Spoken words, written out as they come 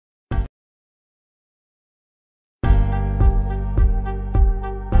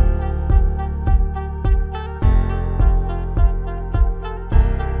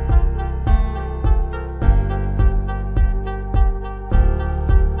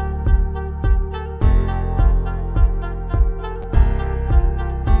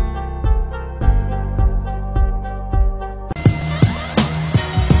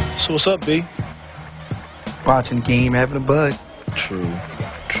So what's up, B? Watching the game, having a bud. True.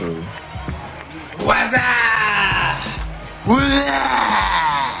 What's up?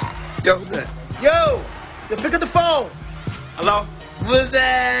 Yo, who's that? Yo, pick up the phone. Hello? What's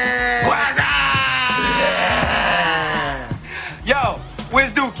that? What's up? Yo,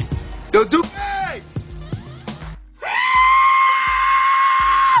 where's Dookie? Yo, Duke. Hey!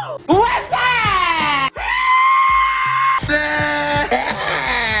 What's up?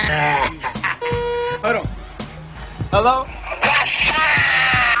 Hold on. Hello?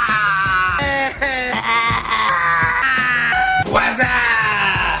 What's up?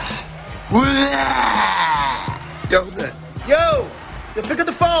 Yo, who's that? Yo, pick up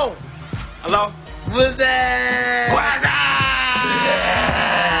the phone. Hello? What's that? What's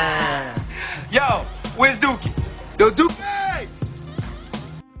up? Yo, where's Dookie? Yo, Duke. Hey!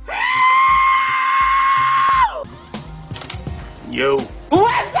 Yo.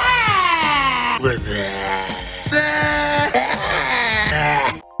 What's up? What's that?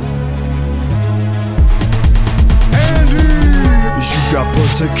 You got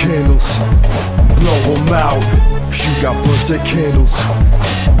birthday candles, blow them out. You got birthday candles,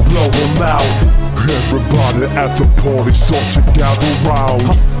 blow them out. Everybody at the party start to gather round.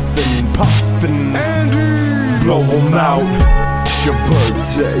 Puffin', puffin', blow them out. It's your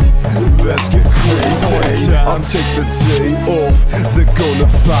birthday, let's get crazy. I'll take the day off, they're gonna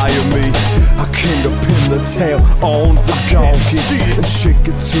fire me. I came to pin the tail on the donkey and shake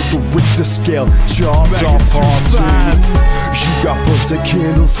it to the Richter scale. Jobs are party. You got birthday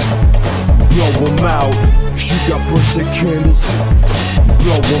candles, blow them out. You got birthday candles,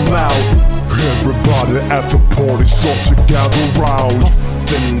 blow them out. Everybody at the party start to gather round.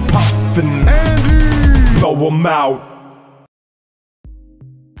 Puffin', puffin', blow them out.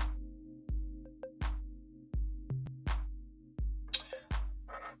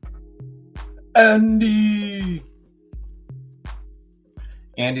 Andy,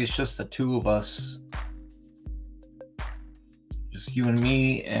 it's just the two of us. Just you and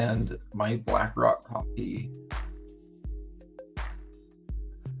me and my Black Rock coffee.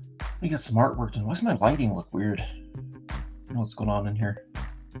 Let me get some artwork done. Why does my lighting look weird? I don't know what's going on in here.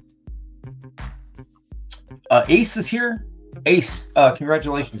 Ace is here. Ace,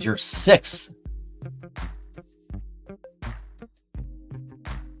 congratulations, you're 6th.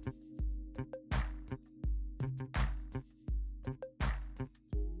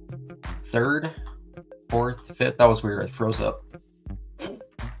 Third, 4th, 5th. That was weird. I froze up. That's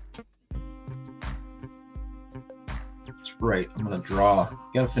right. I'm gonna draw.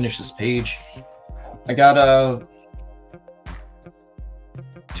 Gotta finish this page. I got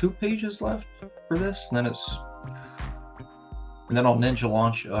 2 pages left for this, and then I'll ninja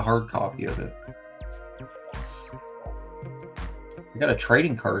launch a hard copy of it. I got a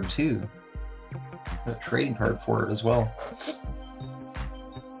trading card too. Got a trading card for it as well.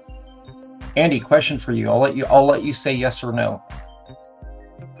 Andy, question for you. I'll let you say yes or no.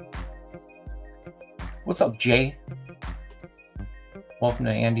 What's up, Jay? Welcome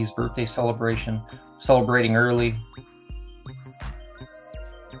to Andy's birthday celebration. Celebrating early.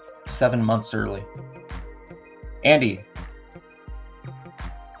 7 months early. Andy,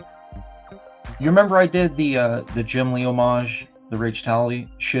 you remember I did the Jim Lee homage, the Rage Tally?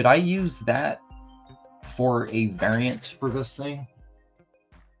 Should I use that for a variant for this thing?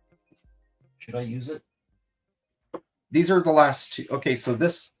 Should I use it? These are the last 2. Okay, so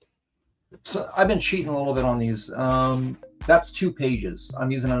I've been cheating a little bit on these. That's 2 pages.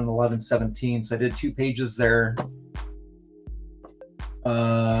 I'm using it on 11/17, so I did 2 pages there.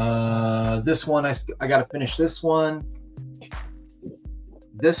 This one, I got to finish this one,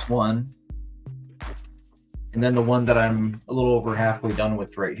 and then the one that I'm a little over halfway done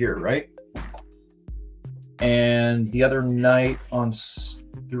with right here, right? And the other night on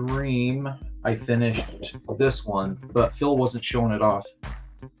stream, I finished this one, but Phil wasn't showing it off.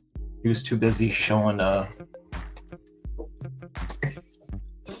 He was too busy showing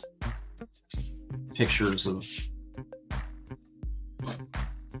pictures of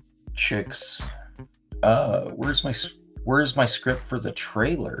chicks. Where's my script for the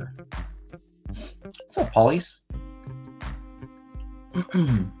trailer? What's up, Pollies?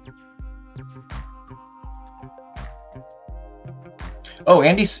 Oh,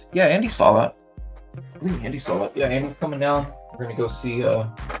 Andy saw that. I think Andy saw that. Yeah, Andy's coming down. We're gonna go see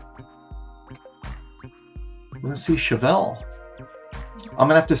Chevelle. I'm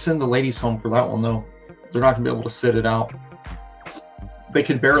gonna have to send the ladies home for that one though. They're not gonna be able to sit it out. They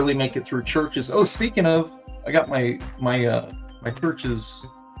could barely make it through churches. Oh, speaking of, I got my church's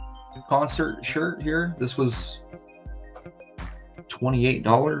concert shirt here. This was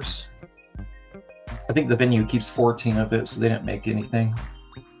 $28. I think the venue keeps 14 of it, so they didn't make anything.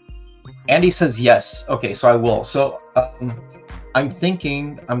 Andy says yes. Okay, so I will. So I'm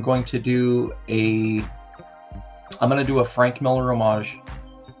thinking I'm going to do a Frank Miller homage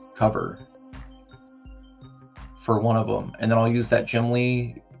cover for one of them, and then I'll use that Jim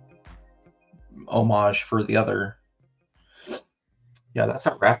Lee homage for the other. Yeah, that's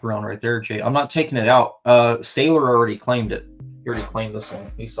that wraparound right there, Jay. I'm not taking it out. Sailor already claimed it. He already claimed this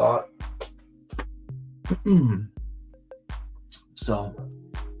one. He saw it. So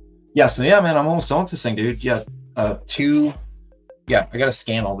yeah, man, I'm almost done with this thing, dude. Yeah, I gotta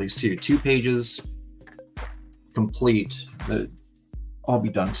scan all these too. 2 pages complete. I'll be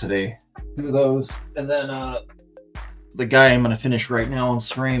done today. Do those, and then the guy I'm gonna finish right now on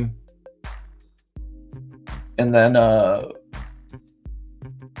stream, and then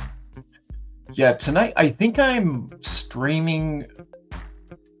yeah, tonight I think I'm streaming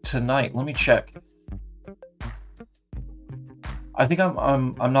tonight. Let me check. I think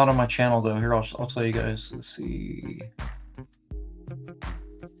I'm not on my channel though. Here, I'll tell you guys. Let's see.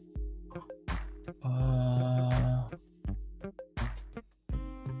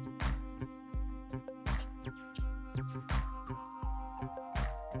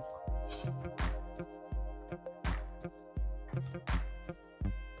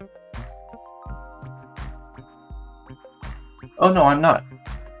 Oh no, I'm not.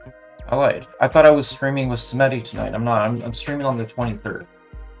 I lied. I thought I was streaming with Smetty tonight. I'm not. I'm streaming on the 23rd.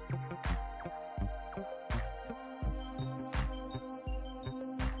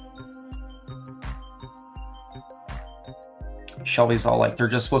 Shelby's all like, they're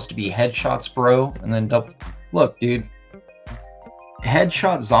just supposed to be headshots, bro, and then double. Look, dude.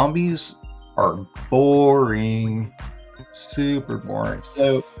 Headshot zombies are boring. Super boring.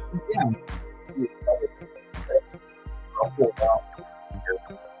 So, yeah. I'll pull it out.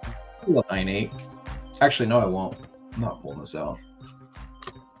 Pull a 9.8. Actually, no, I won't. I'm not pulling this out.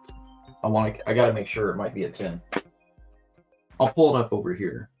 I gotta make sure it might be a 10. I'll pull it up over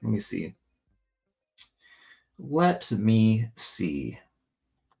here. Let me see. Let me see.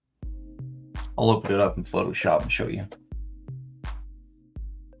 I'll open it up in Photoshop and show you.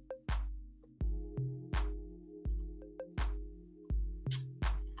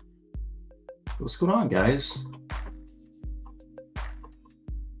 What's going on, guys?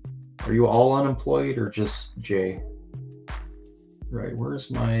 Are you all unemployed or just Jay? Right,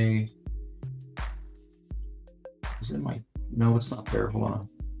 where's my... Is it my... No, it's not there. Hold on.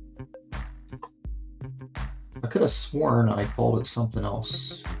 I could have sworn I called it something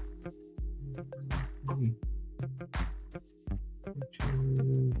else.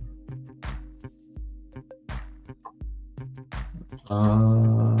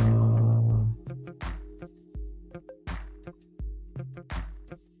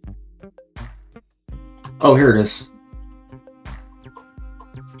 Oh, here it is.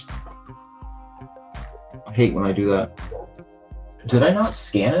 I hate when I do that. Did I not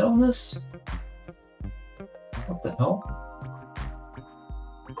scan it on this? What the hell?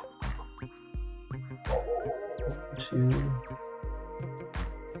 2.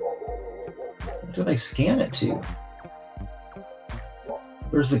 What did I scan it to?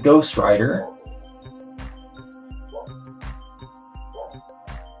 There's the Ghost Rider.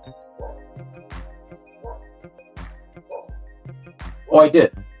 Oh, I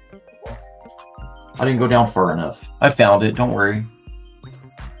did. I didn't go down far enough. I found it. Don't worry.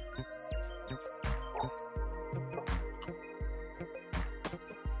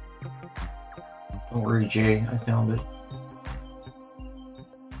 Don't worry, Jay. I found it.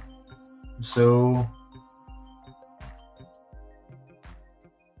 So...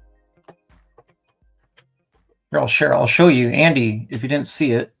 Here, I'll share. I'll show you. Andy, if you didn't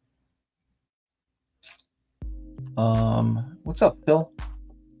see it. What's up, Phil?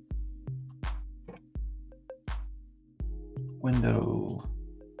 Window.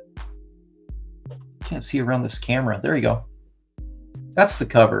 Can't see around this camera. There you go. That's the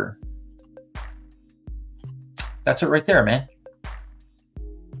cover. That's it right there, man.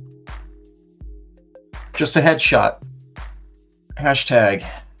 Just a headshot. Hashtag.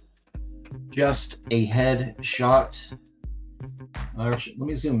 Just a headshot. Let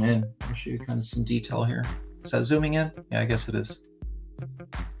me zoom in. I'll show you kind of some detail here. Is that zooming in? Yeah, I guess it is.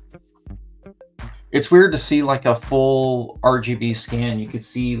 It's weird to see like a full RGB scan. You could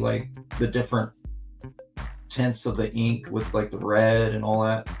see like the different tints of the ink with like the red and all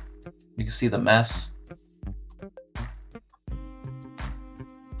that. You can see the mess.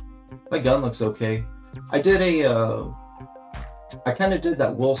 My gun looks okay. I did a I kind of did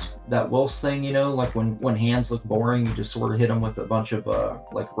that Wills thing, you know, like when hands look boring, you just sort of hit them with a bunch of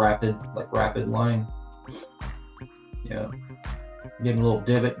like rapid line. Yeah. Gave him a little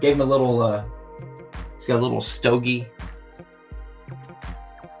divot. Gave him a little. He's got a little stogie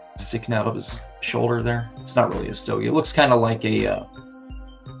sticking out of his shoulder there. It's not really a stogie. It looks kind of like a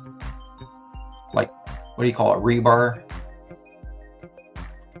like, what do you call it? Rebar.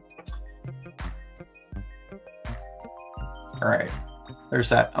 All right, there's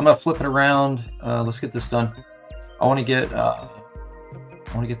that. I'm gonna flip it around. Let's get this done. I want to get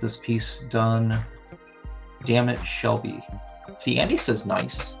this piece done. Damn it, Shelby. See, Andy says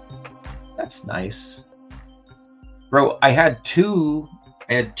nice. That's nice, bro. I had two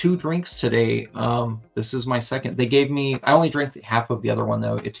drinks today. This is my second. They gave me. I only drank half of the other one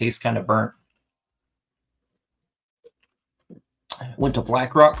though. It tastes kind of burnt. Went to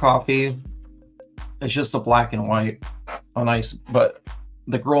Black Rock Coffee. It's just a black and white. Oh, nice. But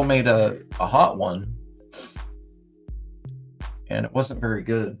the girl made a hot one, and it wasn't very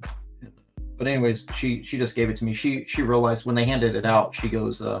good. But anyways, she just gave it to me. She realized when they handed it out, she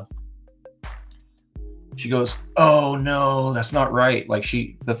goes, "Oh no, that's not right." Like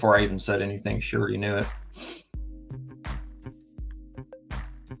before I even said anything, she already knew it.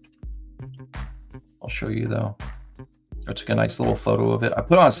 I'll show you though. I took a nice little photo of it. I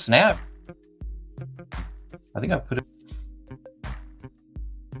put on a snap. I think I put it.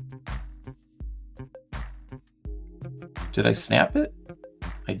 Did I snap it?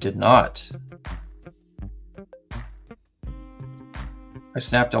 I did not. I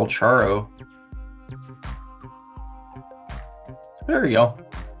snapped El Charo. There you go.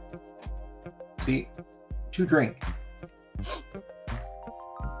 See, 2 drink.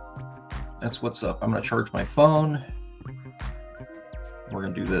 That's what's up. I'm gonna charge my phone. We're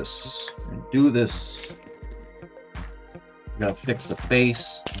gonna do this. We're gonna fix the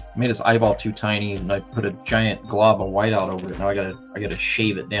face. I made his eyeball too tiny, and I put a giant glob of whiteout over it. Now I gotta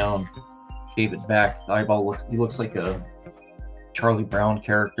shave it down, shave it back. The eyeball looks like a Charlie Brown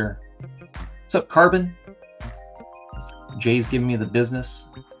character. What's up, Carbon? Jay's giving me the business.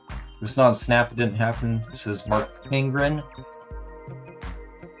 If it's not on Snap, it didn't happen. It says Mark Pingrin.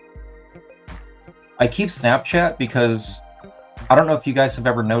 I keep Snapchat because I don't know if you guys have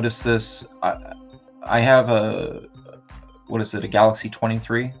ever noticed this. I have a Galaxy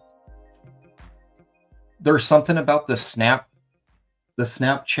 23. There's something about the Snapchat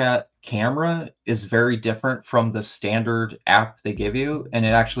camera is very different from the standard app they give you, and it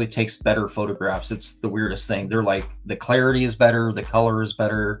actually takes better photographs. It's the weirdest thing. They're like, the clarity is better, the color is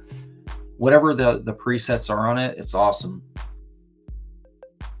better, whatever the presets are on it, it's awesome.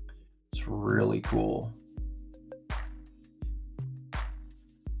 It's really cool.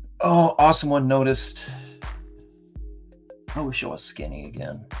 Oh, awesome one noticed. I wish I was skinny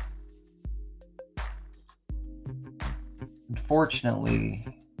again. Unfortunately,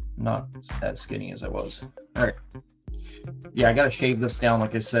 not as skinny as I was. All right. Yeah, I gotta shave this down.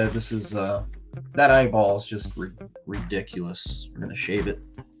 Like I said, this is that eyeball is just ridiculous. We're gonna shave it.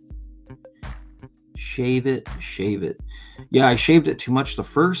 Shave it. Yeah, I shaved it too much the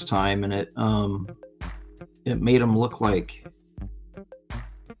first time, and it made him look like.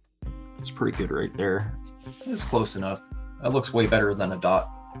 It's pretty good right there. It's close enough. That looks way better than a dot.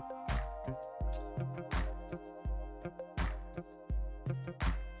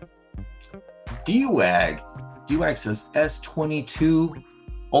 D-Wag says S22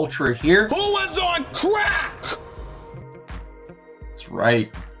 Ultra here. Who was on crack? That's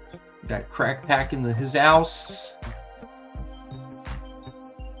right. Got crack pack in his house.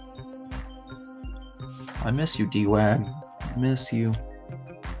 I miss you, D-Wag. I miss you.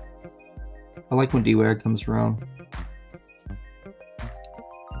 I like when D-Wag comes around.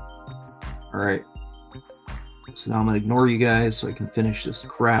 Alright. So now I'm going to ignore you guys so I can finish this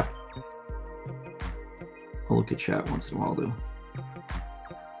crap. I'll look at chat once in a while, though.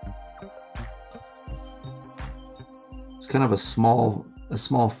 It's kind of a small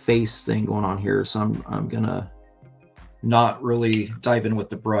face thing going on here, so I'm going to not really dive in with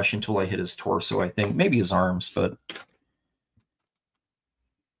the brush until I hit his torso, I think. Maybe his arms, but...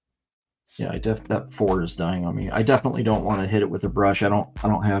 Yeah, that 4 is dying on me. I definitely don't want to hit it with a brush. I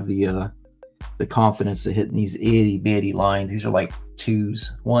don't have the confidence of hitting these itty bitty lines. These are like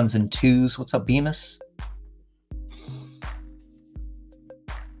 2s, 1s and 2s. What's up, Bemis?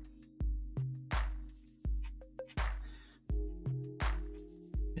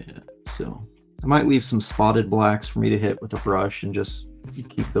 Yeah, so I might leave some spotted blacks for me to hit with a brush and just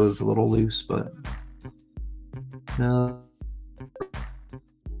keep those a little loose, but no.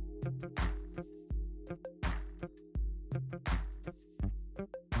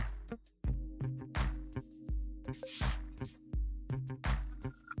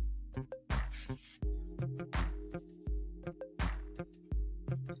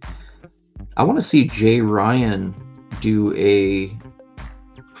 I want to see Jay Ryan do a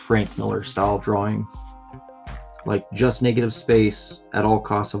Frank Miller style drawing. Like just negative space, at all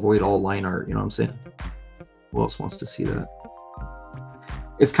costs avoid all line art, you know what I'm saying? Who else wants to see that?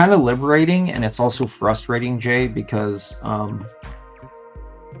 It's kind of liberating, and it's also frustrating, Jay, because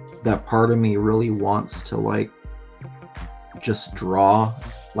that part of me really wants to like just draw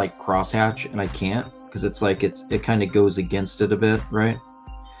like crosshatch, and I can't, because it's like it kind of goes against it a bit, right?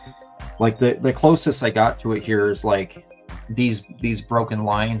 Like the closest I got to it here is like these broken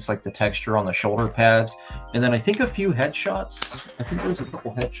lines, like the texture on the shoulder pads, and then I think a few headshots. I think there's a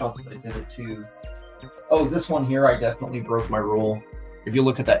couple headshots that I did it too. Oh, this one here, I definitely broke my rule. If you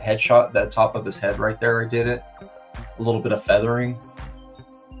look at that headshot, that top of his head right there, I did it. A little bit of feathering.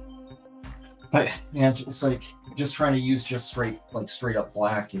 But yeah, it's like just trying to use just straight up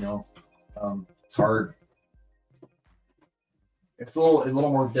black, you know. It's hard. It's a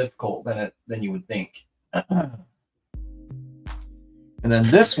little more difficult than you would think. And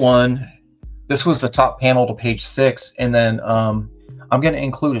then this one, this was the top panel to page 6, and then I'm going to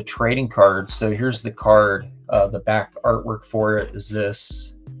include a trading card. So here's the card. The back artwork for it is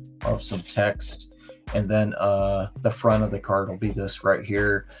this, of some text, and then the front of the card will be this right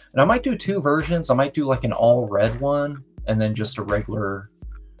here. And I might do 2 versions. I might do like an all red one, and then just a regular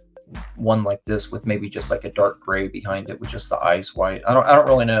one like this with maybe just like a dark gray behind it with just the eyes white. I don't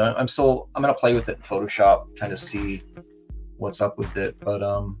really know. I'm gonna play with it in Photoshop, kind of see what's up with it. But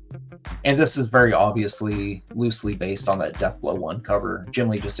and this is very obviously loosely based on that Deathblow 1 cover. Jim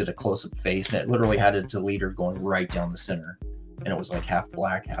Lee just did a close-up face, and it literally had a deleter going right down the center, and it was like half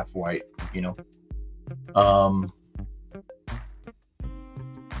black, half white, you know.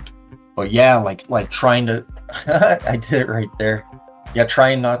 But yeah, like trying to I did it right there. Yeah,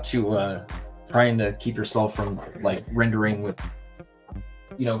 trying to keep yourself from like rendering with,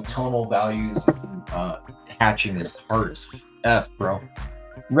 you know, tonal values and hatching is hard as F, bro.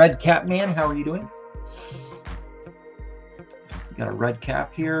 Red Cap Man, how are you doing? Got a red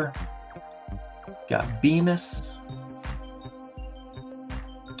cap here. Got Bemis.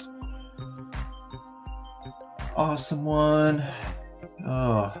 Awesome one.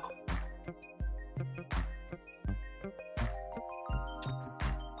 Oh.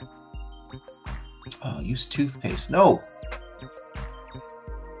 Use toothpaste. No.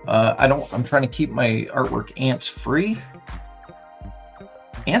 I'm trying to keep my artwork ant free.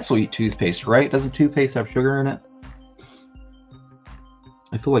 Ants will eat toothpaste, right? Doesn't toothpaste have sugar in it?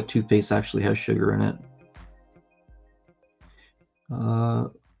 I feel like toothpaste actually has sugar in it.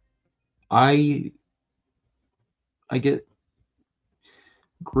 I get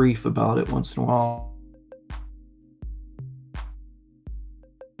grief about it once in a while.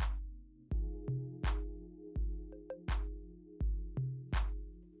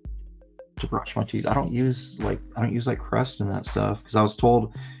 To brush my teeth. I don't use like Crest and that stuff, because I was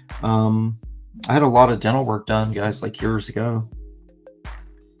told I had a lot of dental work done, guys, like years ago.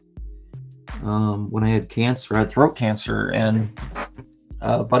 When I had cancer, I had throat cancer, and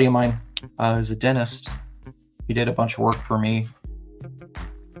a buddy of mine is a dentist. He did a bunch of work for me,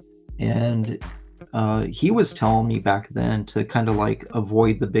 and he was telling me back then to kind of like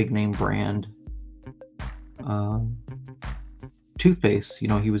avoid the big name brand toothpaste. You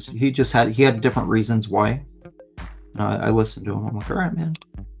know, he had different reasons why. I listened to him. I'm like, all right, man.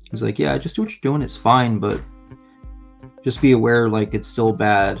 He's like, yeah, just do what you're doing. It's fine, but just be aware, like, it's still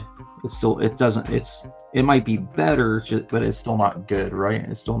bad. It might be better, but it's still not good, right?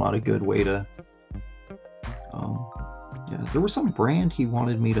 It's still not a good way to, yeah, there was some brand he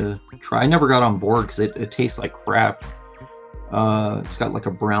wanted me to try. I never got on board because it tastes like crap. It's got like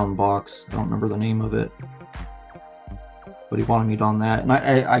a brown box. I don't remember the name of it. But he wanted me on that, and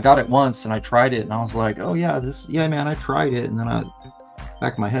I got it once, and I tried it, and I was like, oh yeah, yeah, man, I tried it, and then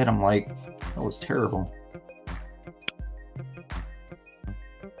back in my head, I'm like, that was terrible.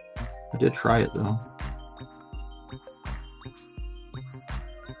 I did try it though.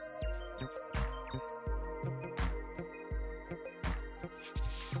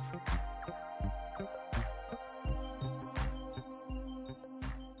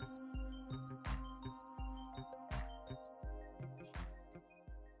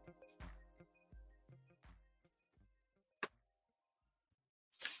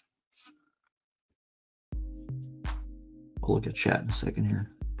 We'll look at chat in a second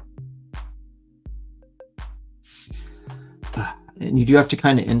here. And you do have to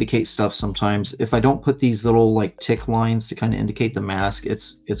kind of indicate stuff sometimes. If I don't put these little like tick lines to kind of indicate the mask,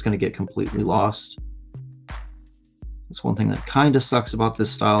 it's going to get completely lost. That's one thing that kind of sucks about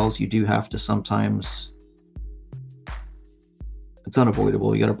this style, is you do have to sometimes It's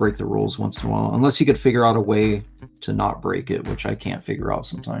unavoidable. You got to break the rules once in a while, unless you could figure out a way to not break it, which I can't figure out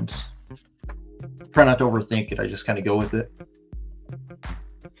sometimes. Try not to overthink it. I just kind of go with it.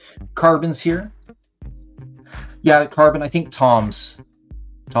 Carbon's here. Yeah, Carbon. I think Tom's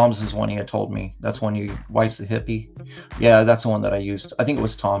is one you told me. That's one you wipes the hippie. Yeah, that's the one that I used. I think it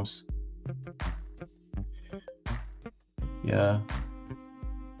was Tom's. Yeah.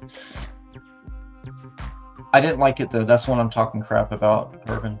 I didn't like it though. That's one I'm talking crap about,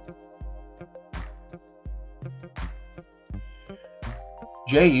 Carbon.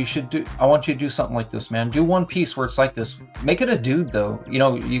 Jay, you should do. I want you to do something like this, man. Do one piece where it's like this. Make it a dude though. You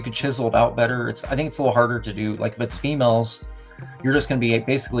know, you could chisel it out better. I think it's a little harder to do. Like if it's females, you're just gonna be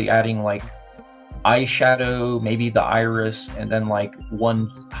basically adding like eyeshadow, maybe the iris, and then like one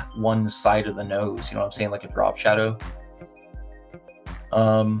side of the nose. You know what I'm saying? Like a drop shadow.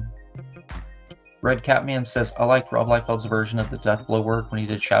 Red Catman says, I liked Rob Liefeld's version of the Deathblow work when he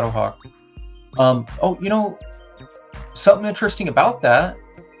did Shadowhawk. Oh, you know, something interesting about that.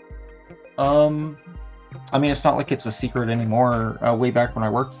 I mean, it's not like it's a secret anymore. Way back when I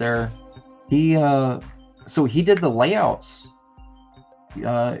worked there, so he did the layouts.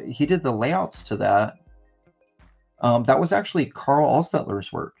 He did the layouts to that. That was actually Carl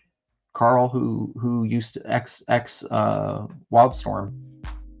Alstetler's work. Carl, who used to X Wildstorm.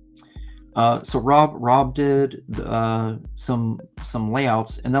 So Rob did some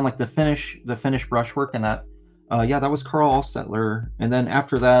layouts, and then like the finish brushwork and that. Yeah, that was Carl Alstetler. And then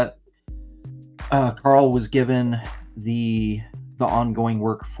after that, Carl was given the ongoing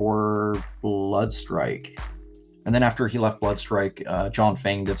work for Bloodstrike. And then after he left Bloodstrike, John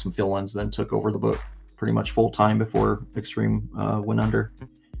Fang did some fill-ins, then took over the book pretty much full time before Extreme went under.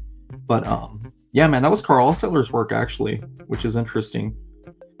 But yeah, man, that was Carl Alstetler's work actually, which is interesting.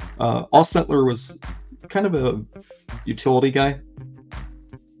 Alstetler was kind of a utility guy,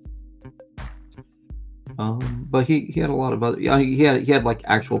 but he had a lot of other. He had like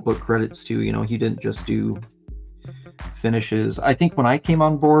actual book credits too. You know, he didn't just do finishes. I think when I came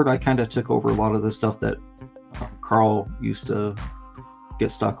on board, I kind of took over a lot of the stuff that Carl used to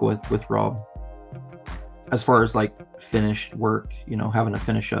get stuck with Rob, as far as like finished work. You know, having to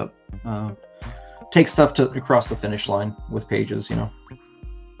finish up, take stuff to across the finish line with pages. You know.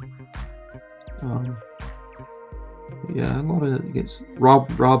 Yeah, a lot of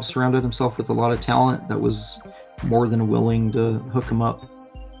Rob surrounded himself with a lot of talent that was more than willing to hook him up.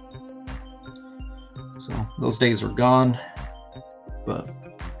 So those days are gone, but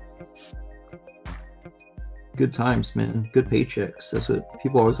good times, man. Good paychecks. That's what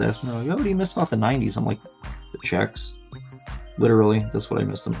people always ask me. Like, oh, what do you miss about the '90s? I'm like, the checks. Literally, that's what I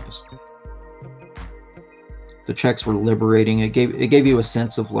miss the most. The checks were liberating. It gave you a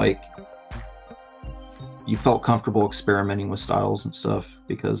sense of like. You felt comfortable experimenting with styles and stuff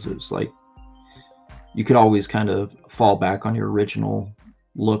because it's like you could always kind of fall back on your original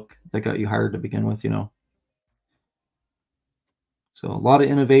look that got you hired to begin with, you know. So a lot of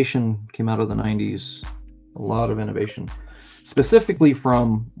innovation came out of the 90s. A lot of innovation, specifically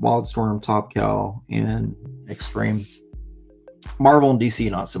from Wildstorm, Top Cow, and Extreme. Marvel and DC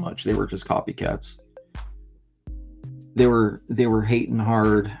not so much. They were just copycats. They were hating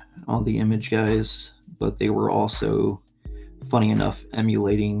hard on the Image guys, but they were also, funny enough,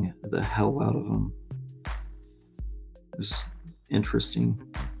 emulating the hell out of them. It was interesting.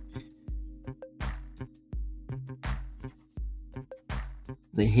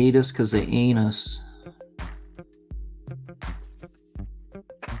 They hate us because they ain't us.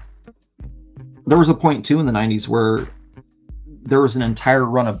 There was a point too in the 90s where there was an entire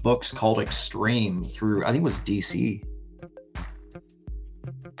run of books called Extreme through, I think it was DC.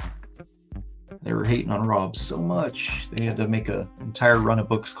 They were hating on Rob so much they had to make an entire run of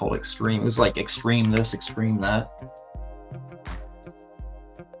books called Extreme. It was like Extreme this, Extreme that.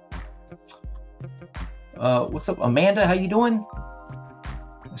 What's up, Amanda? How you doing?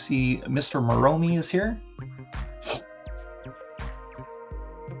 I see Mr. Moromi is here.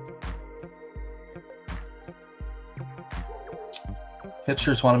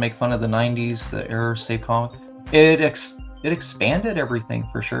 Hipsters want to make fun of the 90s, the error save comic. It expanded everything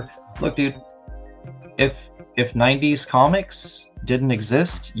for sure. Look, dude. If 90s comics didn't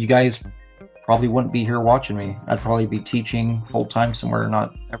exist, you guys probably wouldn't be here watching me. I'd probably be teaching full time somewhere,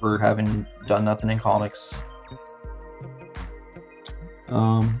 not ever having done nothing in comics.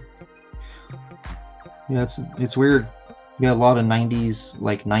 Yeah, it's weird. You got a lot of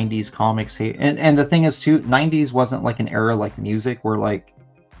 90s comics hate, and the thing is too, 90s wasn't like an era like music where like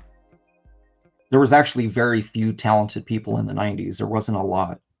there was actually very few talented people in the 90s. There wasn't a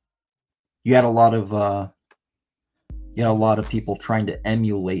lot. You had a lot of you know, a lot of people trying to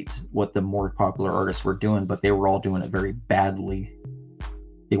emulate what the more popular artists were doing, but they were all doing it very badly.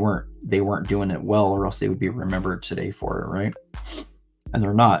 They weren't doing it well, or else they would be remembered today for it, right? And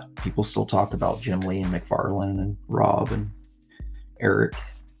they're not. People still talk about Jim Lee and McFarlane and Rob and Eric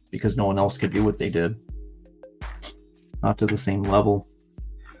because no one else could do what they did. Not to the same level.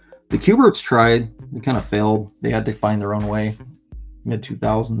 The Kuberts tried. They kind of failed. They had to find their own way.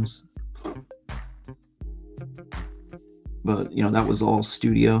 Mid-2000s. But, you know, that was all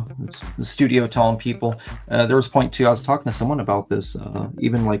studio. It's the studio telling people. There was a point, too, I was talking to someone about this.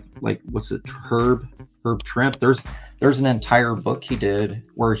 Even like what's it, Herb Trimp. There's an entire book he did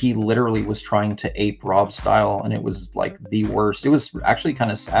where he literally was trying to ape Rob's style, and it was like the worst. It was actually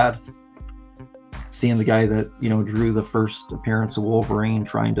kind of sad seeing the guy that, you know, drew the first appearance of Wolverine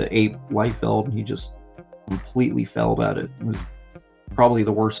trying to ape Liefeld, and he just completely failed at it. It was probably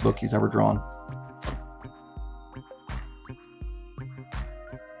the worst book he's ever drawn.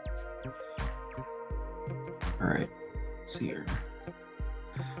 All right, let's see here.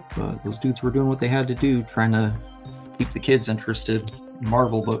 But those dudes were doing what they had to do, trying to keep the kids interested in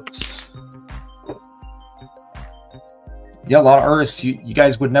Marvel books. Yeah, a lot of artists you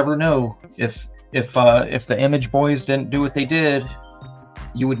guys would never know if the Image Boys didn't do what they did.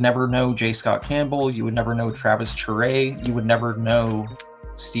 You would never know J. Scott Campbell. You would never know Travis Charest. You would never know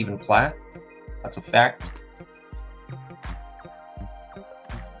Stephen Platt. That's a fact.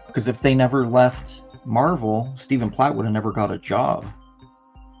 Because if they never left Marvel, Stephen Platt would have never got a job.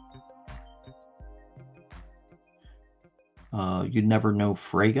 You'd never know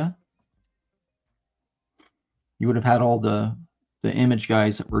Frege. You would have had all the Image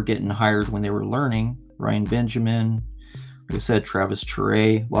guys that were getting hired when they were learning. Ryan Benjamin, like I said, Travis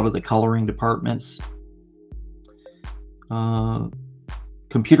Charest, a lot of the coloring departments.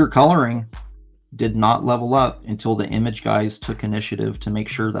 Computer coloring did not level up until the Image guys took initiative to make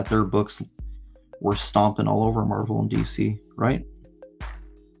sure that their books were stomping all over Marvel and DC, right?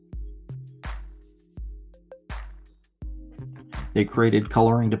 They created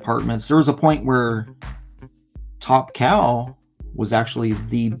coloring departments. There was a point where Top Cow was actually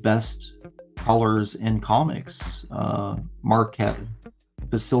the best colors in comics. Mark had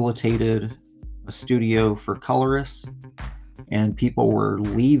facilitated a studio for colorists, and people were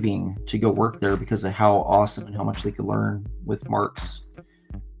leaving to go work there because of how awesome and how much they could learn with Mark's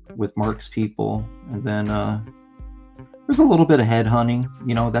people. And then there's a little bit of headhunting.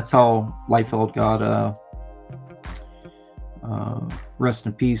 You know, that's how Liefeld got rest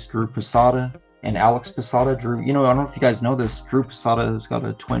in peace, Drew Posada and Alex Posada. Drew, you know, I don't know if you guys know this, Drew Posada has got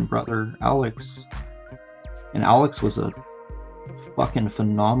a twin brother, Alex, and Alex was a fucking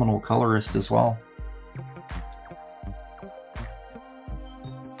phenomenal colorist as well.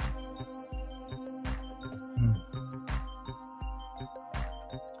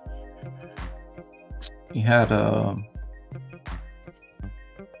 He had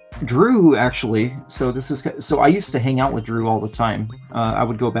Drew, actually. So I used to hang out with Drew all the time. I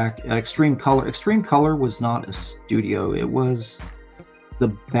would go back at Extreme Color. Extreme Color was not a studio. It was the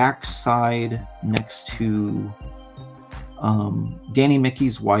backside next to Danny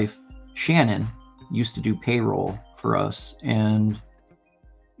Mickey's wife, Shannon, used to do payroll for us, and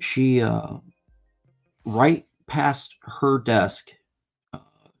she right past her desk,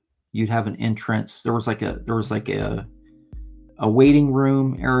 you'd have an entrance. There was like a waiting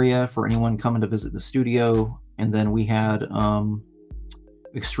room area for anyone coming to visit the studio, and then we had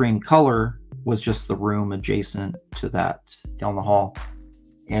Extreme Color was just the room adjacent to that down the hall.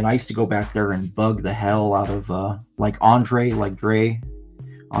 And I used to go back there and bug the hell out of like Andre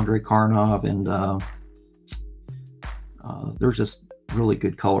Karnov, and there's just really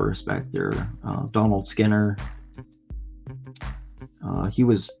good colorists back there. Donald Skinner. He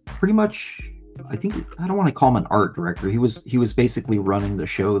was pretty much, I think, I don't want to call him an art director. He was basically running the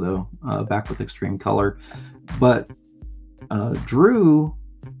show, though, back with Extreme Color. But Drew,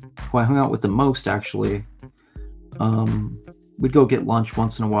 who I hung out with the most, actually, we'd go get lunch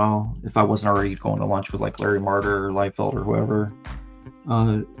once in a while if I wasn't already going to lunch with like Larry Marder or Liefeld or whoever.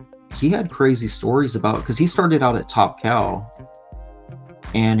 He had crazy stories about, because he started out at Top Cow,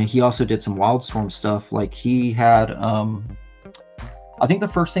 and he also did some Wildstorm stuff. Like he had I think the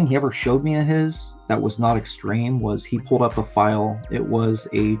first thing he ever showed me of his that was not Extreme was he pulled up a file. It was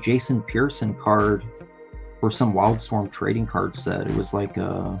a Jason Pearson card for some Wildstorm trading card set. It was like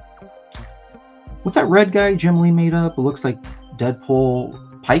what's that red guy Jim Lee made up? It looks like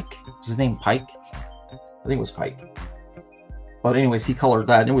Deadpool. Pike? Is his name Pike? I think it was Pike. But anyways, he colored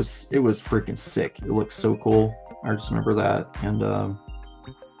that, and it was freaking sick. It looked so cool. I just remember that. And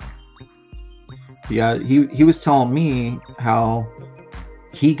Yeah, he was telling me how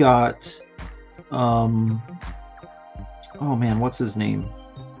he got oh man, what's his name?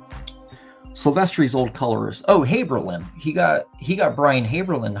 Silvestri's old colorist. Oh, Haberlin. He got Brian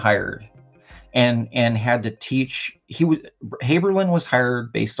Haberlin hired and had to teach. Haberlin was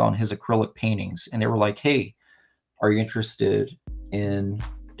hired based on his acrylic paintings, and they were like, "Hey, are you interested in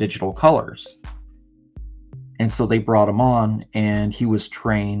digital colors?" And so they brought him on, and he was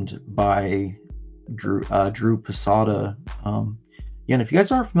trained by Drew Posada. Yeah, and if you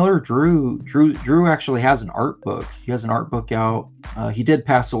guys aren't familiar, Drew actually has an art book. He has an art book out. He did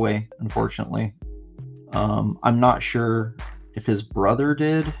pass away, unfortunately. I'm not sure if his brother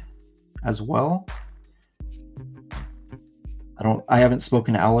did as well. I haven't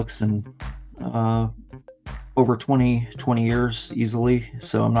spoken to Alex in over 20 years easily,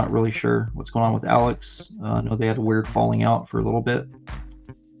 so I'm not really sure what's going on with Alex. I know they had a weird falling out for a little bit.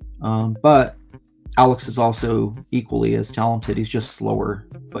 But Alex is also equally as talented. He's just slower,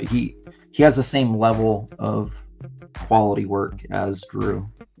 but he has the same level of quality work as Drew.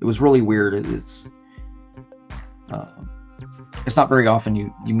 It was really weird. It's not very often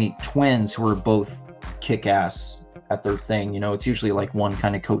you meet twins who are both kick-ass at their thing. You know, it's usually like one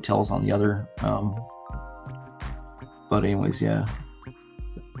kind of coattails on the other. But anyways, yeah,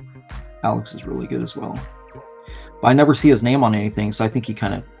 Alex is really good as well. But I never see his name on anything, so I think he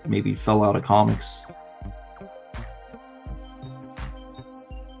kind of maybe fell out of comics.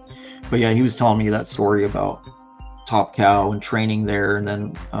 But yeah, he was telling me that story about Top Cow and training there, and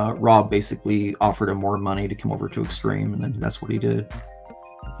then Rob basically offered him more money to come over to Extreme, and then that's what he did.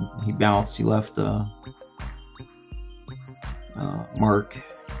 He bounced. He left Mark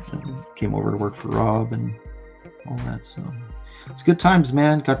and came over to work for Rob and all that. So it's good times,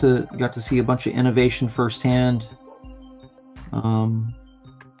 man. Got to see a bunch of innovation firsthand.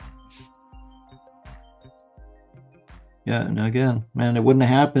 Yeah, and again, man, it wouldn't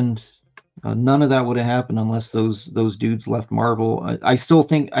have happened. None of that would have happened unless those dudes left Marvel. I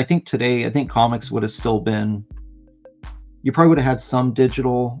think today, I think comics would have still been. You probably would have had some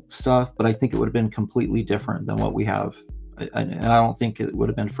digital stuff, but I think it would have been completely different than what we have. I don't think it would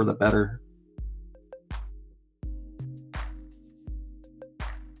have been for the better.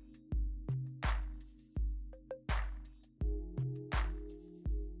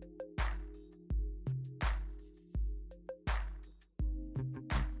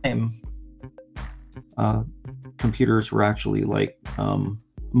 Computers were actually like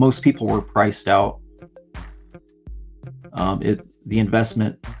most people were priced out. The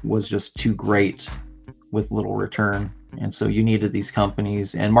investment was just too great with little return, and so you needed these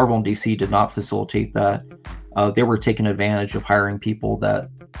companies, and Marvel and DC did not facilitate that. They were taking advantage of hiring people that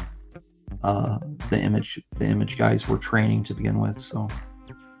the image guys were training to begin with. So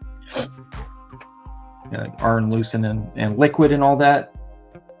Arn Lucen and Liquid and all that,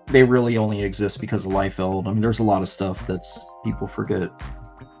 they really only exist because of Liefeld. I mean, there's a lot of stuff that's people forget.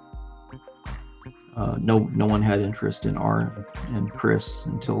 No one had interest in Arn and Chris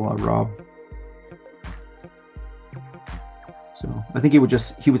until Rob. So I think he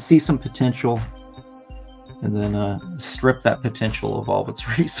would see some potential and then strip that potential of all of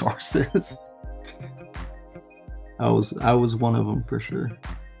its resources. I was one of them for sure.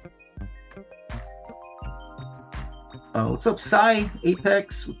 What's up, Psy?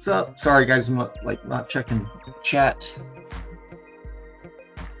 Apex, what's up? Sorry guys, I'm not checking chat.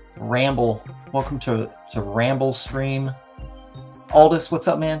 Ramble, welcome to Ramble stream. Aldous, what's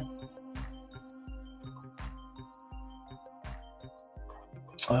up, man?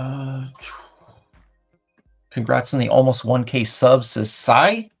 Congrats on the almost 1K subs, says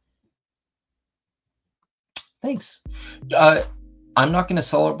Psy. Thanks. I'm not going to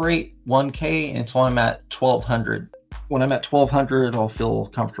celebrate 1K until I'm at 1,200. When I'm at 1,200, I'll feel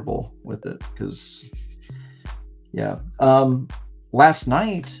comfortable with it, because, yeah. Last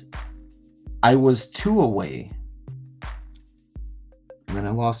night, I was 2 away, and then I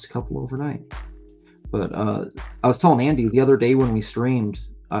lost a couple overnight. But I was telling Andy the other day when we streamed,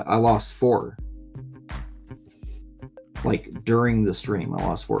 I lost 4. Like during the stream, I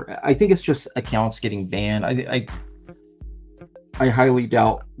lost 4. I think it's just accounts getting banned. I highly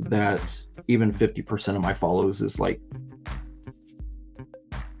doubt that even 50% of my follows is like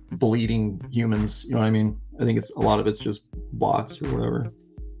bleeding humans. You know what I mean? I think a lot of it's just bots or whatever.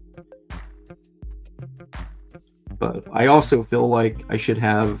 But I also feel like I should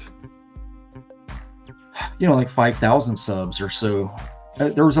have, like 5,000 subs or so.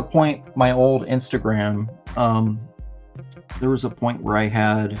 There was a point, my old Instagram, there was a point where I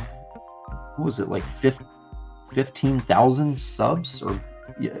had, what was it, like 15,000 subs? Or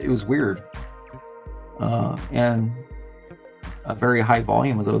yeah, it was weird. and a very high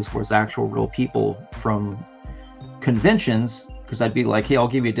volume of those was actual real people from conventions, because I'd be like, hey, I'll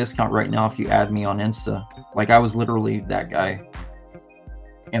give you a discount right now if you add me on Insta. Like, I was literally that guy.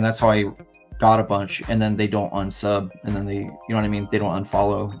 And that's how I got a bunch, and then they don't unsub, and then they, you know what I mean, they don't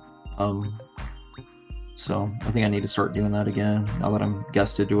unfollow. So I think I need to start doing that again now that I'm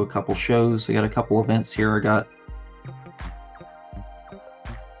guested to a couple shows. I got a couple events here. I got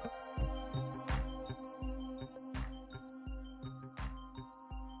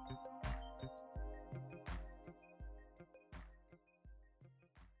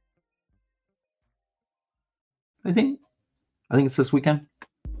I think it's this weekend.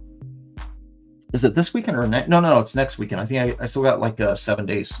 Is it this weekend or next? No, it's next weekend. I think I still got like 7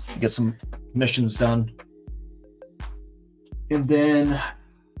 days to get some missions done. And then,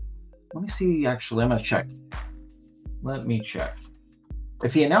 let me see, actually, I'm gonna check. Let me check.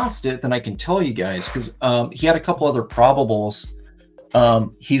 If he announced it, then I can tell you guys, because he had a couple other probables.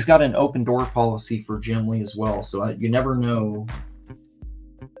 He's got an open door policy for Jim Lee as well, so you never know.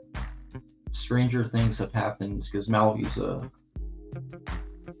 Stranger things have happened, because Malvy's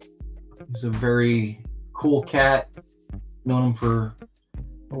he's a very cool cat. Known him for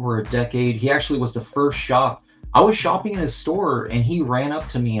over a decade. He actually was the first shop. I was shopping in his store, and he ran up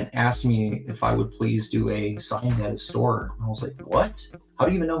to me and asked me if I would please do a signing at his store. And I was like, what? How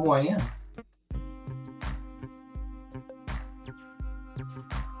do you even know who I am?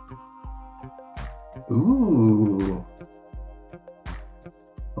 Ooh.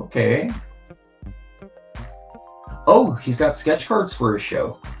 Okay. Oh, he's got sketch cards for his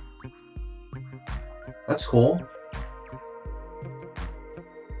show. That's cool.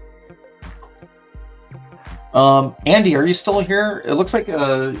 Andy, are you still here? It looks like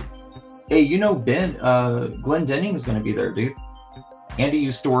hey, you know Ben, Glenn Denning is going to be there, dude. Andy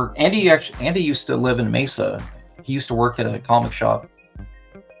used to work. Andy used to live in Mesa. He used to work at a comic shop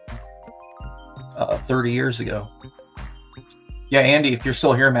 30 years ago. Yeah, Andy, if you're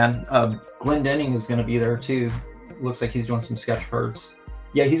still here, man, Glenn Denning is going to be there too. Looks like he's doing some sketch cards.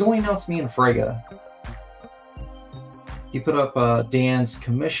 Yeah, he's only announced me and Frega. He put up Dan's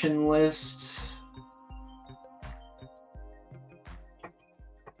commission list.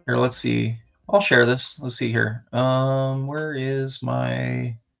 Here, let's see. I'll share this. Let's see here. Where is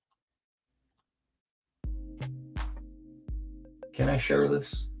my... Can I share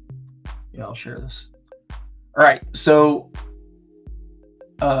this? Yeah, I'll share this. All right, so...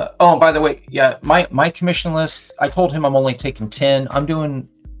 oh, by the way, yeah, my commission list, I told him I'm only taking 10. I'm doing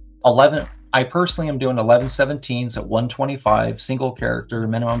 11. I personally am doing 11 17s at 125, single character,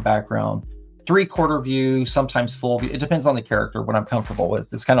 minimum background, 3/4 view, sometimes full view. It depends on the character, what I'm comfortable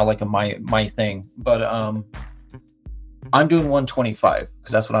with. It's kind of like a my thing. But I'm doing 125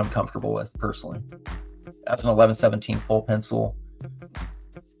 because that's what I'm comfortable with personally. That's an 11 17 full pencil.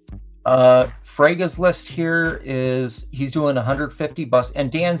 Frega's list here is he's doing 150 bust, and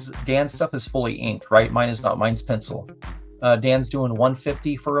Dan's stuff is fully inked, right? Mine is not. Mine's pencil. Dan's doing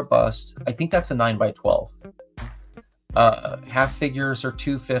 150 for a bust. I think that's a 9x12. Half figures are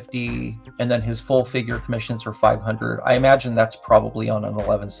 250, and then his full figure commissions are 500. I imagine that's probably on an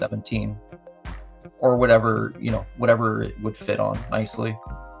 11/17 or whatever, you know, whatever it would fit on nicely.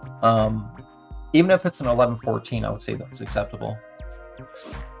 Even if it's an 11/14, I would say that's acceptable.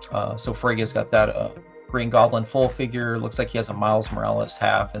 So Frega's got that Green Goblin full figure. Looks like he has a Miles Morales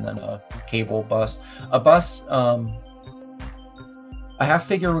half, and then a Cable bust. A bust, a half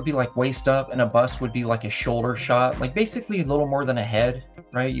figure would be like waist up, and a bust would be like a shoulder shot, like basically a little more than a head,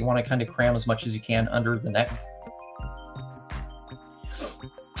 right? You want to kind of cram as much as you can under the neck.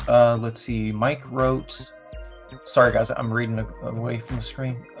 Let's see. Mike wrote, sorry guys, I'm reading away from the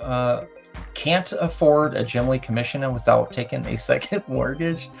screen. Can't afford a Jim Lee commission without taking a second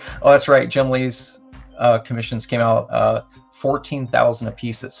mortgage. Oh, that's right. Jim Lee's commissions came out 14,000 a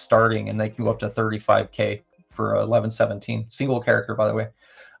piece at starting, and they go up to 35K for 11/17 single character, by the way.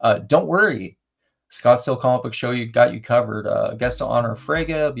 Don't worry, Scottsdale Comic Book Show, got you covered. Guest to honor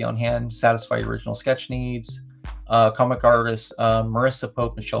Frega, be on hand, satisfy your original sketch needs. Comic artists Marissa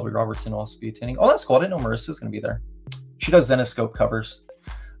Pope and Shelby Robertson will also be attending. Oh, that's cool. I didn't know Marissa's going to be there. She does Zenoscope covers.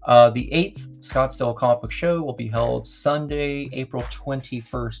 The 8th Scottsdale Comic Book Show will be held Sunday, April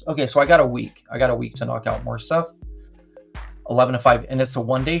 21st. Okay, so I got a week. I got a week to knock out more stuff. 11 to 5, and it's a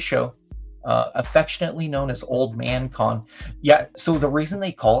one-day show. Affectionately known as Old Man Con. Yeah, so the reason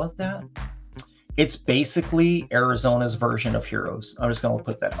they call it that, it's basically Arizona's version of Heroes. I'm just going to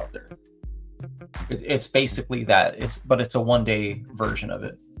put that out there. It's basically that. But it's a one-day version of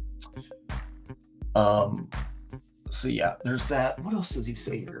it. So yeah, there's that. What else does he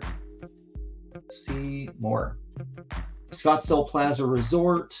say here? See more. Scottsdale Plaza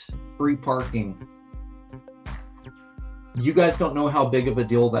Resort, free parking. You guys don't know how big of a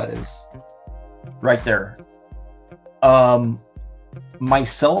deal that is. Right there.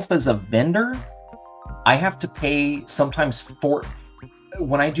 Myself as a vendor, I have to pay sometimes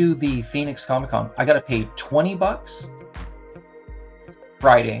when I do the Phoenix Comic Con, I got to pay $20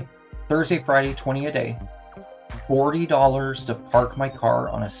 Friday, Thursday, Friday, 20 a day, $40 to park my car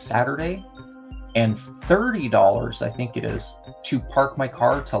on a Saturday, and $30, I think it is, to park my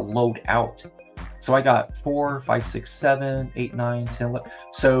car to load out. So I got 4, 5, 6, 7, 8, 9, 10, 11.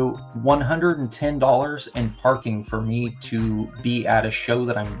 So $110 in parking for me to be at a show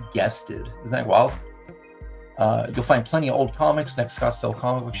that I'm guested. Isn't that wild? You'll find plenty of old comics next Scottsdale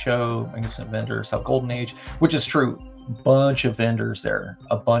Comic Book Show, Magnificent Vendors, South Golden Age, which is true. Bunch of vendors there,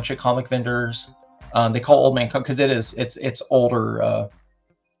 a bunch of comic vendors. They call Old Man Comic because it's older.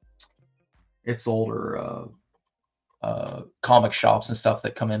 It's older comic shops and stuff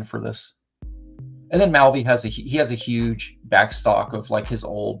that come in for this. And then Malby has a huge backstock of like his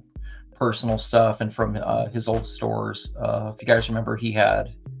old personal stuff and from his old stores. If you guys remember, he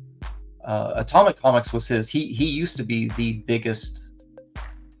had Atomic Comics was his. He used to be the biggest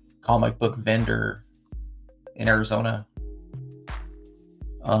comic book vendor in Arizona.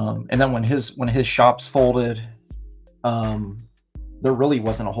 And then when his shops folded, there really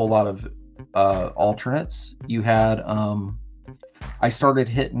wasn't a whole lot of alternates. You had I started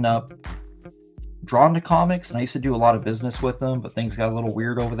hitting up Drawn to Comics, and I used to do a lot of business with them, but things got a little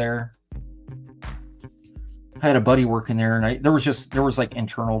weird over there. I had a buddy working there, and there was like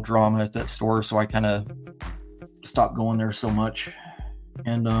internal drama at that store, so I kind of stopped going there so much.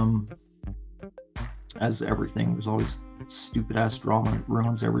 And as everything, there's always stupid ass drama that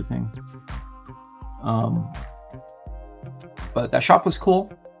ruins everything. But that shop was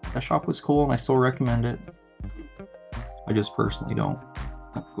cool. And I still recommend it. I just personally don't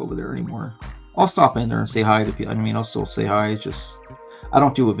have to go over there anymore. I'll stop in there and say hi to people. I mean, I'll still say hi. It's just I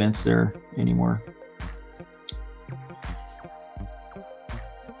don't do events there anymore.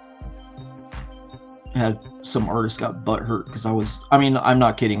 I had some artists got butthurt because I'm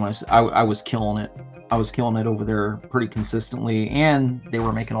not kidding when I was killing it. I was killing it over there pretty consistently, and they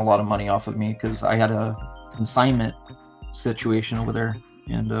were making a lot of money off of me because I had a consignment situation over there,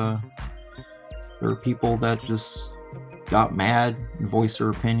 and there were people that just got mad and voiced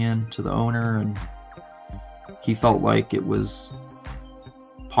their opinion to the owner, and he felt like it was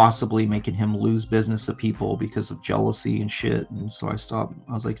possibly making him lose business of people because of jealousy and shit. And so I stopped.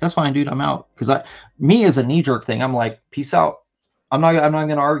 I was like, that's fine, dude, I'm out. Because me as a knee-jerk thing, I'm like, peace out. I'm not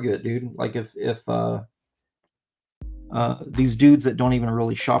gonna argue it, dude. Like if these dudes that don't even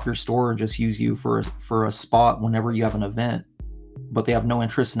really shop your store and just use you for a spot whenever you have an event, but they have no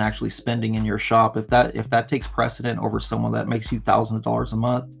interest in actually spending in your shop, if that takes precedent over someone that makes you thousands of dollars a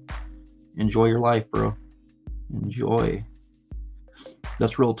month, enjoy your life, bro. Enjoy.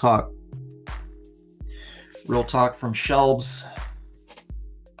 That's real talk. Real talk from Shelves.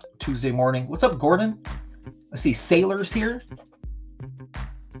 Tuesday morning. What's up, Gordon? I see Sailors here.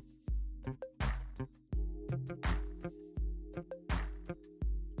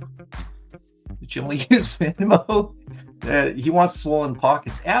 Did Jim Lee use Venmo? He wants swollen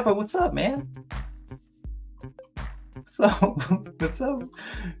pockets. Abba, what's up, man? What's up?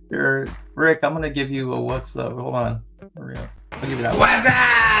 Here, Rick, I'm gonna give you a what's up. Hold on. Hurry up. I'll give you that. What's up?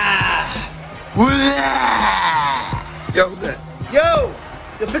 Yo, who's that? Yo,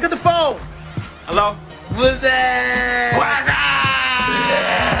 pick up the phone. Hello? What's that? What's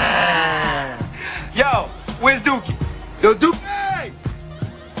up? Yo, where's Dookie? Yo, Duke.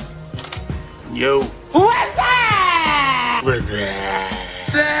 Yo. What's that? What's that?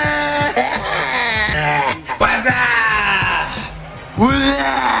 What's up?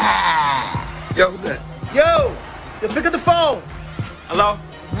 Yo, who's that? Yo, pick up the phone. Hello?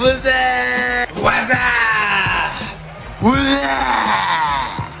 What's that? What's up?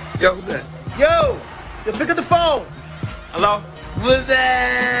 Yo, who's that? Yo, pick up the phone. Hello? What's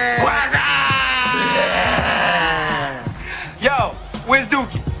that? What's up? Yo, where's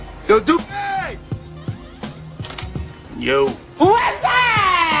Dookie? Yo, Duke. Yo. What's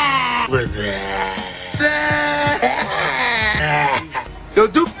that? What's that? Yo,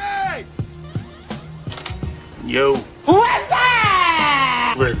 Duke. Yo. What's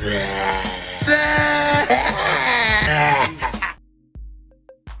that? What's that?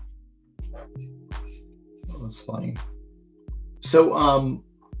 Oh, that's funny. So, oh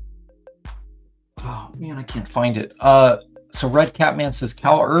man, I can't find it. So Red Catman says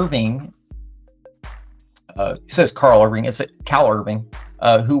Cal Irving. He says Carl Irving. It's Cal Irving,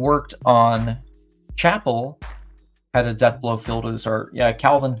 who worked on Chapel had a death blow feel to his art. Yeah,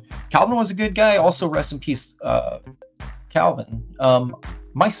 Calvin was a good guy. Also, rest in peace, Calvin.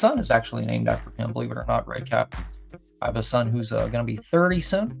 My son is actually named after him, believe it or not, Red Cap. I have a son who's going to be 30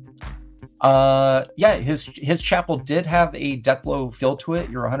 soon. Yeah, his chapel did have a death blow feel to it.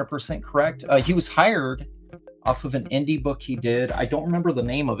 You're 100% correct. He was hired off of an indie book he did. I don't remember the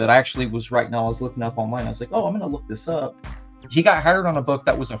name of it. I actually was right now. I was looking up online. I was like, oh, I'm going to look this up. He got hired on a book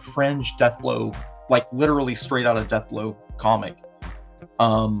that was a fringe death blow, like literally straight out of death blow comic.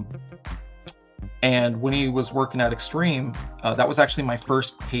 And when he was working at Extreme, that was actually my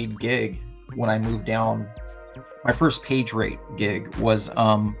first paid gig when I moved down. My first page rate gig was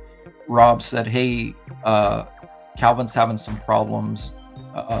Rob said, hey, Calvin's having some problems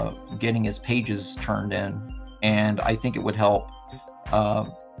getting his pages turned in, and I think it would help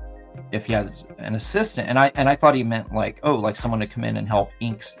if he had an assistant. And I thought he meant like, oh, like someone to come in and help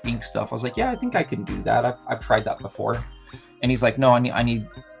ink stuff. I was like, yeah, I think I can do that. I've tried that before. And he's like, no, I need.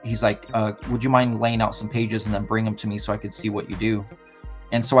 He's like, would you mind laying out some pages and then bring them to me so I could see what you do?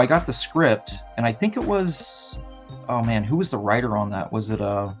 And so I got the script, and I think it was, oh man, who was the writer on that? Was it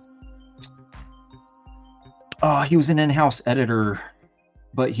he was an in-house editor,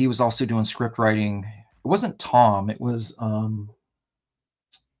 but he was also doing script writing. It wasn't Tom, it was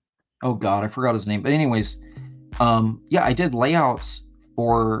oh god, I forgot his name. But anyways, yeah, I did layouts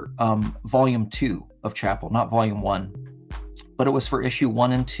for volume 2 of Chapel, not volume 1, but it was for issue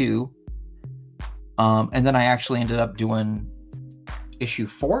 1 and 2. And then I actually ended up doing issue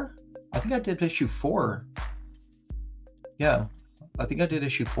 4. I think I did issue 4. Yeah, I think I did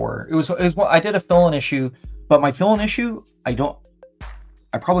issue 4. It was I did a fill-in issue, but my fill-in issue, I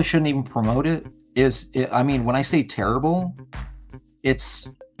probably shouldn't even promote it. I mean, when I say terrible, it's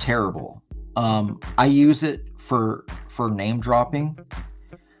terrible. I use it for name dropping,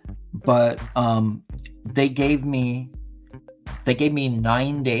 but they gave me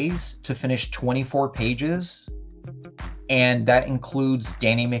 9 days to finish 24 pages, and that includes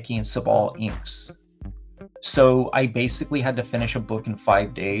Danny, Mickey, and Sabal inks. So I basically had to finish a book in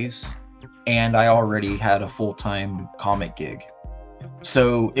 5 days, and I already had a full-time comic gig.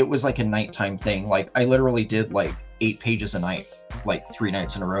 So it was like a nighttime thing. Like I literally did like 8 pages a night, like 3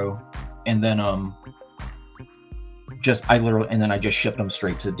 nights in a row. And then I just shipped them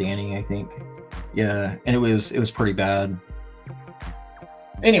straight to Danny, I think. Yeah, and it was pretty bad.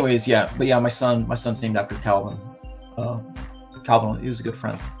 Anyways, yeah, but yeah, my son's named after Calvin. Calvin, he was a good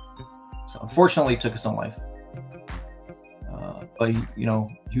friend. So unfortunately, he took his own life. But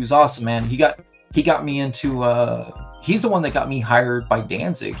he was awesome, man. He got me into. He's the one that got me hired by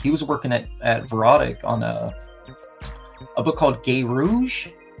Danzig. He was working at Verotic on a book called Gay Rouge.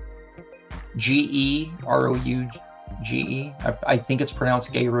 Gerouge. I think it's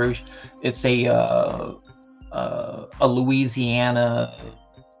pronounced Gay Rouge. It's a Louisiana.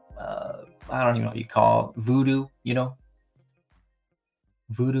 I don't even know what you call it. Voodoo,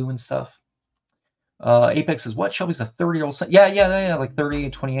 voodoo and stuff. Apex says, what? Shelby's a 30-year-old son. Yeah, like 30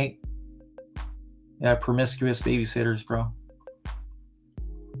 and 28. Yeah, promiscuous babysitters, bro.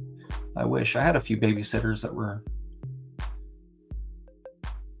 I wish I had a few babysitters that were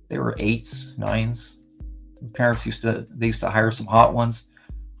 8s, 9s. Parents used to hire some hot ones.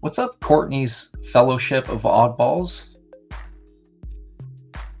 What's up, Courtney's Fellowship of Oddballs?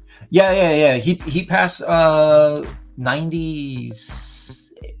 Yeah. He passed 98,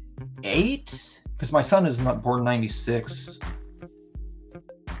 because my son is not born 96.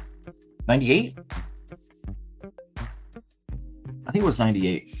 98? I think it was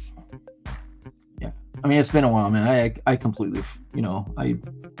 98. Yeah. I mean, it's been a while, man. I completely,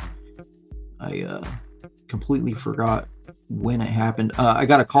 I completely forgot when it happened. I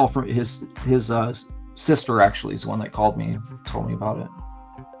got a call from his sister, actually, is the one that called me and told me about it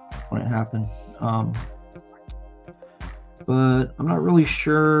when it happened. But I'm not really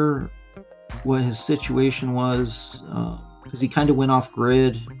sure what his situation was, because he kind of went off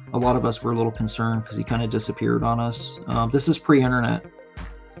grid. A lot of us were a little concerned because he kind of disappeared on us. This is pre-internet.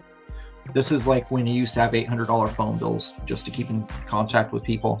 This is like when you used to have $800 phone bills just to keep in contact with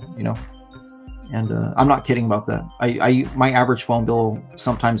people, And I'm not kidding about that. My average phone bill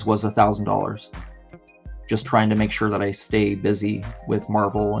sometimes was $1,000, just trying to make sure that I stay busy with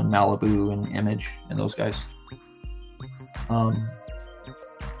Marvel and Malibu and Image and those guys.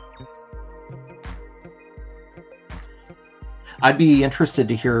 I'd be interested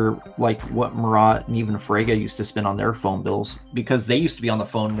to hear like what Marat and even Frege used to spend on their phone bills, because they used to be on the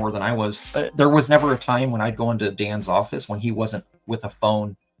phone more than I was. There was never a time when I'd go into Dan's office when he wasn't with a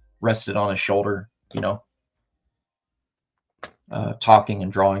phone rested on his shoulder, talking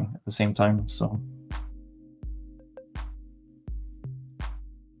and drawing at the same time. So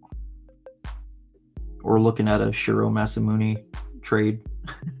or looking at a Shiro Masamune trade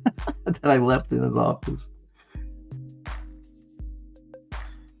that I left in his office.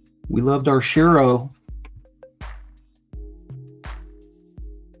 We loved our Shiro.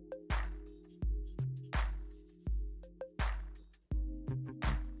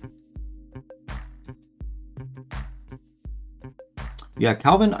 Yeah,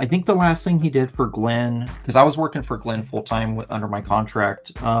 Calvin, I think the last thing he did for Glenn, because I was working for Glenn full-time under my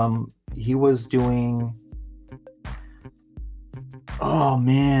contract, he was doing, oh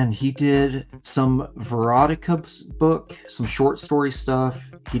man, he did some Verotica book, some short story stuff.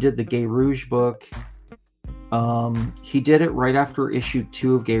 He did the Gay Rouge book. He did it right after issue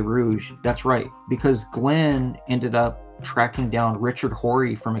 2 of Gay Rouge. That's right, because Glenn ended up tracking down Richard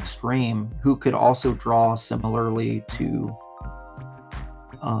Horry from Extreme, who could also draw similarly to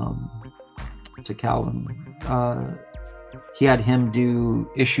Calvin. He had him do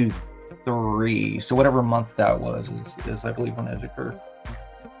issue 3, so whatever month that was is I believe when it occurred.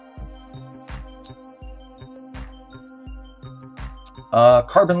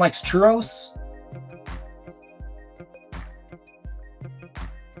 Carbon likes churros.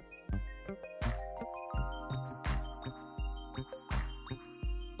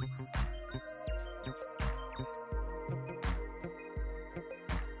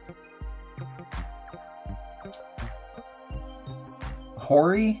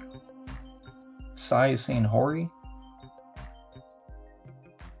 Hori? Sai is saying Hori?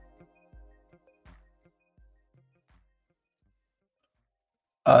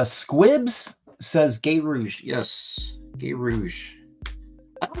 Squibs says Gay Rouge. Yes, Gay Rouge.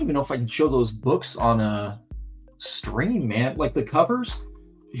 I don't even know if I can show those books on a stream, man. Like the covers,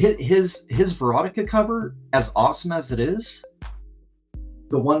 his Verotica cover, as awesome as it is,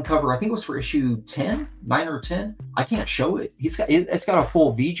 the one cover, I think it was for issue 10, 9 or 10. I can't show it. It's got a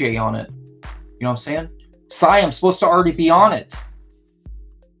full VJ on it. You know what I'm saying? Sai, I'm supposed to already be on it.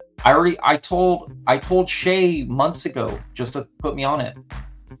 I told Shay months ago just to put me on it.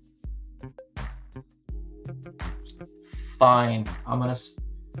 Fine. I'm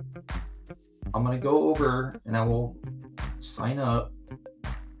gonna go over and I will sign up.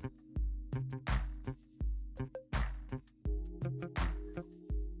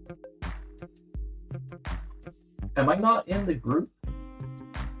 Am I not in the group?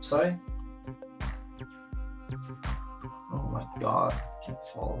 Sai? Oh my god, I can't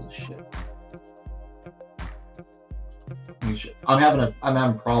follow this shit. I'm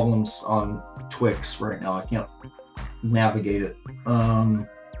having problems on Twix right now. I can't navigate it.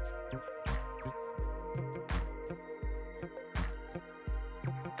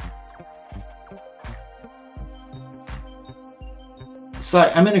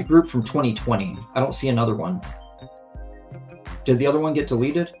 Sai, I'm in a group from 2020. I don't see another one. Did the other one get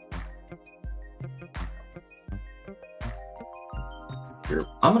deleted? Here,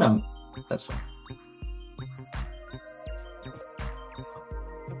 that's fine.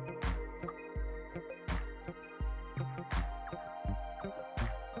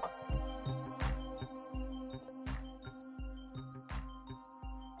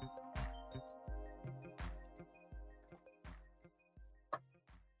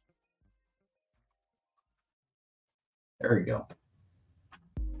 There we go.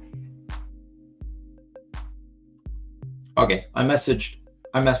 Okay, I messaged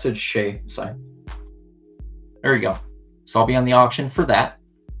Shay. Sorry. There we go. So I'll be on the auction for that.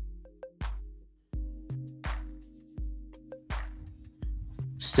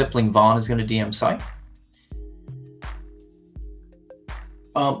 Stippling Vaughn is going to DM site.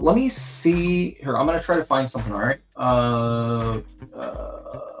 Let me see here. I'm going to try to find something. All right.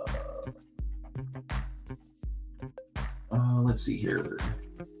 Let's see here.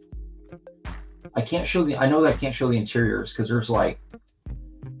 I can't show the. I know that I can't show the interiors because there's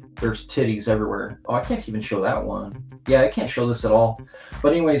titties everywhere. Oh, I can't even show that one. Yeah, I can't show this at all.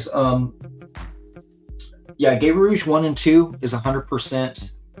 But anyways, yeah, Gay Rouge 1 and 2 is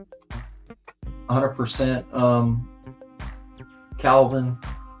 100%. 100%. Calvin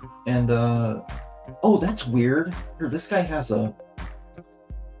and oh, that's weird. Here, this guy has a.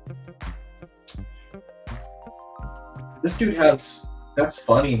 This dude has. That's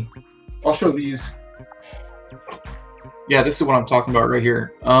funny. I'll show these. Yeah, this is what I'm talking about right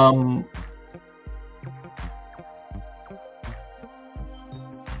here. I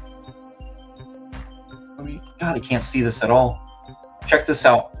mean, God, I can't see this at all. Check this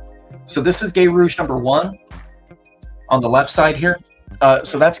out. So this is Gay Rouge #1 on the left side here.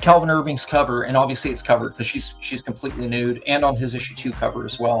 So that's Calvin Irving's cover, and obviously it's covered because she's completely nude, and on his issue 2 cover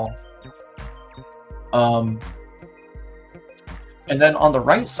as well. And then on the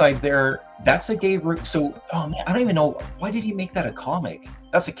right side there, that's a Gay Rouge. So, oh man, I don't even know, why did he make that a comic?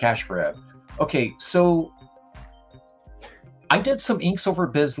 That's a cash grab. Okay, so I did some inks over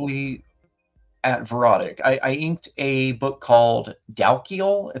Bisley at Verotic. I inked a book called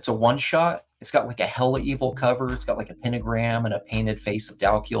Dalkiel. It's a one-shot. It's got like a hella evil cover. It's got like a pentagram and a painted face of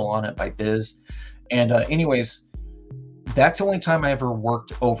Dalkiel on it by Biz. And anyways, that's the only time I ever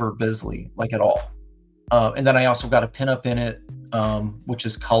worked over Bisley, like at all. And then I also got a pinup in it, which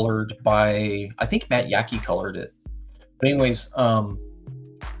is colored by, I think Matt Yackey colored it. But anyways,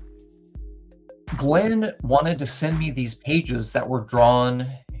 Glenn wanted to send me these pages that were drawn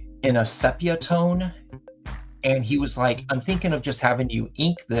in a sepia tone. And he was like, I'm thinking of just having you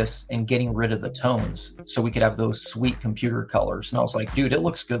ink this and getting rid of the tones so we could have those sweet computer colors. And I was like, dude, it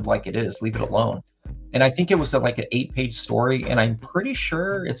looks good like it is. Leave it alone. And I think it was like an 8-page story. And I'm pretty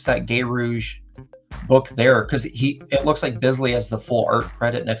sure it's that Gay Rouge book there, because it looks like Bisley has the full art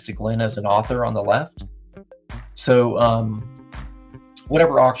credit next to Glenn as an author on the left. So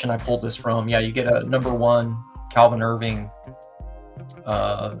whatever auction I pulled this from, yeah, you get a #1 Calvin Irving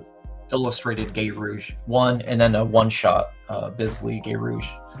illustrated Gay Rouge one, and then a one-shot Bisley Gay Rouge.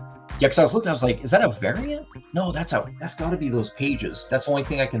 Yeah, because I was looking, I was like, is that a variant? No, that's got to be those pages. That's the only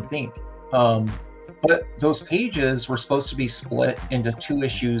thing I can think. But those pages were supposed to be split into 2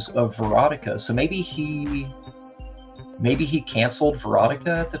 issues of Verotica. So maybe he canceled Verotica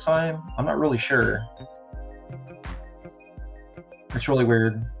at the time. I'm not really sure. It's really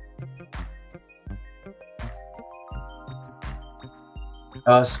weird.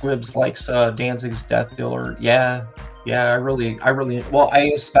 Squibs likes Danzig's Death Dealer. Yeah, I really, well,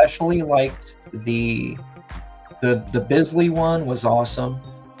 I especially liked the Bisley one was awesome.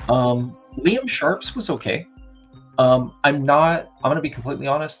 Liam Sharp's was okay. I'm gonna be completely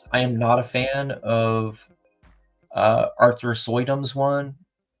honest, I am not a fan of Arthur Soydum's one,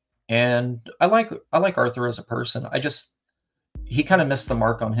 and I like Arthur as a person. He kind of missed the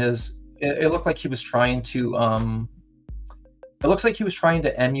mark on his. It looked like he was trying to it looks like he was trying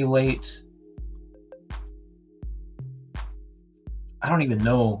to emulate, I don't even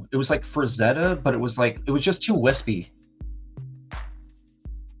know, it was like Frazetta, but it was just too wispy.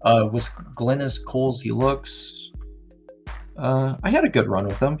 Was Glenn as cool as he looks? I had a good run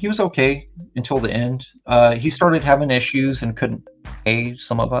with him. He was okay until the end. He started having issues and couldn't pay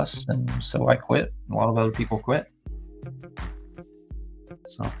some of us, and so I quit. A lot of other people quit.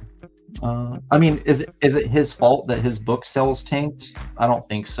 So, I mean, is it his fault that his book sales tanked? I don't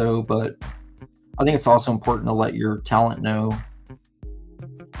think so, but I think it's also important to let your talent know.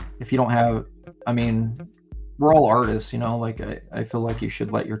 If you don't have, I mean, we're all artists, you know, like I feel like you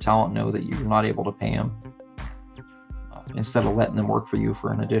should let your talent know that you're not able to pay them, instead of letting them work for you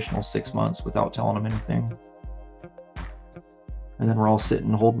for an additional 6 months without telling them anything. And then we're all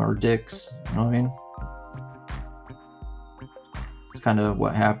sitting holding our dicks, you know what I mean? It's kind of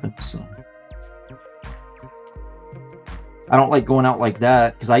what happened. So I don't like going out like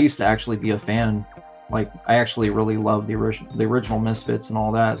that, because I used to actually be a fan. Like, I actually really loved the original Misfits and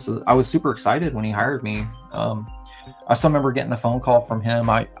all that. So I was super excited when he hired me. I still remember getting a phone call from him.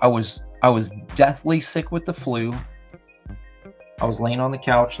 I was deathly sick with the flu. I was laying on the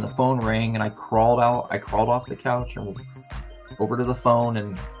couch and the phone rang, and I crawled off the couch and over to the phone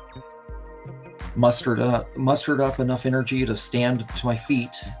and mustered up enough energy to stand to my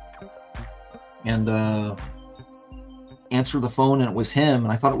feet and answer the phone, and it was him.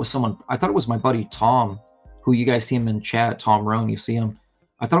 And I thought it was someone. I thought it was my buddy Tom, who you guys see him in chat, Tom Rohn. You see him.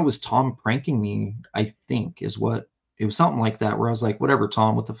 I thought it was Tom pranking me, I think is what it was, something like that, where I was like, whatever,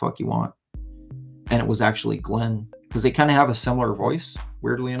 Tom, what the fuck you want? And it was actually Glenn, because they kind of have a similar voice,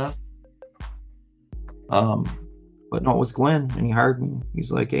 weirdly enough. But no, it was Glenn, and he hired me.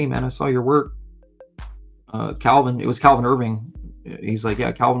 He's like, hey man, I saw your work. Calvin, it was Calvin Irving. He's like,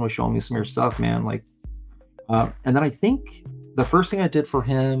 yeah, Calvin was showing me some of your stuff, man. Like, and then I think the first thing I did for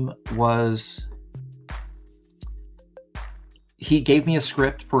him was he gave me a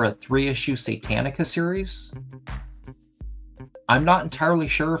script for a 3-issue Satanica series. I'm not entirely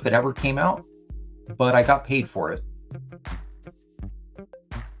sure if it ever came out, but I got paid for it.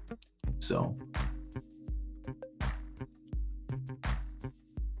 So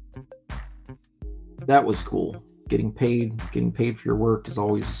that was cool. Getting paid for your work is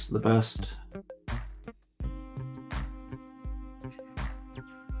always the best.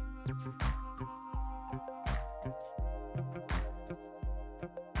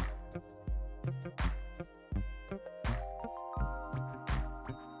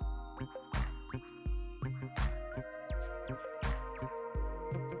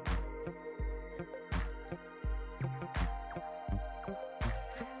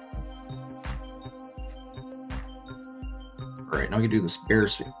 All right, now we can do this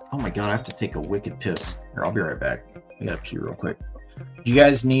Bears. Oh my god, I have to take a wicked piss. Here, I'll be right back. I gotta pee real quick. Do you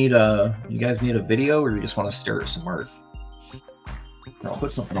guys need a video, or you just want to stare at some art? No, I'll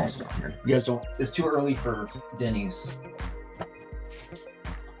put something else down here. You guys don't. It's too early for Denny's.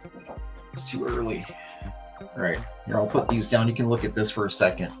 It's too early. All right, here, I'll put these down. You can look at this for a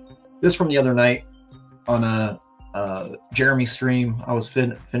second. This from the other night on a Jeremy stream. I was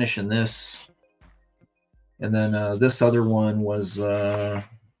finishing this, and then this other one was I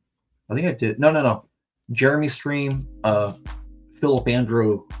think I did no Jeremy stream, Philip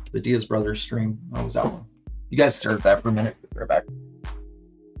Andrew, the Diaz brothers stream. That was that one. You guys stare at that for a minute. Be right back.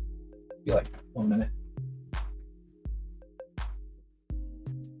 Be like 1 minute.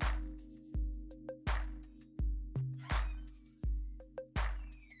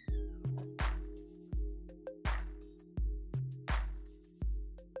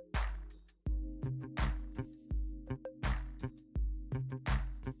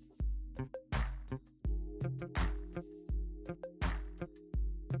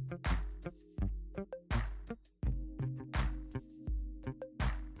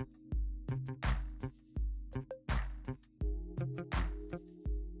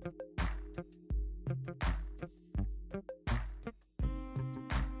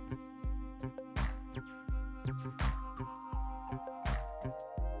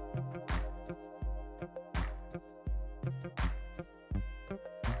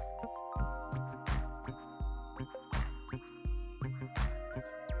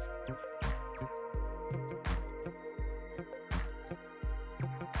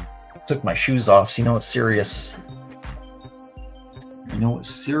 Took my shoes off, so you know it's serious. You know it's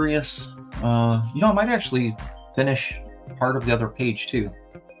serious. You know, I might actually finish part of the other page too.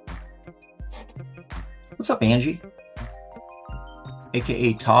 What's up, Angie?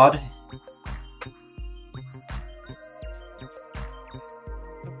 AKA Todd.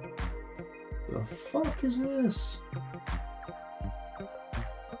 The fuck is this?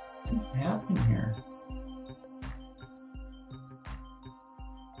 What's happening here?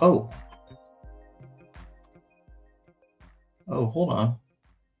 Oh. Oh, hold on.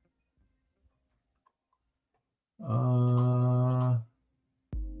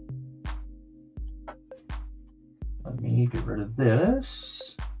 Let me get rid of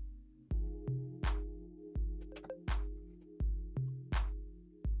this.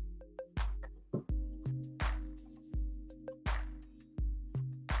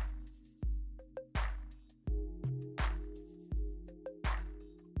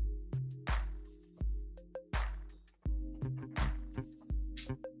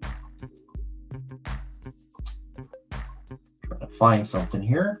 Find something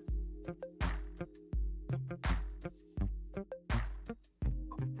here.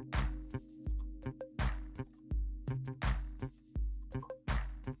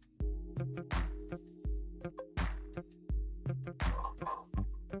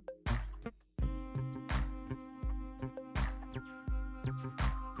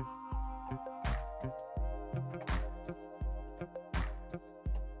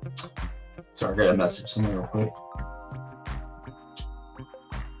 Sorry, I got a message something real quick.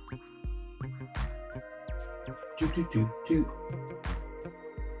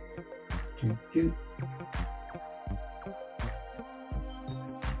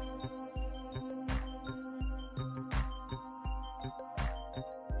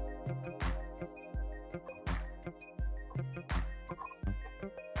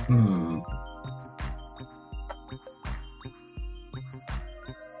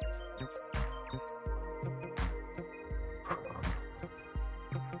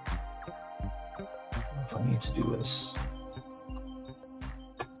 If I need to do this.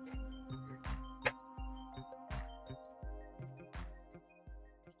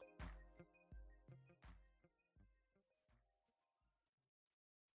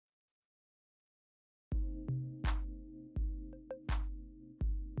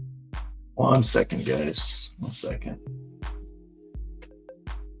 One second, guys. 1 second.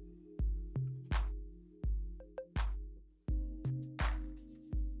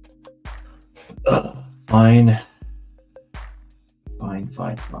 Fine.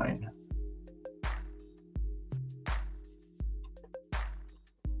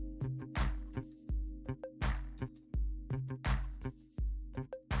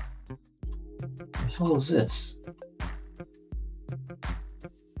 What the hell is this?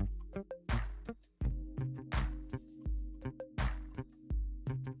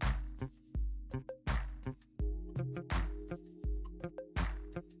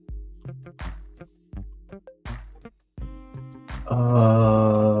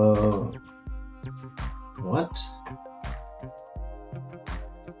 What?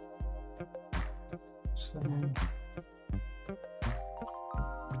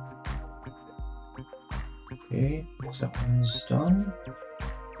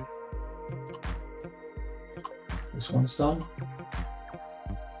 This one's done.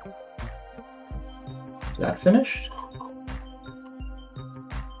 Is that finished?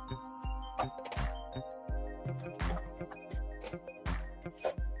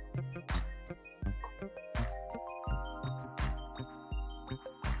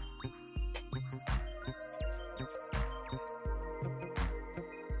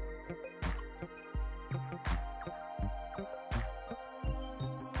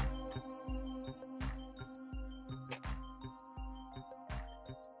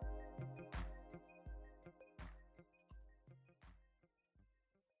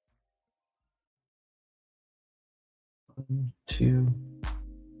 Two.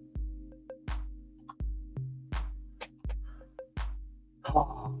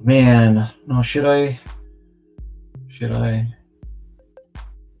 Oh man, no, should I?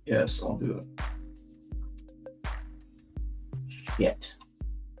 Yes, I'll do it. Shit.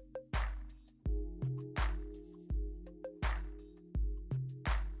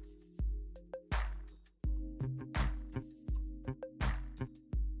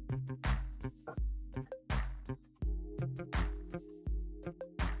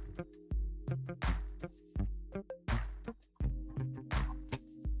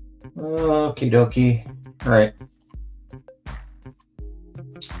 Okie dokie. All right.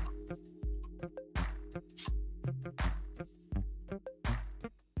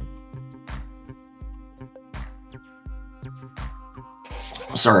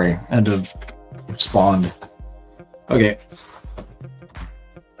 Sorry, I had to respond. Okay.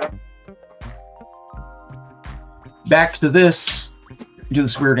 Back to this. Do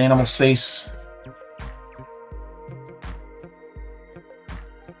this weird animal space.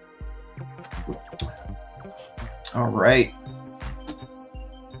 All right.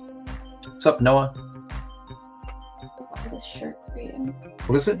 What's up, Noah? I have this shirt for you.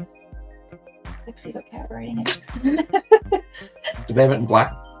 What is it? Tuxedo Cat writing it. Do they have it in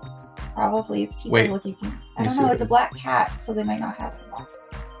black? Probably. It's keep Wait. look you can. Let I me don't see know. what It's it a is. black cat, so they might not have it in black.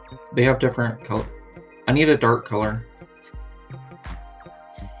 They have different color. I need a dark color.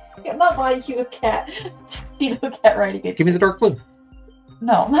 I'm not buying you a cat. Tuxedo Cat writing it. Give me the dark blue.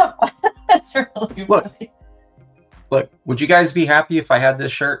 No, not. That's really Look. funny. Look, would you guys be happy if I had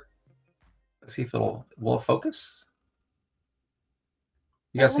this shirt? Let's see if will it focus?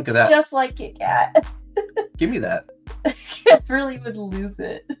 You guys It think of looks that? Just like a cat. Give me that. Cats really would lose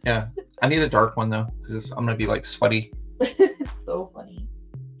it. Yeah, I need a dark one though, because I'm gonna be like sweaty. It's so funny.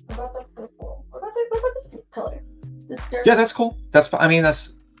 What about the purple? What about this color? This dark. Yeah, that's cool. That's I mean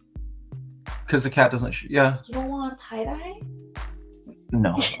that's because the cat doesn't. Yeah, You don't want tie dye?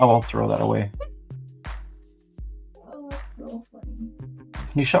 no, I'll throw that away. Oh, that's so funny.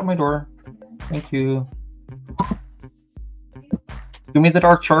 Can you shut my door? Thank you. Give me the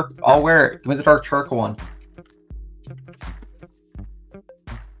dark charcoal. I'll wear it. Give me the dark charcoal one.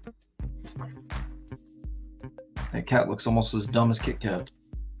 That cat looks almost as dumb as Kit Kat.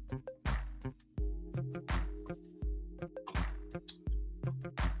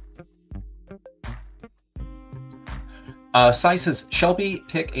 Sai says, Shelby,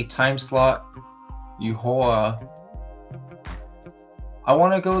 pick a time slot. Yuhoa. I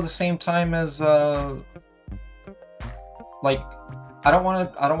want to go the same time as like I don't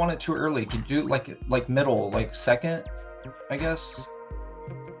want it too early. Can you do like middle, like second, I guess.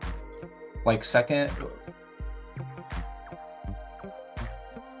 Like second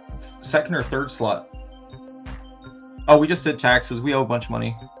or third slot. Oh, we just did taxes. We owe a bunch of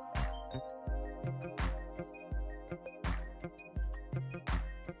money.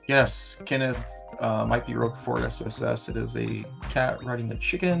 Yes, Kenneth might be Roquefort SSS. It is a cat riding a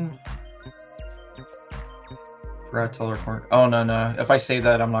chicken. Forgot to tell her corner. Oh, no. If I say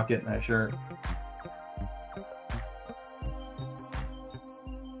that, I'm not getting that shirt.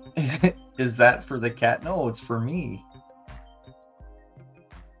 Is that for the cat? No, it's for me.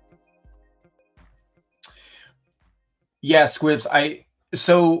 Yeah, Squibs.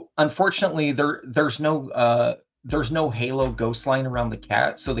 So unfortunately there's no halo ghost line around the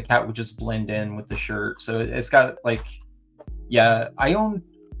cat, so the cat would just blend in with the shirt. So it's got like, yeah, I own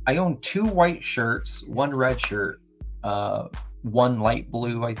 2 white shirts, 1 red shirt, 1 light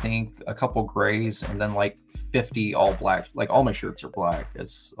blue, I think, a couple grays, and then like 50 all black. Like all my shirts are black.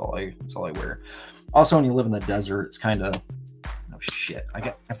 That's all I wear. Also, when you live in the desert, it's kind of, oh shit, I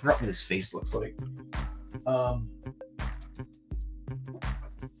forgot what his face looks like.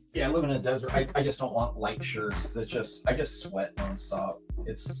 Yeah, I live in a desert. I just don't want light shirts. I just sweat nonstop.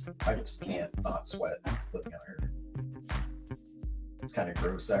 I just can't not sweat living out here. It's kind of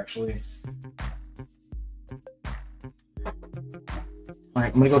gross, actually. All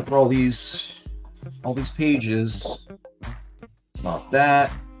right, I'm gonna go through all these. all these pages. It's not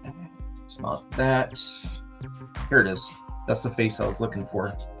that. It's not that. Here it is. That's the face I was looking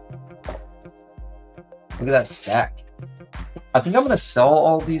for. Look at that stack. I think I'm gonna sell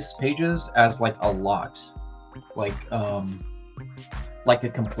all these pages as like a lot, like a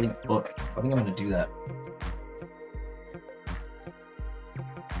complete book. I think I'm gonna do that.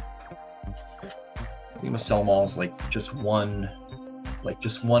 I'm gonna sell them all as like just one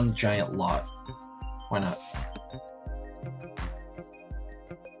giant lot. Why not?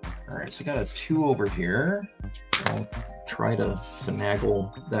 All right, so I got a 2 over here. I'll try to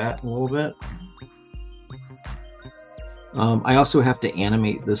finagle that a little bit. I also have to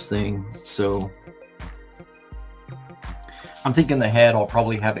animate this thing, so I'm thinking the head, I'll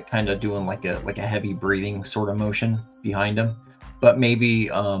probably have it kind of doing like a heavy breathing sort of motion behind him, but maybe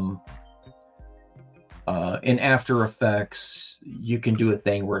in After Effects you can do a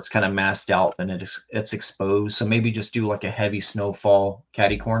thing where it's kind of masked out and it's exposed, so maybe just do like a heavy snowfall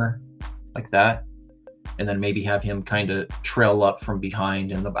catty corner like that, and then maybe have him kind of trail up from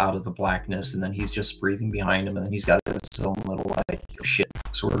behind and out of the blackness, and then he's just breathing behind him, and then he's got his own little like shit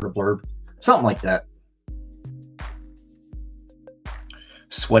sort of blurb, something like that.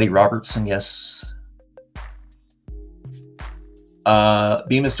 Sweaty Robertson, yes.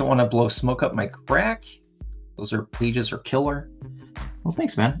 Bemis, don't want to blow smoke up my crack. Those pages are killer. Well,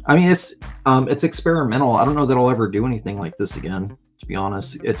 thanks, man. I mean, it's experimental. I don't know that I'll ever do anything like this again, to be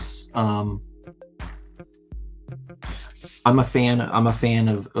honest. It's I'm a fan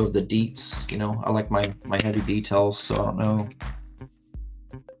of the deets, you know. I like my heavy details, so I don't know.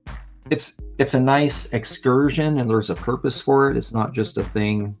 It's a nice excursion and there's a purpose for it. It's not just a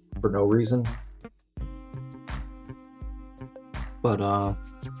thing for no reason. But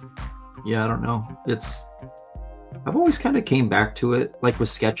yeah, I don't know. I've always kind of came back to it, like with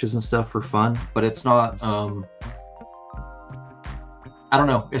sketches and stuff for fun, but it's not I don't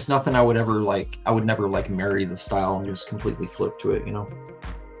know. It's nothing I would ever like. I would never like marry the style and just completely flip to it, you know.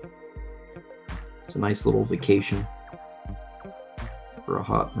 It's a nice little vacation for a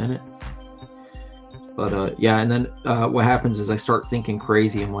hot minute. But yeah, and then what happens is I start thinking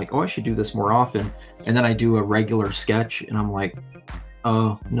crazy. I'm like, oh, I should do this more often. And then I do a regular sketch and I'm like,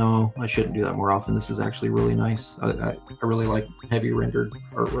 oh, no, I shouldn't do that more often. This is actually really nice. I really like heavy rendered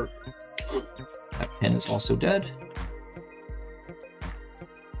artwork. That pen is also dead.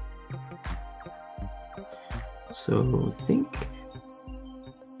 So I think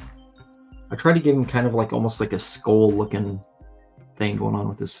I try to give him kind of like almost like a skull looking thing going on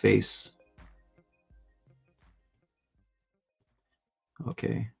with his face.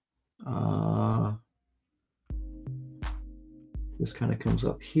 Okay. This kind of comes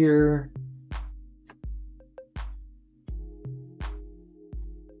up here.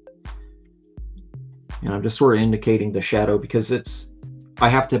 And I'm just sort of indicating the shadow because I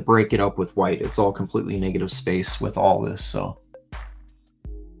have to break it up with white. It's all completely negative space with all this, so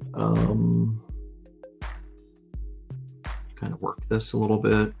kind of work this a little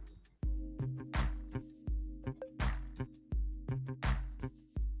bit.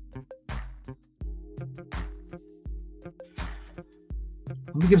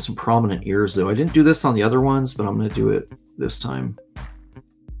 Let me give him some prominent ears though. I didn't do this on the other ones, but I'm going to do it this time.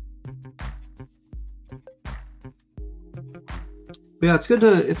 But yeah, it's good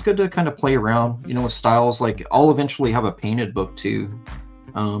to kind of play around, you know, with styles. Like I'll eventually have a painted book too,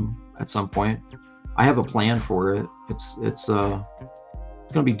 at some point. I have a plan for it. It's gonna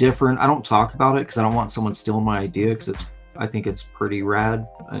be different. I don't talk about it because I don't want someone stealing my idea, because I think it's pretty rad,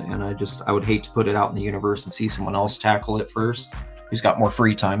 and I would hate to put it out in the universe and see someone else tackle it first, who's got more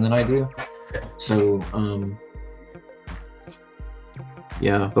free time than I do. So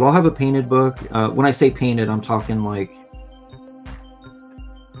yeah, but I'll have a painted book. When I say painted, I'm talking like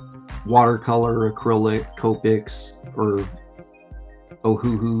watercolor, acrylic, Copics, or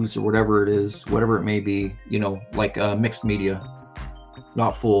Ohuhus, or whatever it is, whatever it may be, you know, like mixed media,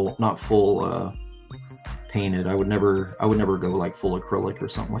 not full painted. I would never go like full acrylic or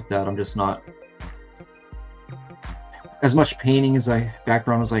something like that. I'm just not as much painting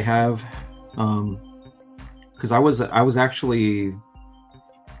background as I have, because I was actually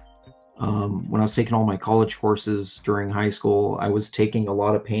when I was taking all my college courses during high school, I was taking a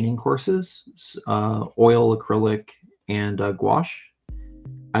lot of painting courses, oil, acrylic, and gouache.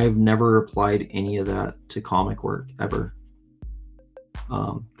 I've never applied any of that to comic work ever,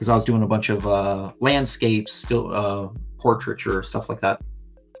 because I was doing a bunch of landscapes, still portraiture, stuff like that.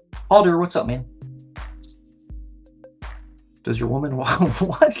 Alder, what's up, man? Does your woman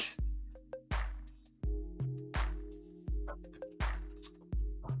what?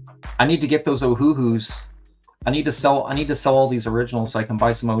 I need to get those Ohuhus. I need to sell all these originals so I can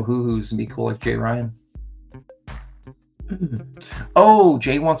buy some Ohuhus and be cool like Jay Ryan. Oh,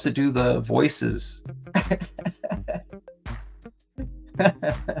 Jay wants to do the voices.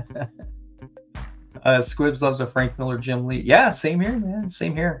 Squibs loves a Frank Miller, Jim Lee. Yeah, same here, man.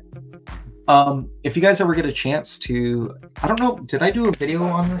 Same here. If you guys ever get a chance to, I don't know, did I do a video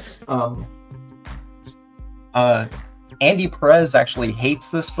on this? Andy Perez actually hates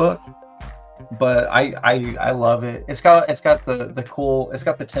this book, but I love it. It's got the cool, it's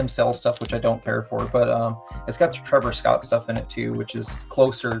got the Tim Sale stuff, which I don't care for, but it's got the Trevor Scott stuff in it too, which is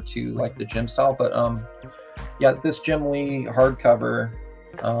closer to like the Jim style. But yeah, this Jim Lee hardcover.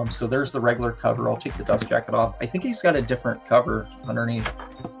 So there's the regular cover. I'll take the dust jacket off. I think he's got a different cover underneath.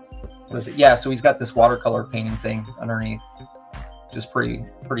 What is it? Yeah, so he's got this watercolor painting thing underneath, just pretty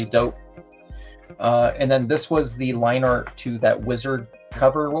dope. And then this was the line art to that Wizard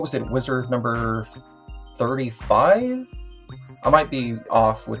cover. What was it? Wizard number 35? I might be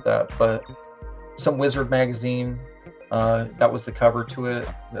off with that, but some Wizard magazine. That was the cover to it,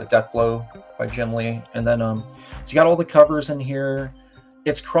 the Death Blow by Jim Lee. And then so you got all the covers in here.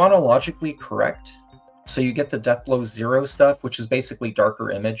 It's chronologically correct. So you get the Death Blow 0 stuff, which is basically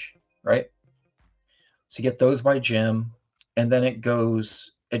Darker Image, right? So you get those by Jim, and then it jumps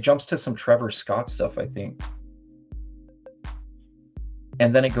to some Trevor Scott stuff, I think.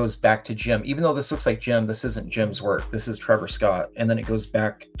 And then it goes back to Jim. Even though this looks like Jim, this isn't Jim's work. This is Trevor Scott. And then it goes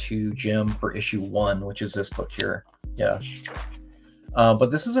back to Jim for issue 1, which is this book here. Yeah.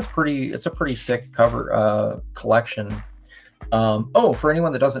 But this is a pretty sick cover collection. Oh, for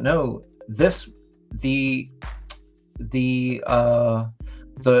anyone that doesn't know, this not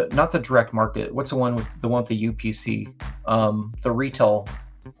the direct market. What's the one with the UPC? The retail.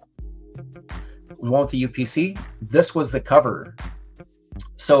 The one with the UPC. This was the cover.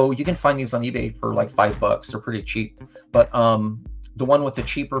 So you can find these on eBay for like $5. They're pretty cheap. But the one with the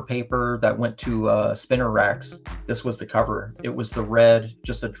cheaper paper that went to spinner racks, this was the cover. It was the red,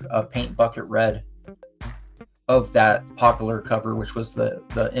 just a paint bucket red of that popular cover, which was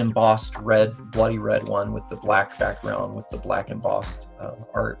the embossed red, bloody red one with the black background with the black embossed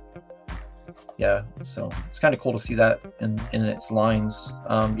art. Yeah, so it's kind of cool to see that in its lines,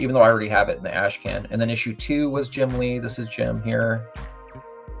 even though I already have it in the ash can. And then issue 2 was Jim Lee. This is Jim here,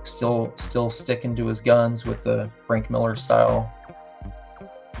 still sticking to his guns with the Frank Miller style.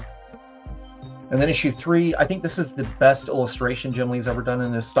 And then issue 3, I think this is the best illustration Jim Lee's ever done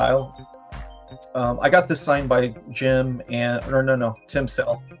in this style. I got this signed by Jim and Tim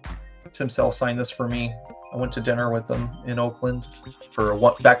Sale. Tim Sale signed this for me. I went to dinner with him in Oakland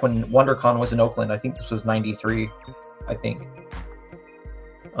back when WonderCon was in Oakland. I think this was '93, I think.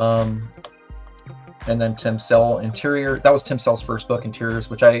 And then Tim Sale Interior. That was Tim Sale's first book, Interiors,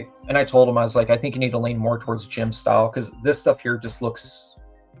 which I told him, I was like, I think you need to lean more towards Jim's style, because this stuff here just looks.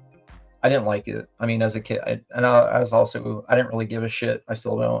 I didn't like it. I mean, as a kid, I didn't really give a shit. I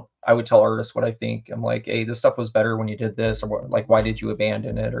still don't. I would tell artists what I think. I'm like, hey, this stuff was better when you did this, or what, like, why did you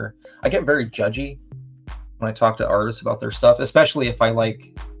abandon it? Or I get very judgy when I talk to artists about their stuff, especially if I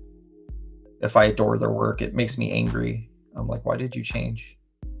adore their work. It makes me angry. I'm like, why did you change?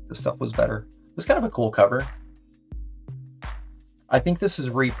 This stuff was better. It's kind of a cool cover. I think this is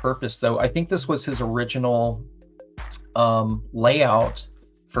repurposed though. I think this was his original layout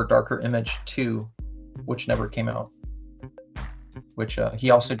for Darker Image 2, which never came out. Which he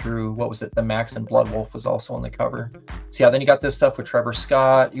also drew, what was it? The Max and Blood Wolf was also on the cover. So yeah, then you got this stuff with Trevor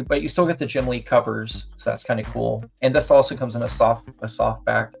Scott, but you still get the Jim Lee covers, so that's kind of cool. And this also comes in a soft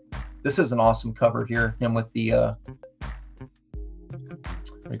back. This is an awesome cover here. Him with the what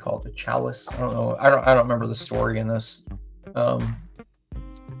do you call it? The chalice. I don't know. I don't remember the story in this. But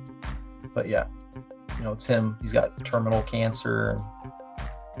yeah, you know, it's him. He's got terminal cancer and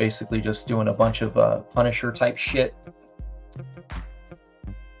basically just doing a bunch of Punisher type shit.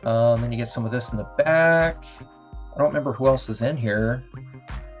 Then you get some of this in the back. I don't remember who else is in here,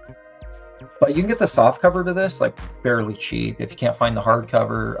 but you can get the soft cover to this like fairly cheap if you can't find the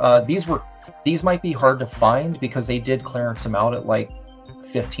hardcover. These might be hard to find because they did clearance them out at like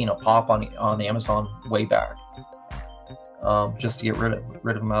 $15 a pop on Amazon way back, just to get rid of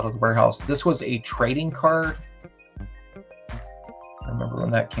them out of the warehouse. This was a trading card. I remember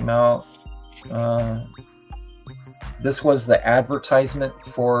when that came out. This was the advertisement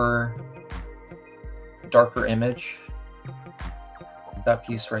for Darker Image. That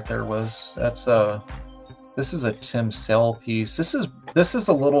piece right there was, this is a Tim Sale piece. This is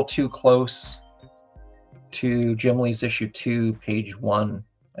a little too close to Jim Lee's issue 2, page 1,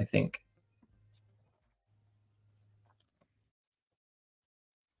 I think.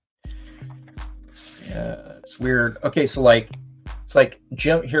 It's weird. Okay, so like, it's like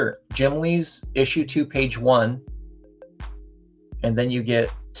Jim Lee's issue 2, page 1, and then you get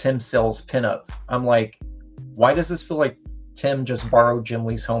Tim Sale's pinup. I'm like, why does this feel like Tim just borrowed Jim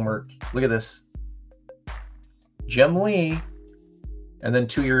Lee's homework? Look at this. Jim Lee, and then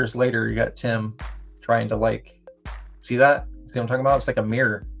 2 years later, you got Tim trying to like, see that? See what I'm talking about? It's like a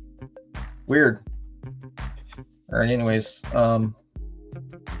mirror. Weird. All right, anyways,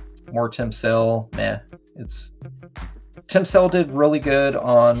 more Tim Sale. Nah, it's Tim Sale did really good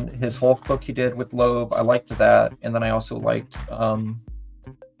on his Hulk book he did with Loeb. I liked that, and then I also liked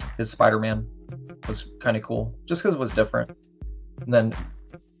his Spider-Man. Was kind of cool, just because it was different. And then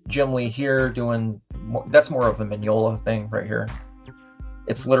Jim Lee here doing more, that's more of a Mignola thing right here.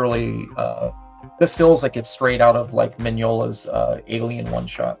 It's literally this feels like it's straight out of like Mignola's Alien one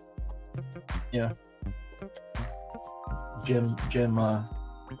shot. Yeah. Jim doing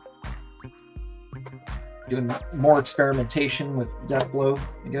more experimentation with Deathblow,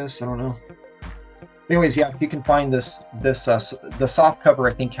 I guess. I don't know. Anyways, yeah, if you can find this the soft cover,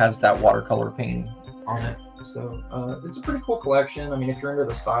 I think has that watercolor painting on it. So it's a pretty cool collection. I mean, if you're into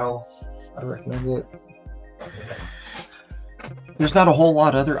the style, I recommend it. There's not a whole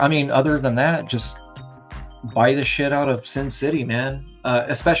lot other than that, just buy the shit out of Sin City, man.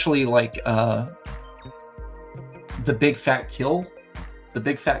 Especially like the Big Fat Kill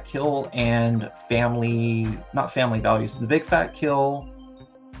and not Family Values, the Big Fat Kill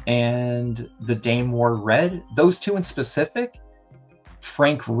and the Dame War Red, those two in specific,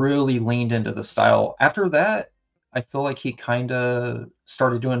 Frank really leaned into the style. After that, I feel like he kind of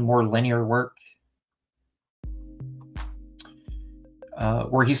started doing more linear work,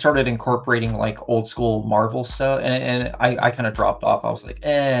 where he started incorporating like old school Marvel stuff, and I kind of dropped off. I was like,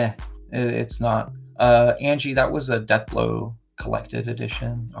 it's not. Angie, that was a Deathblow collected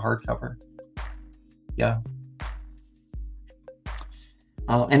edition, a hardcover. Yeah.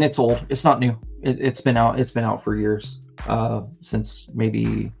 And it's old. It's not new. It's been out for years. Since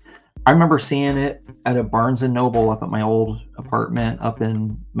maybe I remember seeing it at a Barnes and Noble up at my old apartment up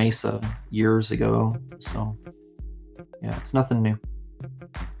in Mesa years ago. So yeah, it's nothing new.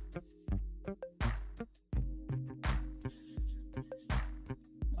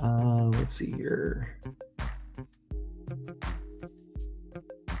 Let's see here.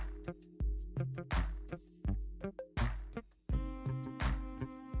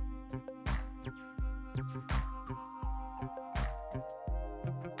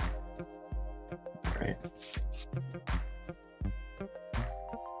 Right.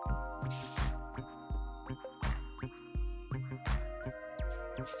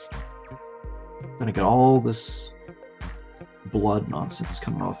 I'm gonna get all this blood nonsense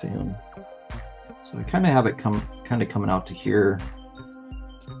coming off of him. So I kind of have it coming out to here.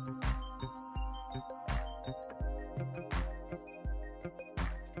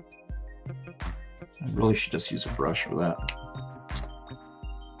 I really should just use a brush for that.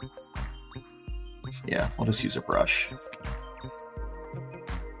 Yeah, I'll just use a brush.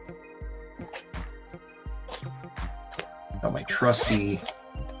 Got my trusty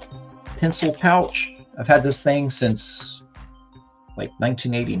pencil pouch. I've had this thing since like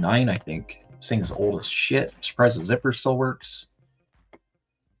 1989, I think. This thing is old as shit. I'm surprised the zipper still works.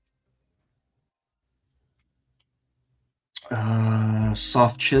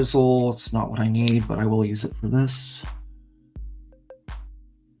 Soft chisel. It's not what I need, but I will use it for this.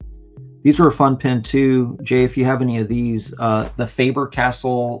 These were a fun pen too, Jay. If you have any of these, the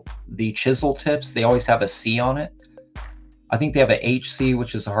Faber-Castell, the chisel tips, they always have a C on it. I think they have a HC,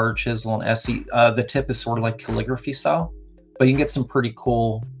 which is a hard chisel, and SC. The tip is sort of like calligraphy style, but you can get some pretty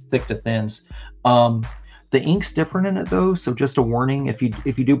cool thick to thins. The ink's different in it though, so just a warning: if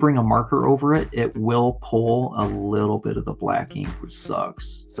you do bring a marker over it, it will pull a little bit of the black ink, which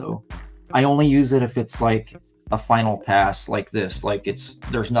sucks. So I only use it if it's like a final pass like this, like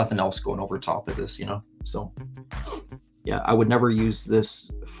there's nothing else going over top of this, you know. So yeah, I would never use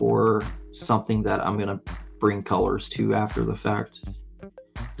this for something that I'm gonna bring colors to after the fact,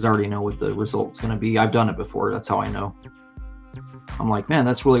 because I already know what the result's gonna be. I've done it before. That's how I know. I'm like, man,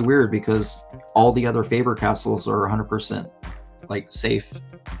 that's really weird, because all the other Faber-Castells are 100% like safe,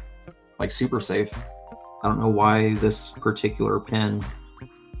 like super safe. I don't know why this particular pen,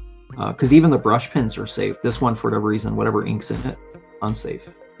 because even the brush pens are safe. This one, for whatever reason, whatever ink's in it, unsafe.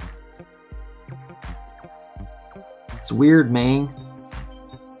 It's weird, man.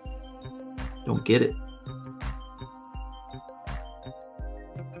 Don't get it.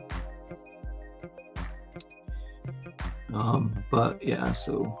 But yeah,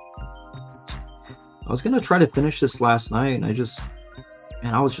 so I was gonna try to finish this last night, and I just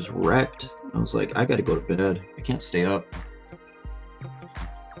Man, I was just wrecked. I was like, I gotta go to bed. I can't stay up.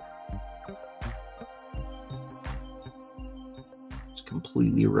 Just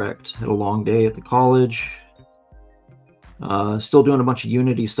completely wrecked. Had a long day at the college. Still doing a bunch of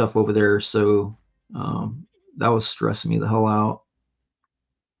Unity stuff over there, so that was stressing me the hell out.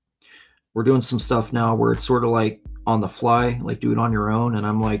 We're doing some stuff now where it's sort of like on the fly, like do it on your own, and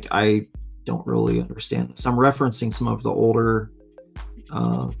I'm like, I don't really understand this. I'm referencing some of the older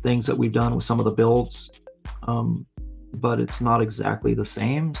things that we've done with some of the builds, but it's not exactly the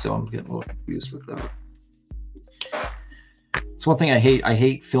same, so I'm getting a little confused with that. It's one thing I hate. I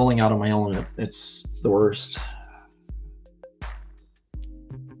hate filling out of my element. It's the worst.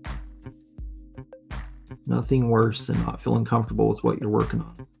 Nothing worse than not feeling comfortable with what you're working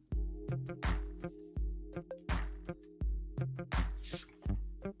on.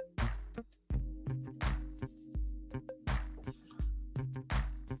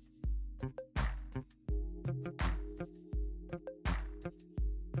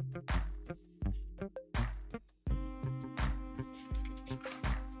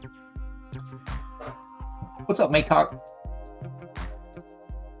 What's up, Maycock?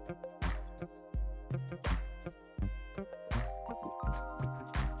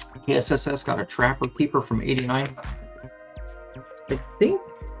 KSSS got a Trapper Keeper from '89. I think.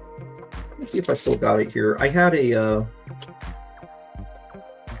 Let's see if I still got it here. I had a.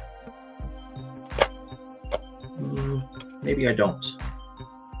 Maybe I don't.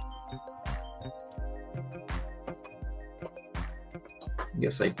 I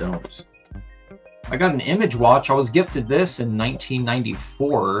guess I don't. I got an Image Watch. I was gifted this in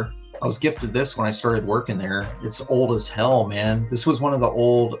 1994. I was gifted this when I started working there. It's old as hell, man. This was one of the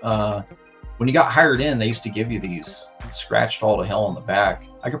old, when you got hired in, they used to give you these. It's scratched all to hell on the back.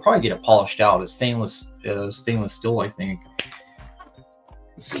 I could probably get it polished out. It's stainless steel, I think.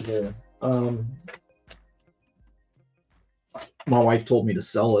 Let's see here. My wife told me to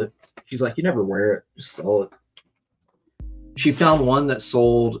sell it. She's like, you never wear it, just sell it. She found one that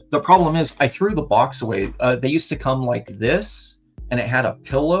sold. The problem is I threw the box away. They used to come like this, and it had a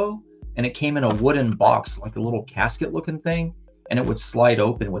pillow, and it came in a wooden box, like a little casket looking thing, and it would slide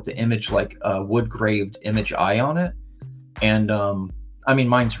open with the image, like a wood graved image eye on it. And I mean,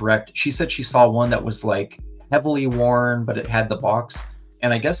 mine's wrecked. She said she saw one that was like heavily worn, but it had the box,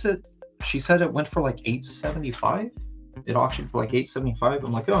 and I guess she said it went for like $875. It auctioned for like $875.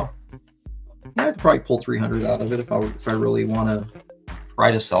 I'm like, oh, yeah, I could probably pull 300 out of it if I really want to try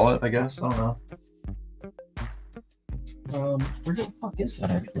to sell it, I guess. I don't know. Where the fuck is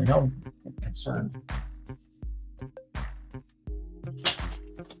that actually? No, I'm concerned.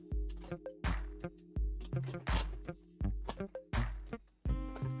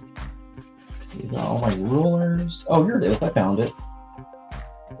 See, got all my rulers. Oh, here it is. I found it.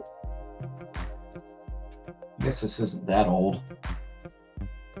 I guess this isn't that old.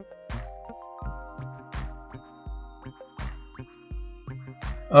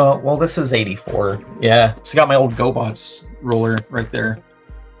 Well, this is 84. Yeah, it's got my old GoBots ruler right there.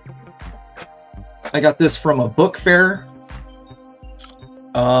 I got this from a book fair.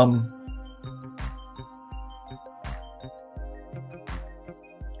 I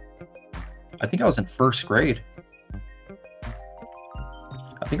think I was in first grade.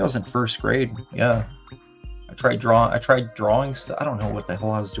 Yeah. I tried drawing stuff. I don't know what the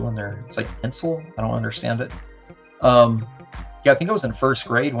hell I was doing there. It's like pencil. I don't understand it. Yeah, I think I was in first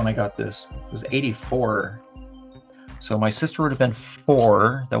grade when I got this. It was 84. So my sister would have been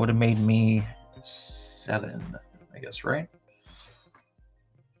 4. That would have made me 7, I guess, right?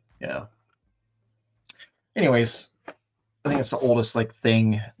 Yeah. Anyways, I think it's the oldest like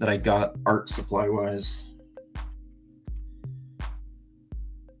thing that I got art supply wise.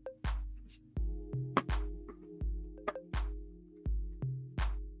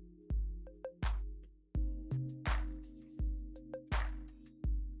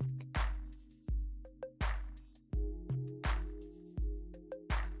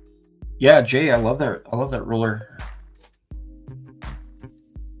 Yeah, Jay, I love that. I love that ruler.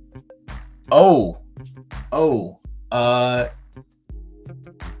 Oh,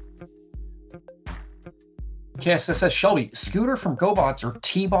 KSSS Shelby, Scooter from GoBots or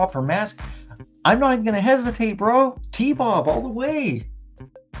T-Bob from Mask? I'm not even gonna hesitate, bro. T-Bob all the way.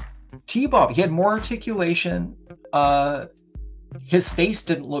 T-Bob, he had more articulation. His face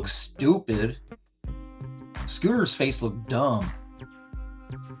didn't look stupid. Scooter's face looked dumb.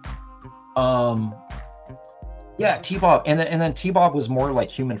 Yeah, T-Bob, and then T-Bob was more like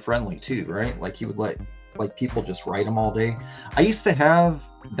human friendly too, right? Like he would let like people just ride him all day. I used to have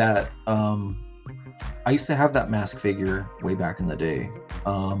that I used to have that Mask figure way back in the day.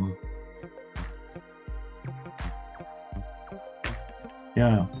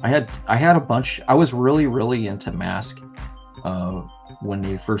 Yeah, I had a bunch. I was really into Mask when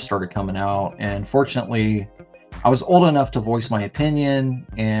they first started coming out, and fortunately I was old enough to voice my opinion,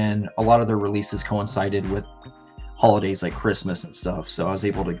 and a lot of their releases coincided with holidays like Christmas and stuff, so I was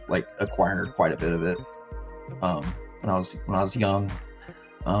able to like acquire quite a bit of it when I was young.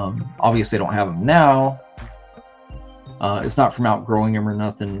 Obviously I don't have them now. It's not from outgrowing them or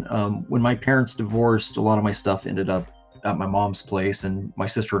nothing. When my parents divorced, a lot of my stuff ended up at my mom's place, and my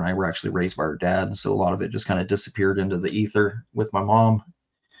sister and I were actually raised by her dad, and so a lot of it just kind of disappeared into the ether with my mom.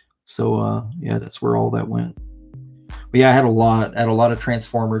 So yeah, that's where all that went. But yeah, I had a lot of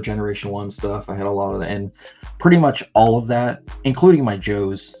Transformer Generation 1 stuff. I had a lot of that, and pretty much all of that, including my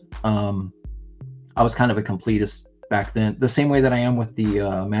Joes. I was kind of a completist back then, the same way that I am with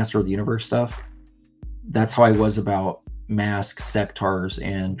the Master of the Universe stuff. That's how I was about Mask, Sectars,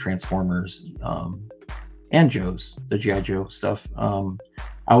 and Transformers, and Joes, the G.I. Joe stuff.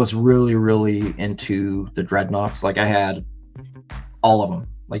 I was really into the Dreadnoughts. Like I had all of them,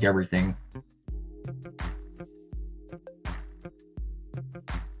 like everything.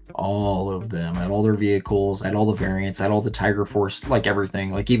 All of them. I had all their vehicles, I had all the variants, I had all the Tiger Force, like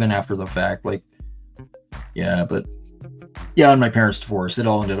everything, like even after the fact, like, yeah. But yeah, and my parents divorced, it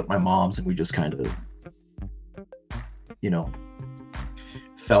all ended up at my mom's, and we just kind of, you know,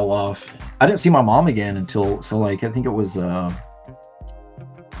 fell off. I didn't see my mom again until, so like, I think it was, oh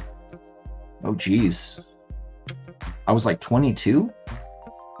geez, I was like 22.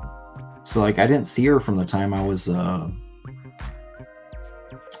 So like, I didn't see her from the time I was,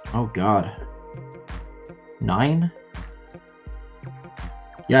 oh God, 9?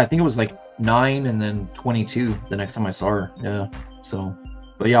 Yeah, I think it was like 9 and then 22 the next time I saw her. Yeah. So,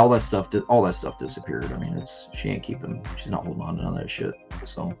 but yeah, all that stuff disappeared. I mean, she ain't keeping, she's not holding on to none of that shit.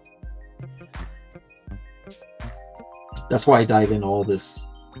 So that's why I dive into all this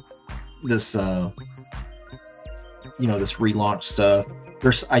you know, this relaunch stuff.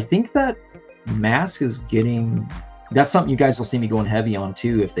 I think that Mask is getting, that's something you guys will see me going heavy on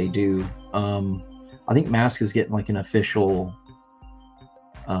too if they do. I think Mask is getting like an official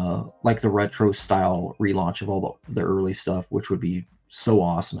like the retro style relaunch of all the early stuff, which would be so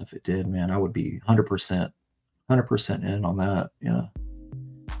awesome if it did, man. I would be 100% in on that. Yeah.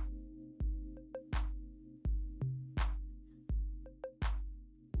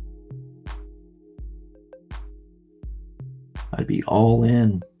 I'd be all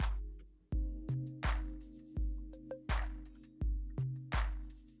in.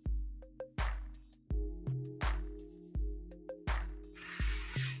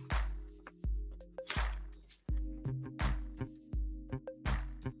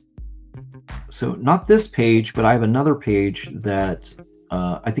 So not this page, but I have another page that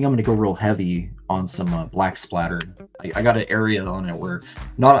I think I'm going to go real heavy on some black splatter. I got an area on it where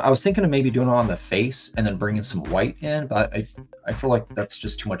I was thinking of maybe doing it on the face and then bringing some white in, but I feel like that's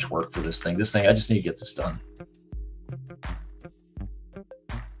just too much work for this thing. I just need to get this done.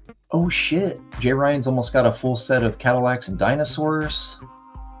 Oh shit, Jay Ryan's almost got a full set of Cadillacs and dinosaurs.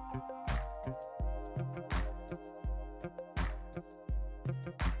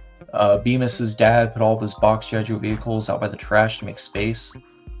 Bemis's dad put all of his box G.I. Joe vehicles out by the trash to make space.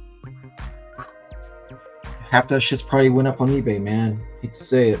 Half that shit's probably went up on eBay, man. Hate to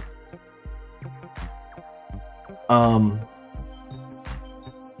say it. I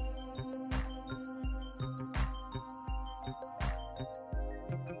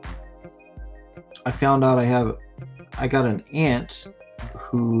found out I got an aunt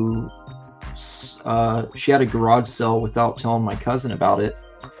who she had a garage sale without telling my cousin about it.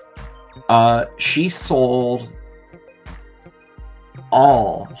 She sold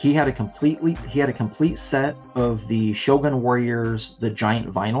all. He had a complete set of the Shogun Warriors, the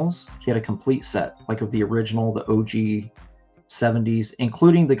giant vinyls. He had a complete set, like of the original, the OG 70s,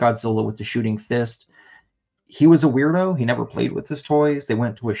 including the Godzilla with the shooting fist. He was a weirdo. He never played with his toys. They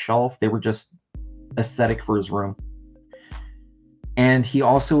went to a shelf. They were just aesthetic for his room. And he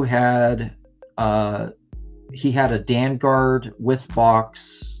also had a Danguard with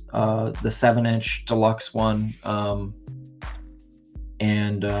box, the 7-inch deluxe one,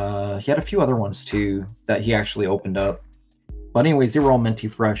 and he had a few other ones too that he actually opened up. But anyways, they were all minty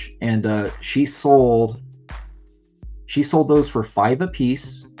fresh, and she sold those for $5 a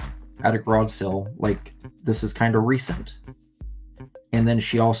piece at a garage sale. Like, this is kind of recent. And then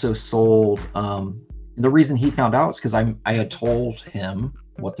she also sold, the reason he found out is because I had told him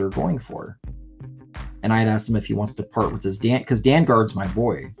what they're going for. And I had asked him if he wants to part with his because Danguard's my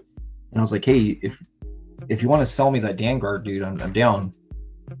boy. And I was like, hey, if you want to sell me that Danguard, dude, I'm down.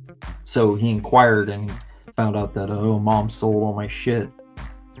 So he inquired and found out that, oh, mom sold all my shit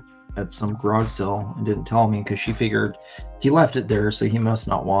at some garage sale and didn't tell me because she figured he left it there, so he must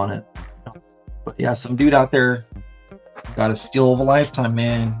not want it. But yeah, some dude out there got a steal of a lifetime,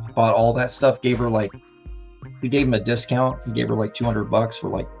 man. Bought all that stuff, gave her like, he gave him a discount. He gave her like $200 for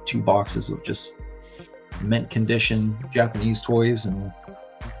like 2 boxes of just mint condition Japanese toys. And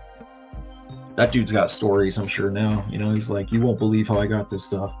that dude's got stories, I'm sure now. You know, he's like, you won't believe how I got this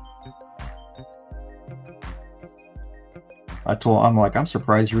stuff. I'm like, I'm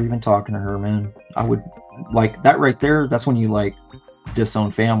surprised you're even talking to her, man. I would, like, that right there, that's when you like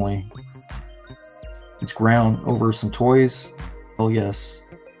disown family. It's ground over some toys. Oh yes.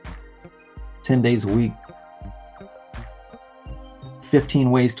 10 days a week.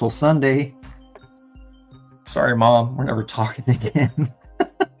 15 ways till Sunday. Sorry, Mom, we're never talking again.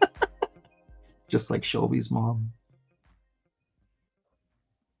 Just like Shelby's mom.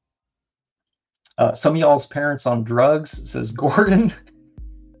 Some of y'all's parents on drugs, says Gordon.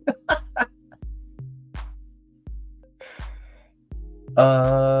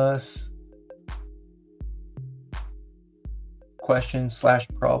 Question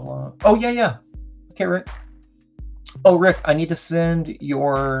 / problem. Oh yeah. Okay, Rick. Oh, Rick, I need to send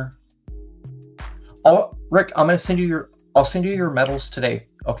your. Oh, Rick, I'm gonna send you your. I'll send you your medals today.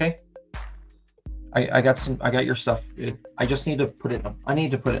 Okay. I got your stuff, dude. I just need to put it. I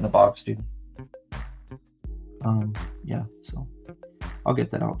need to put it in a box, dude. Yeah. So I'll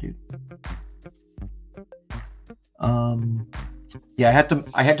get that out, dude. Yeah,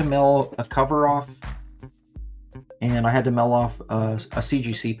 I had to mail a cover off, and I had to mail off a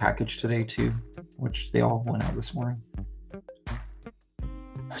CGC package today too, which they all went out this morning.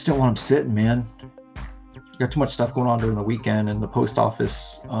 I still want them sitting, man. Got too much stuff going on during the weekend, and the post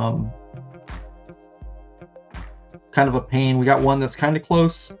office, kind of a pain. We got one that's kind of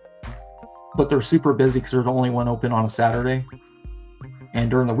close, but they're super busy because there's only one open on a Saturday,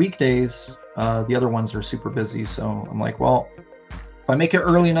 and during the weekdays, the other ones are super busy. So I'm like, well, if I make it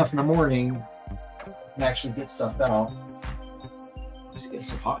early enough in the morning, I can actually get stuff out. Just get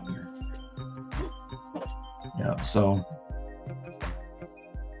so hot in here. Yeah, so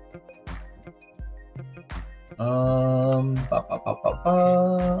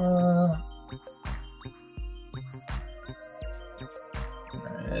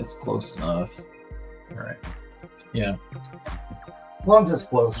it's close enough. All right. Yeah. As long as it's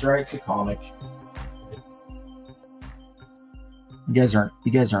close, right? It's a comic. You guys aren't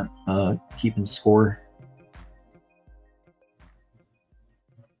keeping score.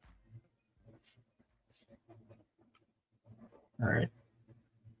 All right.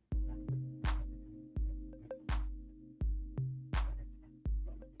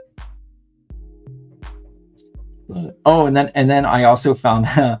 Oh, and then I also found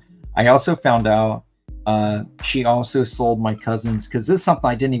out she also sold my cousin's, because this is something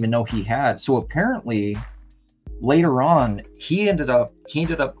I didn't even know he had. So apparently later on he ended up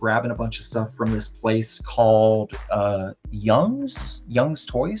grabbing a bunch of stuff from this place called Young's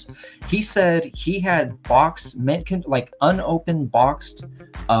Toys. He said he had boxed like unopened boxed,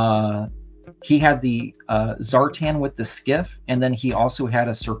 he had the Zartan with the skiff, and then he also had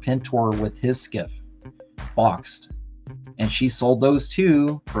a Serpentor with his skiff boxed, and she sold those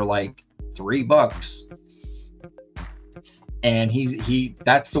two for like $3. And he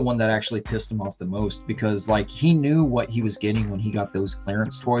that's the one that actually pissed him off the most, because like he knew what he was getting when he got those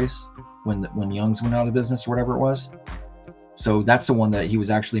clearance toys when Young's went out of business or whatever it was. So that's the one that he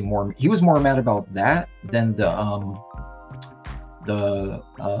was actually more mad about that than those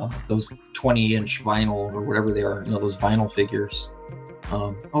 20-inch vinyl or whatever they are, you know, those vinyl figures.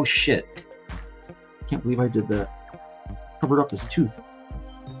 Oh shit, can't believe I did that. Covered up his tooth.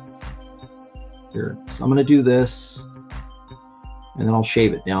 Here, so I'm gonna do this, and then I'll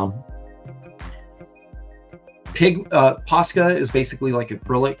shave it down. Posca is basically like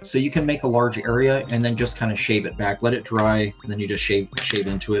acrylic, so you can make a large area and then just kind of shave it back, let it dry, and then you just shave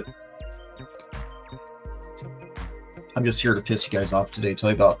into it. I'm just here to piss you guys off today, tell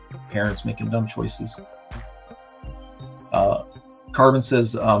you about parents making dumb choices. Carbon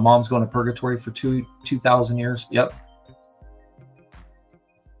says mom's going to purgatory for 2,000 years. Yep.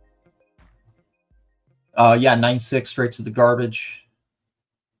 Yeah, 9.6 straight to the garbage.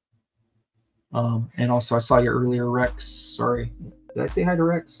 And also I saw you earlier, Rex. Sorry. Did I say hi to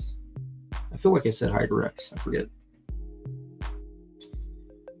Rex? I feel like I said hi to Rex. I forget.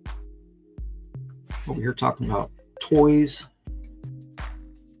 Over here talking about toys.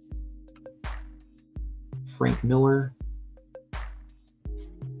 Frank Miller.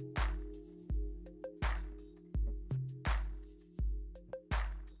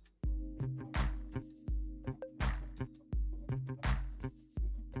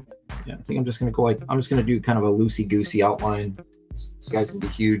 think I'm just gonna go I'm just gonna do kind of a loosey-goosey outline. This guy's gonna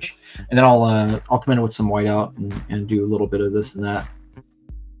be huge, and then I'll come in with some whiteout and do a little bit of this and that.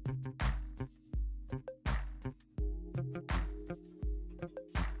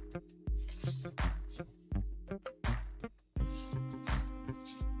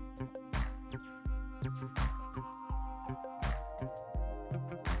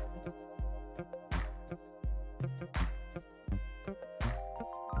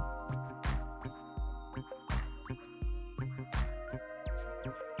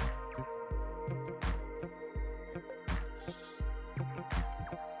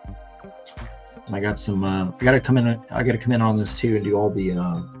 I got some. I gotta come in on this too and do all the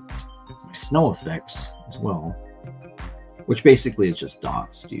snow effects as well, which basically is just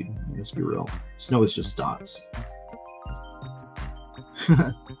dots, dude. Let's be real. Snow is just dots.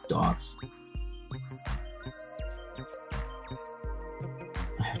 Dots.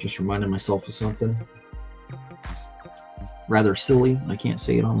 I just reminded myself of something rather silly. I can't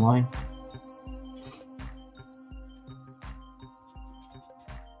say it online.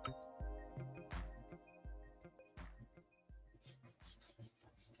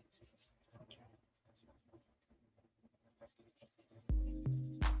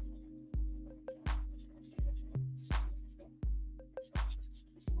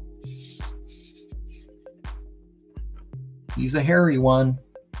 He's a hairy one.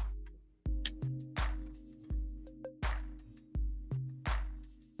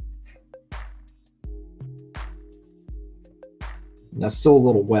 That's still a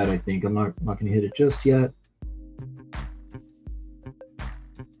little wet, I think. I'm not going to hit it just yet.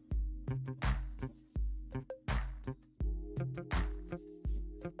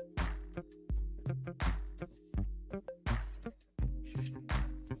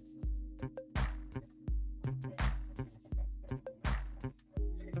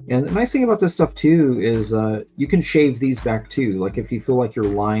 And the nice thing about this stuff too is you can shave these back too. Like if you feel like your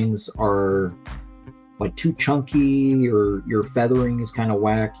lines are like too chunky or your feathering is kind of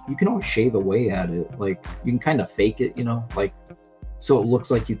whack, you can always shave away at it. Like you can kind of fake it, you know, like so it looks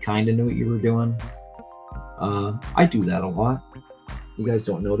like you kind of knew what you were doing. I do that a lot. You guys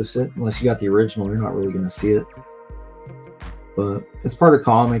don't notice it unless you got the original. You're not really going to see it, but it's part of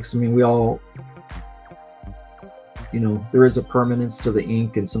comics. I mean, we all, you know, there is a permanence to the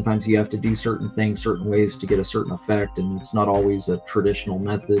ink, and sometimes you have to do certain things certain ways to get a certain effect, and it's not always a traditional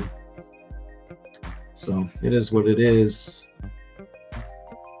method. So it is what it is.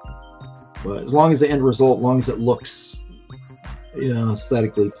 But as long as the end result, as long as it looks, you know,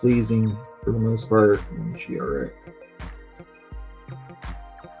 aesthetically pleasing for the most part, it should be all right.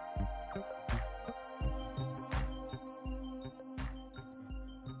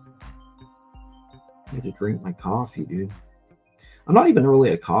 I need to drink my coffee, dude. I'm not even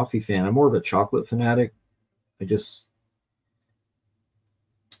really a coffee fan. I'm more of a chocolate fanatic. I just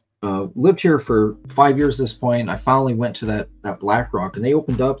lived here for 5 years at this point. I finally went to that Black Rock, and they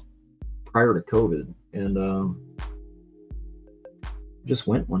opened up prior to COVID. And just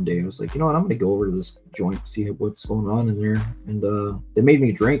went one day. I was like, you know what? I'm going to go over to this joint, see what's going on in there. And they made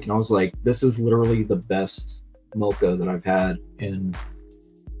me drink, and I was like, this is literally the best mocha that I've had in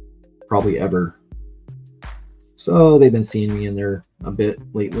probably ever. So they've been seeing me in there a bit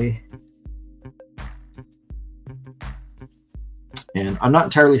lately. And I'm not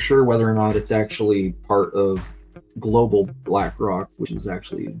entirely sure whether or not it's actually part of Global Black Rock, which is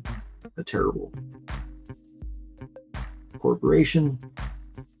actually a terrible corporation.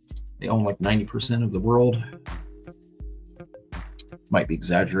 They own like 90% of the world. Might be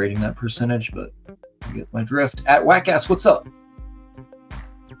exaggerating that percentage, but you get my drift. At Wackass, what's up?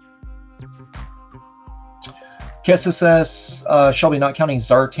 Kessa says, Shelby, not counting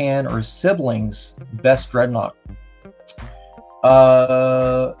Zartan or siblings, best Dreadnought.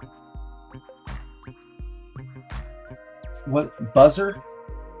 What, Buzzer?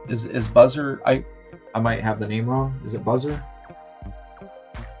 Is Buzzer? I might have the name wrong. Is it Buzzer?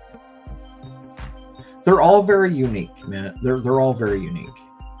 They're all very unique, man. They're all very unique.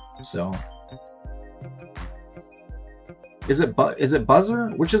 So, is it Buzzer?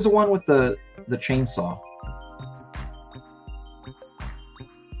 Which is the one with the chainsaw?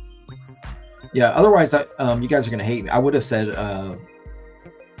 Yeah, otherwise, you guys are going to hate me. I would have said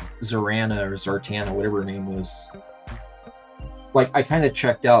Zarana or Zartana, whatever her name was. Like, I kind of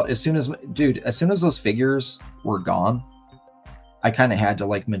checked out. As soon as those figures were gone, I kind of had to,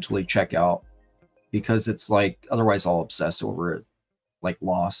 like, mentally check out. Because it's like, otherwise I'll obsess over it. Like,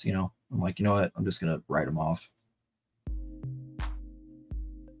 loss, you know? I'm like, you know what? I'm just going to write them off.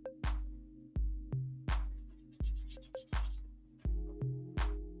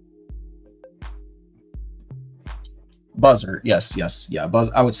 Buzzer, yes, yeah.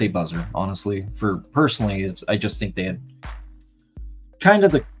 I would say Buzzer, honestly. For personally, I just think they had kind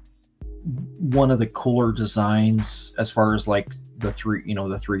of one of the cooler designs as far as like the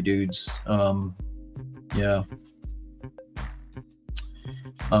three dudes. Yeah.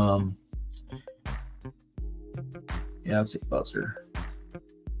 Yeah, I'd say Buzzer.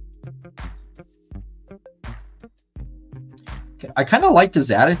 I kind of liked his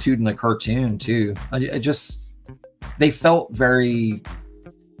attitude in the cartoon too. I just, they felt very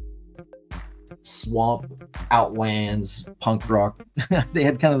swamp, outlands, punk rock. They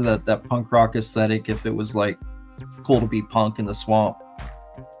had kind of that punk rock aesthetic. If it was like cool to be punk in the swamp,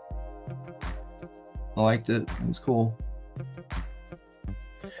 I liked it. It was cool.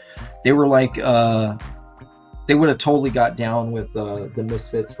 They were like, they would have totally got down with the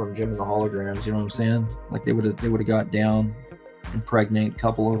Misfits from Jim and the Holograms. You know what I'm saying? Like they would have got down, impregnate a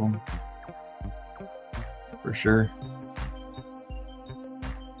couple of them for sure.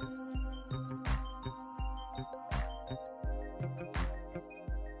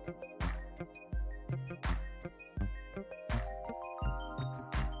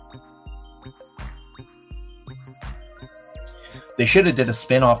 They should have did a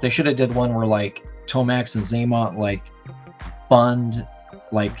spin-off. They should have did one where like Tomax and Xamot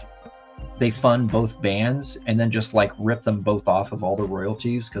like they fund both bands and then just like rip them both off of all the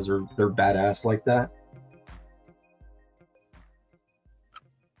royalties because they're badass like that.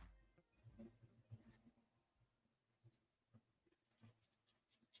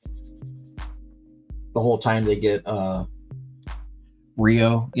 The whole time they get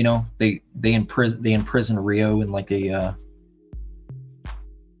Rio, you know, they imprison Rio in like a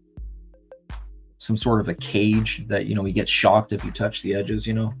some sort of a cage that, you know, he gets shocked if you touch the edges,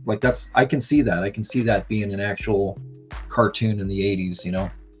 you know, like that's, I can see that being an actual cartoon in the 80s, you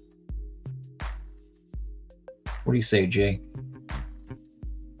know. What do you say, Jay?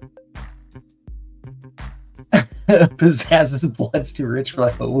 Pizzazz's blood's too rich for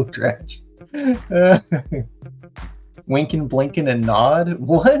like a wolf trash. Winking, blinking, and nod.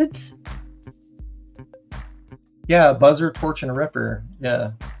 What? Yeah, Buzzer, Torch, and Ripper.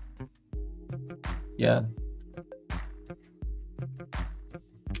 Yeah. Yeah.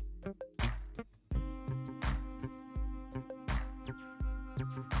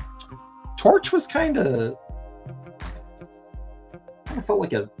 Torch was kind of felt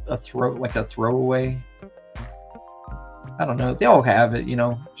like a throwaway. I don't know. They all have it, you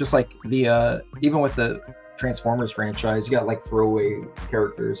know. Just like the even with the Transformers franchise, you got like throwaway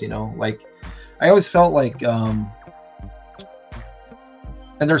characters, you know. Like I always felt like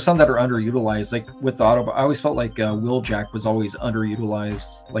and there's some that are underutilized, like with the Autobot. I always felt like Wheeljack was always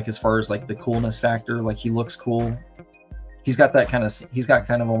underutilized, like as far as like the coolness factor. Like he looks cool. He's got kind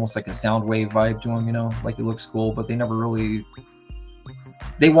of almost like a Soundwave vibe to him, you know. Like he looks cool, but they never really.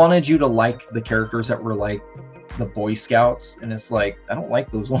 They wanted you to like the characters that were like the Boy Scouts, and it's like I don't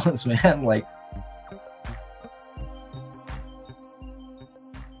like those ones, man. Like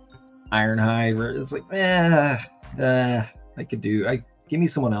Ironhide, it's like I could do. Give me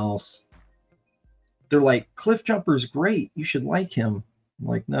someone else. They're like, Cliff Jumper's great. You should like him. I'm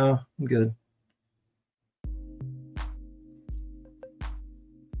like, no, I'm good.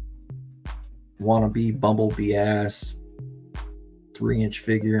 Wannabe Bumblebee ass. 3-inch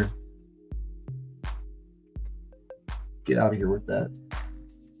figure. Get out of here with that.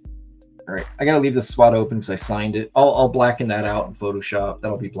 All right, I gotta leave this spot open because I signed it. I'll blacken that out in Photoshop.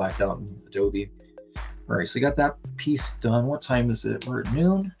 That'll be blacked out in Adobe. All right, so I got that piece done. What time is it? We're at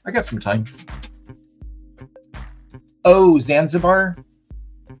noon. I got some time. Oh, Zanzibar?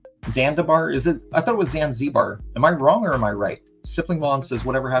 Is it? I thought it was Zanzibar. Am I wrong or am I right? Sibling Vaughn says,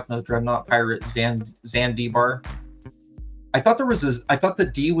 whatever happened to the Dreadnought Pirate Zandibar? I thought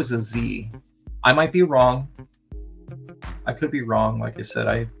the D was a Z. I might be wrong. I could be wrong. Like I said,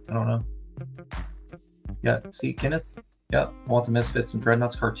 I don't know. Yeah, see, Kenneth? Yeah, want the Misfits and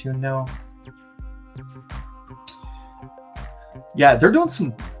Dreadnoughts cartoon now. Yeah, they're doing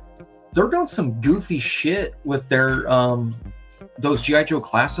some goofy shit with their those G.I. Joe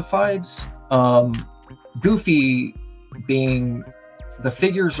classifieds. Goofy being the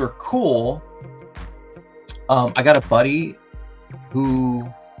figures are cool. I got a buddy who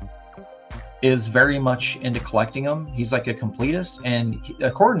is very much into collecting them. He's like a completist, and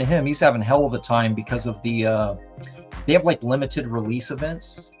according to him, he's having hell of a time because of the they have like limited release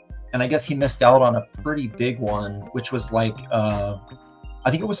events. And I guess he missed out on a pretty big one, which was like, I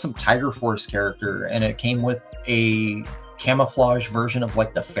think it was some Tiger Force character, and it came with a camouflage version of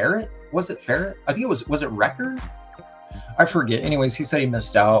like the Ferret. Was it Ferret? I think it was it Wrecker? I forget. Anyways, he said he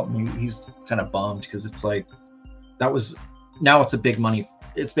missed out, and he's kind of bummed because it's like, that was, now it's a big money.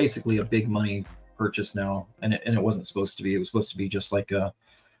 It's basically a big money purchase now, and it wasn't supposed to be. It was supposed to be just like a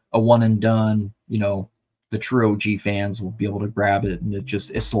one and done. You know, the true OG fans will be able to grab it, and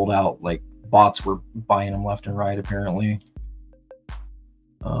it sold out. Like bots were buying them left and right apparently.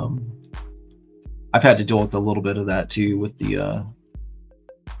 I've had to deal with a little bit of that too with the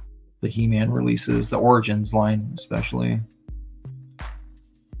He-Man releases, the Origins line especially.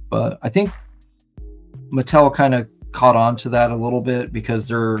 But I think Mattel kind of caught on to that a little bit because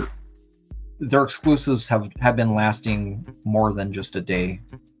their exclusives have been lasting more than just a day,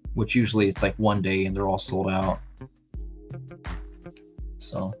 which usually it's like one day and they're all sold out.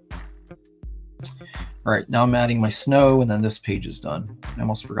 So, all right, now I'm adding my snow, and then this page is done. I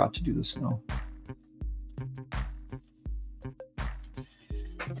almost forgot to do the snow.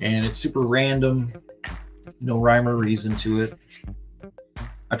 And it's super random, no rhyme or reason to it.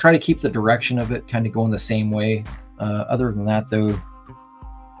 I try to keep the direction of it kind of going the same way. Other than that, though,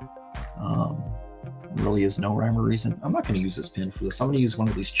 really is no rhyme or reason. I'm not going to use this pin for this. I'm going to use one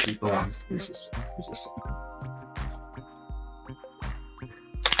of these cheap ones. Here's this.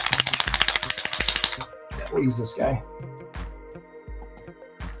 Yeah, we'll use this guy.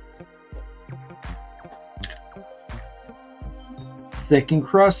 Thick and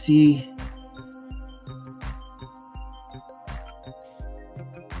crusty.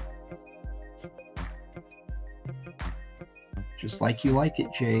 Just like you like it,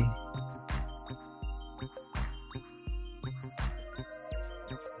 Jay.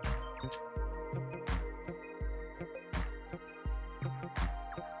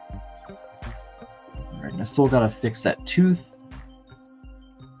 All right, and I still gotta fix that tooth.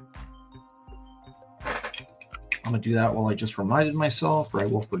 I'm gonna do that while I just reminded myself, or I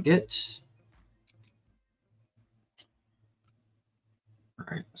will forget. All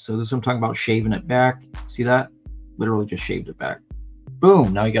right, so this is what I'm talking about, shaving it back. See that? Literally just shaved it back.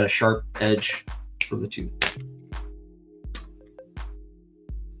 Boom! Now you got a sharp edge for the tooth.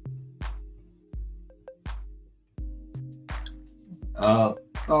 I'm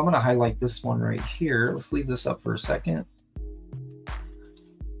going to highlight this one right here. Let's leave this up for a second.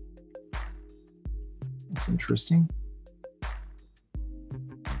 That's interesting.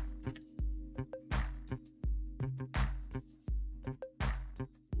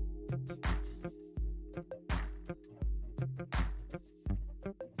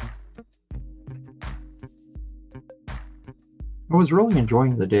 I was really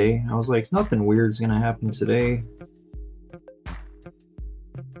enjoying the day. I was like, nothing weird's gonna happen today.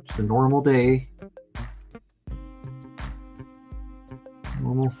 Just a normal day.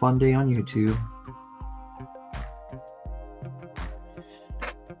 Normal fun day on YouTube.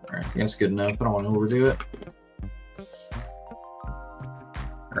 Alright, I think that's good enough. I don't want to overdo it.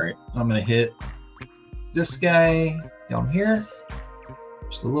 Alright, I'm gonna hit this guy down here.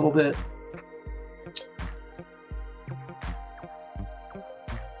 Just a little bit.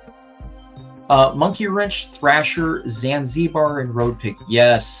 Monkey Wrench, Thrasher, Zanzibar, and Road Pig.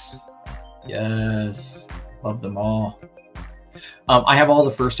 Yes. Yes. Love them all. I have all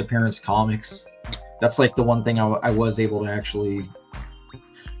the first appearance comics. That's like the one thing I was able to actually,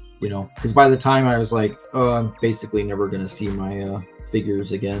 you know, because by the time I was like, oh, I'm basically never going to see my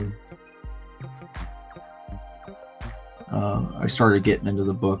figures again. I started getting into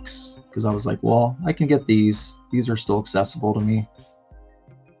the books because I was like, well, I can get these. These are still accessible to me.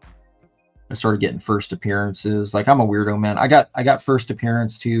 I started getting first appearances. Like, I'm a weirdo, man. I got first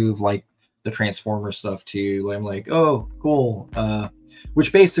appearance too of like the Transformers stuff too. I'm like, oh, cool.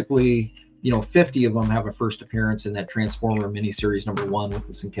 Which basically, you know, 50 of them have a first appearance in that Transformer miniseries #1 with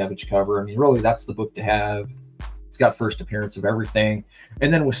the Sienkiewicz cover. I mean, really, that's the book to have. It's got first appearance of everything.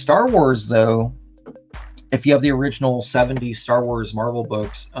 And then with Star Wars, though, if you have the original 70s Star Wars Marvel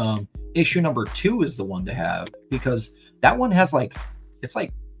books, issue #2 is the one to have, because that one has like, it's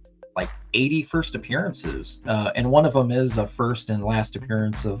like 80 first appearances, and one of them is a first and last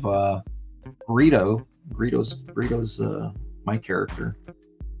appearance of Greedo. Greedo's my character.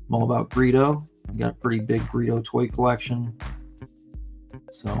 I'm all about Greedo. I got a pretty big Greedo toy collection,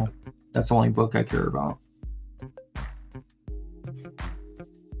 so that's the only book I care about.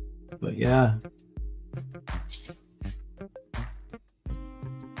 But yeah.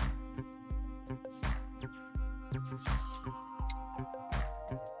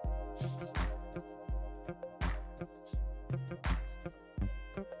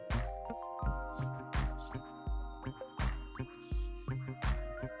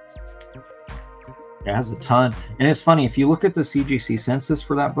 It has a ton. And it's funny, if you look at the CGC census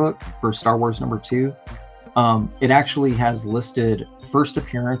for that book, for Star Wars #2, It actually has listed first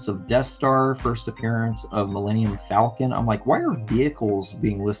appearance of Death Star, first appearance of Millennium Falcon. I'm like, why are vehicles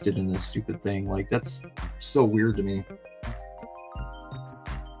being listed in this stupid thing? Like, that's so weird to me.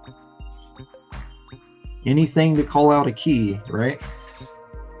 Anything to call out a key, right?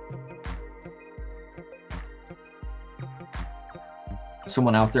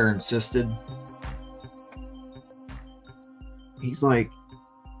 Someone out there insisted. He's like,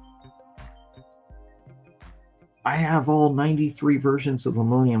 I have all 93 versions of the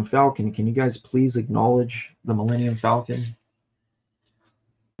Millennium Falcon. Can you guys please acknowledge the Millennium Falcon?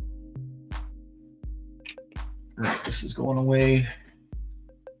 All right, this is going away.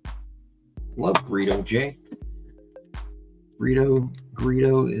 Love Greedo, Jay.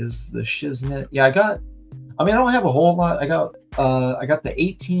 Greedo is the shiznit. Yeah, I don't have a whole lot. I got the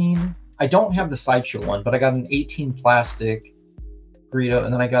 18. I don't have the Sideshow one, but I got an 18 plastic Greedo,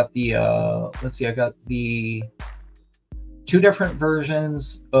 and then I got the let's see, I got the 2 different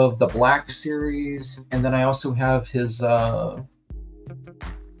versions of the Black series, and then I also have his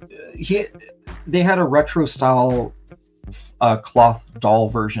they had a retro style cloth doll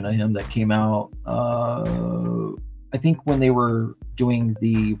version of him that came out I think when they were doing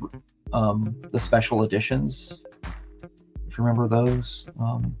the special editions, if you remember those.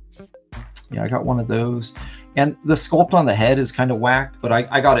 Yeah, I got one of those, and the sculpt on the head is kind of whack, but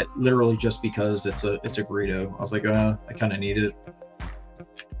I got it literally just because it's a Greedo. I was like, I kind of need it.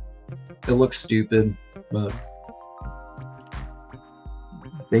 It looks stupid, but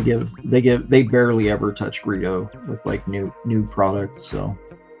they barely ever touch Greedo with like new product, so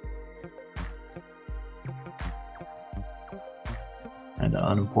kind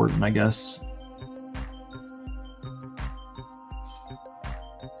of unimportant, I guess.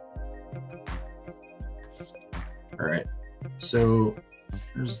 All right, so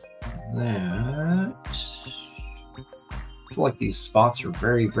there's that. I feel like these spots are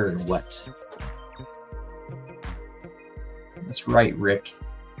very, very wet. That's right, Rick.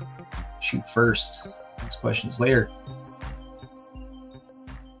 Shoot first. Ask questions later.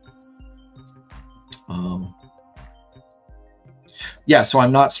 Yeah, so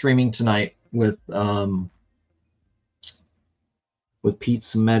I'm not streaming tonight with Pete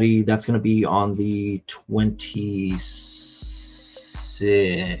Samedi. That's going to be on the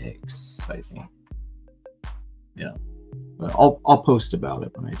 26th, I think. Yeah, but I'll post about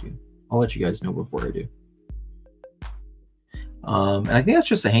it when I do. I'll let you guys know before I do. And I think that's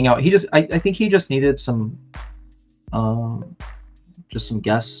just a hangout. I think he just needed some just some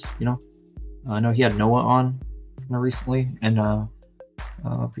guests, you know. I know he had Noah on recently, and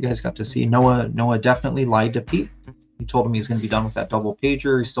if you guys got to see, Noah definitely lied to Pete. He told him he's going to be done with that double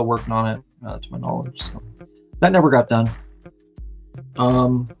pager. He's still working on it, to my knowledge. So that never got done.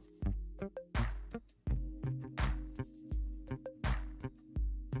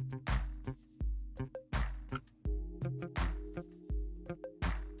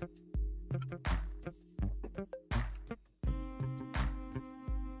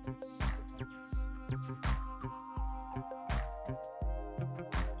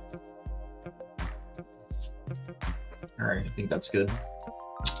 All right, I think that's good.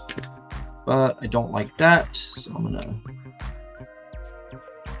 But I don't like that, so I'm gonna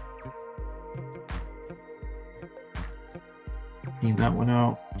clean that one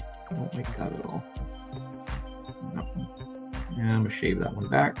out. I don't like that at all. No. And I'm gonna shave that one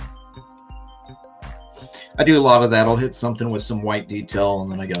back. I do a lot of that. I'll hit something with some white detail,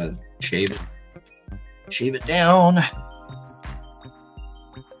 and then I gotta shave it down.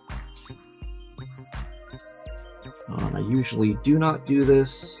 I usually do not do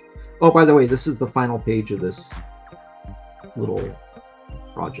this. Oh, by the way, this is the final page of this little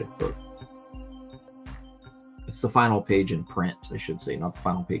project book. It's the final page in print, I should say, not the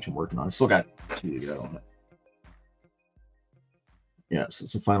final page I'm working on. I still got 2 to go on it. Yes,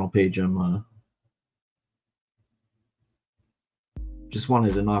 it's the final page. I'm just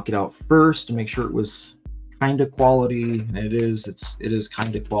wanted to knock it out first to make sure it was kind of quality, and it is. It is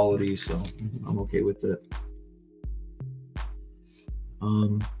kind of quality, so I'm okay with it.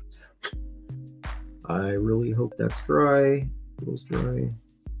 I really hope that's dry. Feels dry.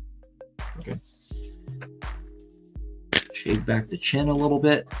 Okay. Shade back the chin a little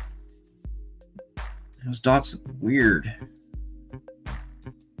bit. Those dots look weird.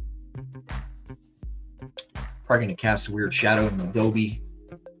 Probably gonna cast a weird shadow in Adobe.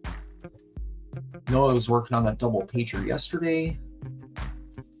 Noah was working on that double pager yesterday.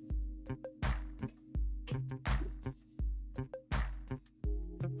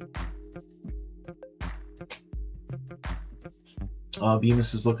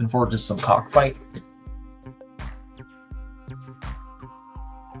 Bemis is looking forward to some cockfight.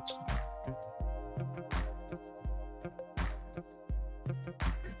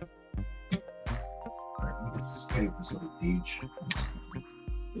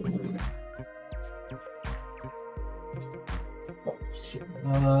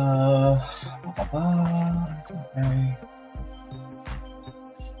 Okay.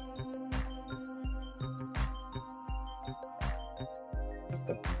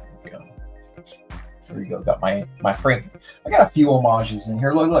 There we go. Got my Frank. I got a few homages in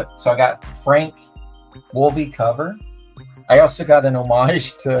here. Look. So I got Frank Wolvie cover. I also got an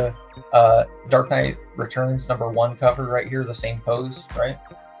homage to Dark Knight Returns #1 cover right here, the same pose, right?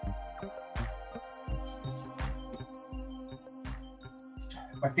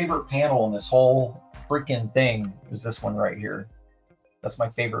 My favorite panel in this whole freaking thing is this one right here. That's my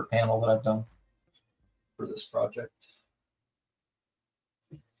favorite panel that I've done for this project.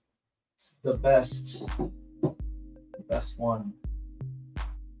 It's the best one.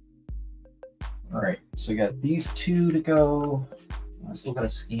 All right, so we got these two to go. I still got to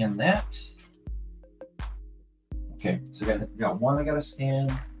scan that. Okay, so we got one I got to scan.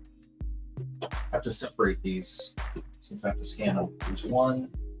 I have to separate these since I have to scan them. There's one.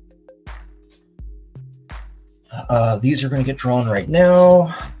 These are going to get drawn right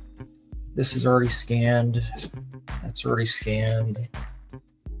now. This is already scanned. That's already scanned.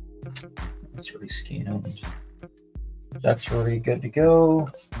 That's already scanned. That's already good to go.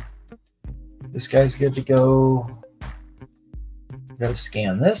 This guy's good to go. Gotta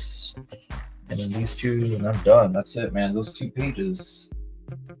scan this. And then these two, and I'm done. That's it, man. Those 2 pages.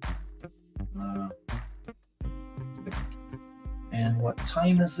 And what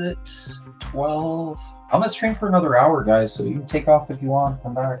time is it? 12. I'm gonna stream for another hour, guys, so you can take off if you want.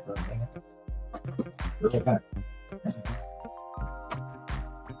 Come back. Or get back.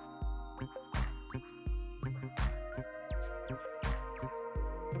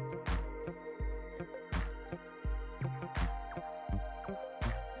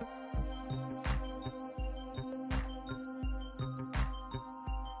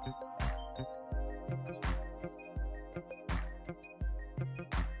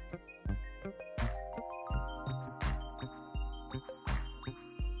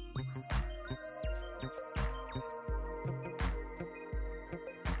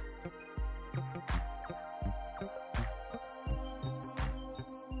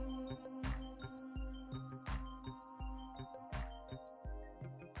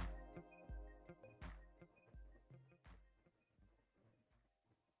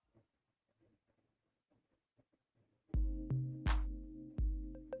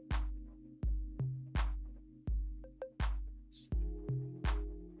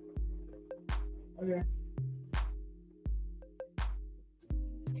 Okay.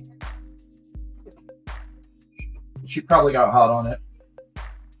 She probably got hot on it.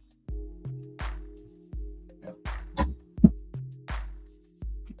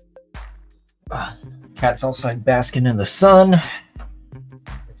 Cat's outside basking in the sun. All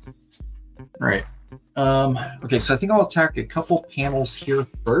right. Okay, so I think I'll attack a couple panels here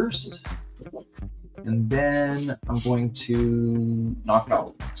first. And then I'm going to knock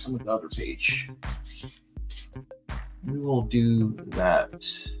out some of the other page. We will do that.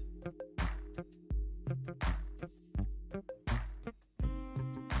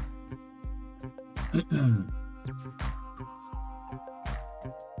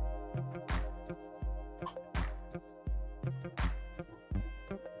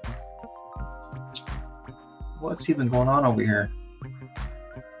 What's even going on over here?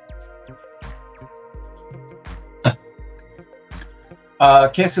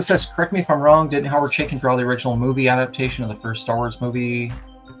 KSS says, correct me if I'm wrong, didn't Howard Chaykin draw the original movie adaptation of the first Star Wars movie?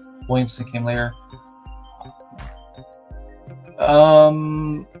 Williamson came later.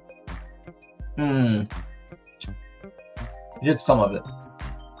 He did some of it.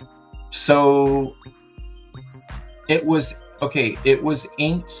 So it was, okay, it was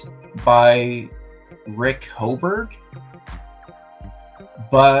inked by Rick Hoberg,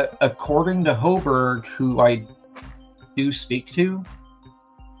 but according to Hoberg, who I do speak to,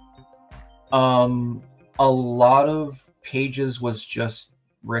 a lot of pages was just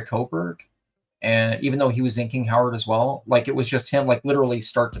Rick Hoberg, and even though he was inking Howard as well, like it was just him, like literally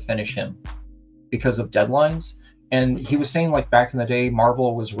start to finish him because of deadlines. And he was saying, like, back in the day,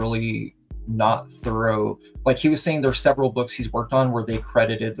 Marvel was really not thorough. Like, he was saying there's several books he's worked on where they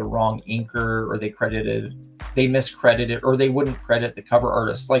credited the wrong inker, or they miscredited, or they wouldn't credit the cover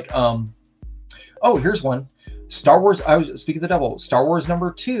artist. Like, oh, here's one. Star Wars, I was speaking of the devil, Star Wars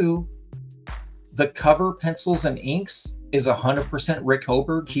 #2, the cover pencils and inks is 100% Rick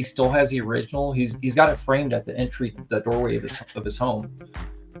Hoberg. He still has the original. He's got it framed at the doorway of his home.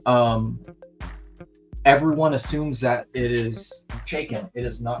 Everyone assumes that it is Chaykin. It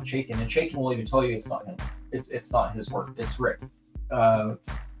is not Chaykin, and Chaykin will even tell you it's not him. It's not his work. It's Rick. I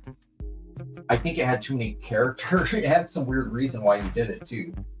I think it had too many characters. It had some weird reason why he did it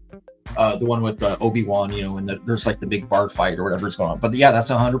too. The one with Obi-Wan, you know, and there's like the big bar fight or whatever's going on. But yeah, that's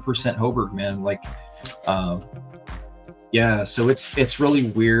 100% Hoberg, man. Like, yeah. So it's really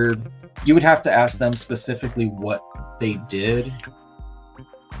weird. You would have to ask them specifically what they did.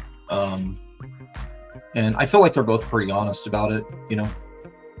 And I feel like they're both pretty honest about it, you know.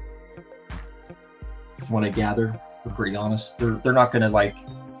 From what I gather, they're pretty honest. They're not gonna, like,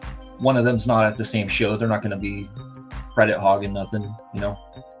 one of them's not at the same show. They're not gonna be credit hogging nothing, you know.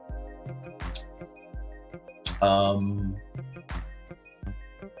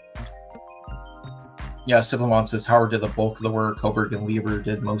 Yeah, Siblemon says Howard did the bulk of the work. Hoberg and Lieber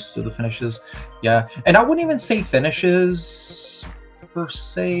did most of the finishes. Yeah, and I wouldn't even say finishes per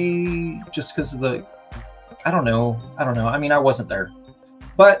se, just because of the, I don't know. I mean, I wasn't there,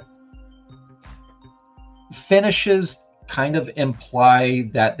 but finishes kind of imply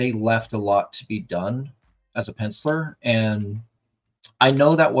that they left a lot to be done as a penciler, and I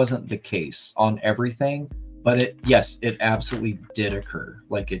know that wasn't the case on everything, but yes, it absolutely did occur.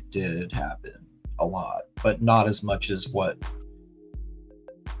 Like, it did happen a lot, but not as much as what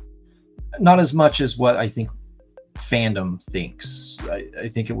I think fandom thinks. I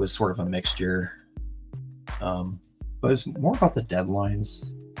think it was sort of a mixture, but it's more about the deadlines.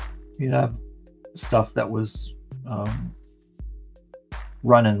 You have stuff that was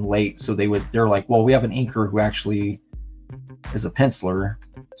running late, so they're like, well, we have an inker who actually is a penciler,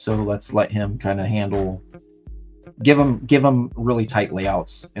 so let's let him kind of handle, give him really tight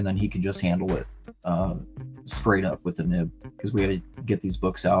layouts, and then he can just handle it straight up with the nib, because we had to get these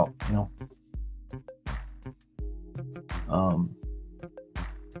books out, you know.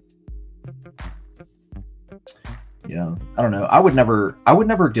 Yeah, I don't know. I would never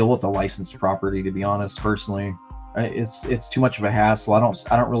deal with a licensed property, to be honest, personally. It's too much of a hassle. I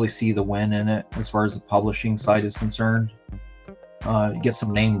don't really see the win in it as far as the publishing side is concerned. You get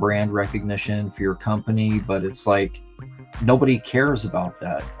some name brand recognition for your company, but it's like nobody cares about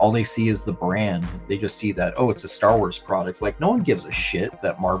that. All they see is the brand. They just see that, oh, it's a Star Wars product. Like, no one gives a shit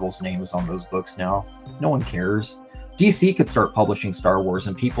that Marvel's name is on those books now. No one cares. DC could start publishing Star Wars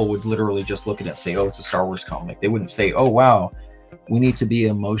and people would literally just look at it and say, oh, it's a Star Wars comic. They wouldn't say, oh, wow, we need to be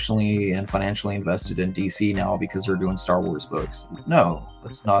emotionally and financially invested in DC now because they're doing Star Wars books. No,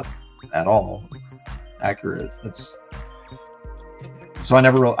 that's not at all accurate. So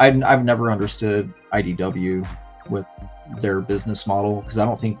I've never understood IDW with their business model, because I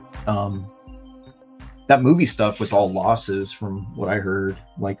don't think that movie stuff was all losses from what I heard.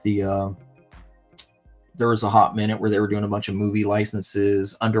 Like there was a hot minute where they were doing a bunch of movie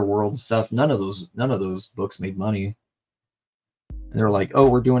licenses, Underworld stuff. None of those books made money. And they're like, oh,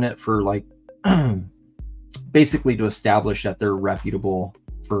 we're doing it for, like, basically to establish that they're reputable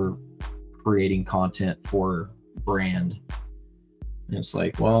for creating content for brand. And it's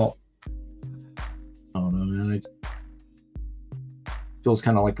like, well, I don't know, man. It feels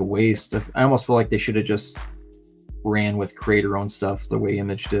kind of like a waste. I almost feel like they should have just ran with creator-owned stuff the way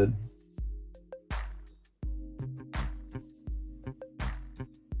Image did.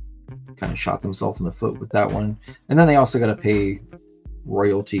 Kind of shot themselves in the foot with that one. And then they also got to pay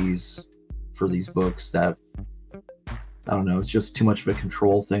royalties for these books that, I don't know, it's just too much of a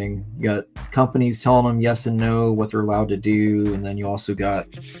control thing. You got companies telling them yes and no, what they're allowed to do, and then you also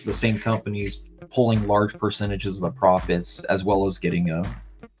got the same companies pulling large percentages of the profits, as well as getting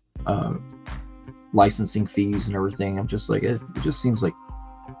licensing fees and everything. I'm just like, it just seems like,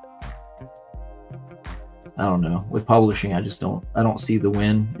 I don't know. With publishing, I don't see the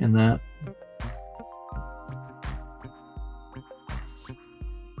win in that.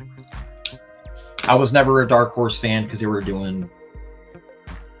 I was never a Dark Horse fan because they were doing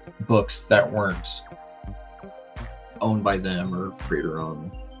books that weren't owned by them or creator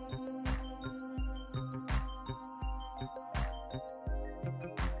owned.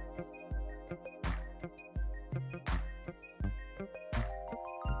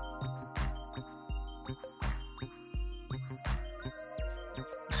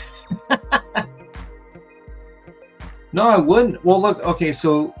 No, I wouldn't. Well, look, okay,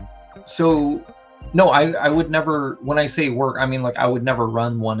 so no, I would never, when I say work, I mean, like, I would never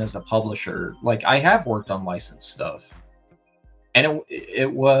run one as a publisher. Like, I have worked on licensed stuff, and it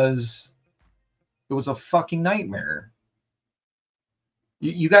was a fucking nightmare.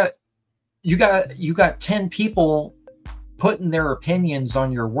 You got 10 people putting their opinions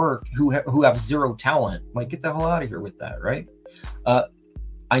on your work who have zero talent. Like, get the hell out of here with that, right?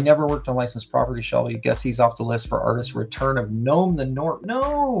 I never worked on licensed property, Shelby. Guess he's off the list for artist return of Gnome the North.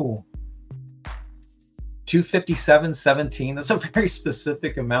 No. 257.17. That's a very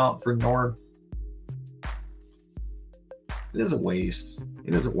specific amount for Norm. It is a waste.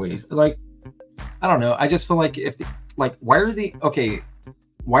 It is a waste. Like, I don't know. I just feel like why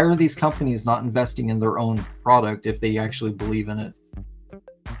are these companies not investing in their own product if they actually believe in it?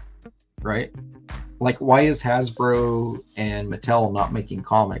 Right? Like, why is Hasbro and Mattel not making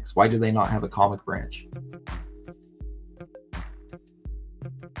comics? Why do they not have a comic branch?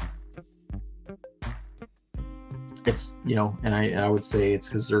 It's, you know, and I would say it's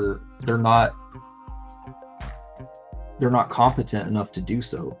because they're not competent enough to do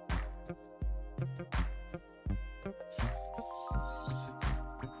so.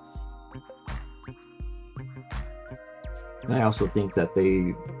 And I also think that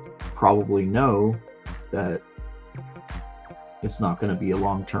they probably know that it's not going to be a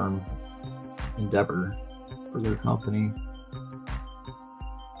long-term endeavor for their company.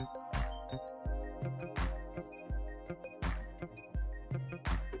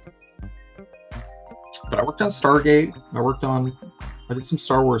 But I worked on Stargate. I did some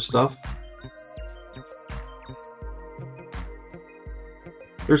Star Wars stuff.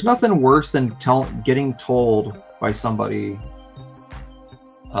 There's nothing worse than getting told by somebody,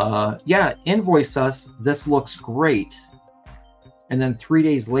 yeah, invoice us, this looks great. And then 3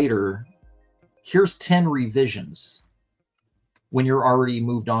 days later, here's 10 revisions when you're already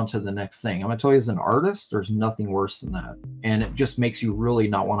moved on to the next thing. I'm gonna tell you, as an artist, there's nothing worse than that. And it just makes you really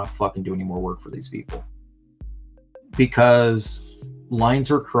not want to fucking do any more work for these people. Because lines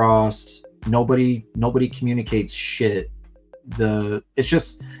are crossed, nobody communicates shit. It's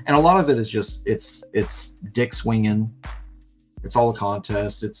just, and a lot of it is just, it's dick swinging. It's all a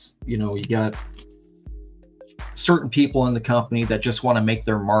contest. It's, you know, you got certain people in the company that just want to make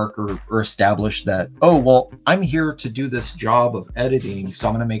their mark or establish that, oh, well, I'm here to do this job of editing, so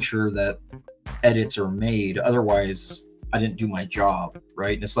I'm going to make sure that edits are made. Otherwise, I didn't do my job,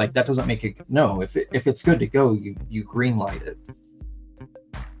 right? And it's like, that doesn't make it, no, if it's good to go, you green light it.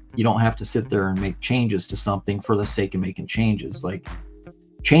 You don't have to sit there and make changes to something for the sake of making changes. Like,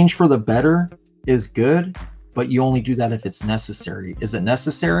 change for the better is good, but you only do that if it's necessary. Is it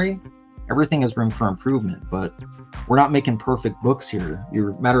necessary? Everything has room for improvement, but we're not making perfect books here.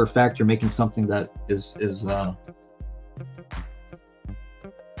 Matter of fact, you're making something that is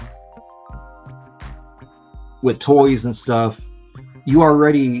with toys and stuff. You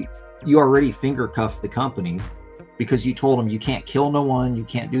already finger cuffed the company because you told them you can't kill no one, you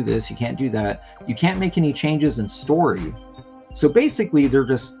can't do this, you can't do that, you can't make any changes in story. So basically, they're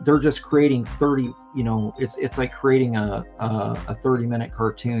just creating 30. You know, it's like creating a 30-minute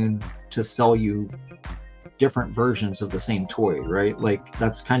cartoon to sell you different versions of the same toy, right? Like,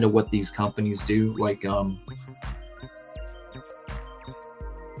 that's kind of what these companies do. Like,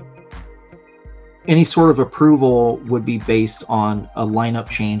 any sort of approval would be based on a lineup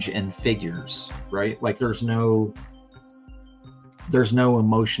change in figures, right? Like, there's no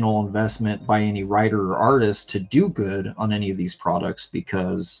emotional investment by any writer or artist to do good on any of these products,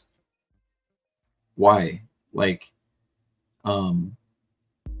 because why? Like,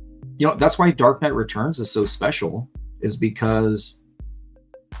 you know, that's why Dark Knight Returns is so special, is because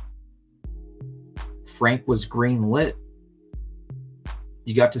Frank was green lit.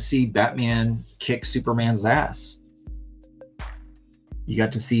 You got to see Batman kick Superman's ass. You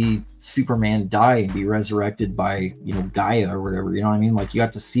got to see Superman die and be resurrected by, you know, Gaia or whatever, you know what I mean? Like, you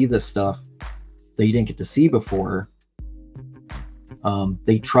got to see this stuff that you didn't get to see before.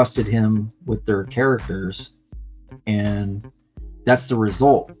 They trusted him with their characters, and that's the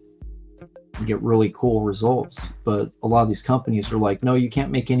result. You get really cool results. But a lot of these companies are like, no, you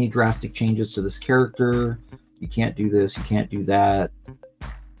can't make any drastic changes to this character. You can't do this, you can't do that.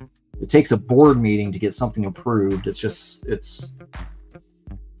 It takes a board meeting to get something approved. It's a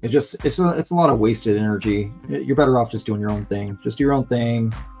lot of wasted energy. You're better off just doing your own thing. Just do your own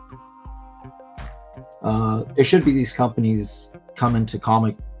thing. It should be these companies coming to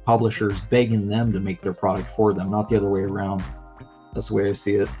comic publishers begging them to make their product for them, not the other way around. That's the way I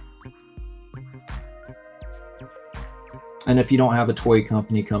see it. And if you don't have a toy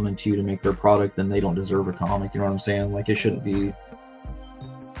company coming to you to make their product, then they don't deserve a comic. You know what I'm saying? Like, it shouldn't be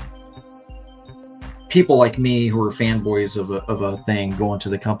people like me who are fanboys of a thing going to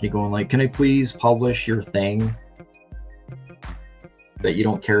the company going like, can I please publish your thing that you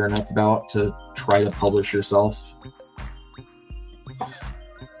don't care enough about to try to publish yourself?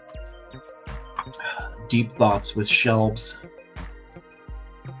 Deep thoughts with Shelbs.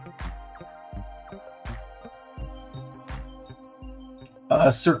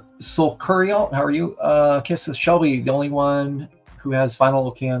 Sir Sulcurial, how are you? Kisses Shelby, the only one who has final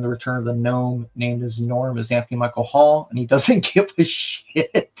okay on the Return of the Gnome named as Norm is Anthony Michael Hall, and he doesn't give a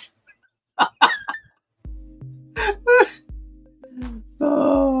shit.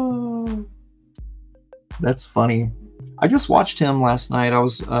 Oh, that's funny. I just watched him last night.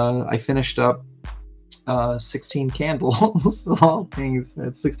 I finished up 16 candles. Of all things, I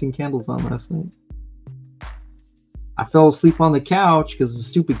had 16 candles on last night. I fell asleep on the couch because the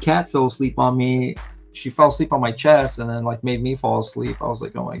stupid cat fell asleep on me. She fell asleep on my chest and then like made me fall asleep. I was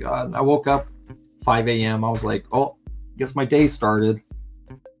like, oh my god. And I woke up 5 a.m. I was like, oh, guess my day started.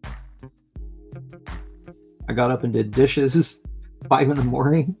 I got up and did dishes 5 in the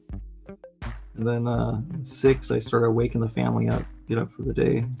morning. And then 6, I started waking the family up, get up for the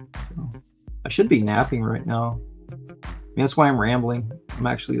day. So I should be napping right now. I mean, that's why I'm rambling. I'm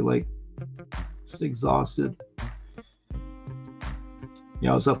actually like just exhausted.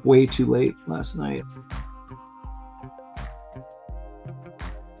 Yeah, I was up way too late last night.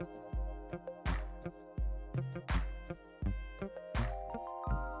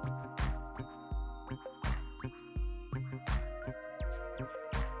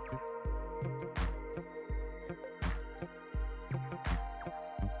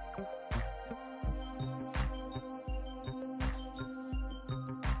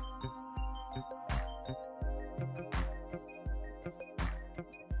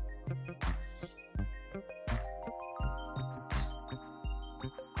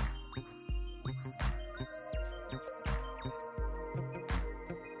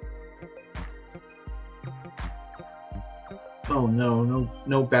 Oh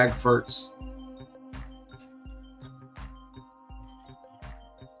no bag farts.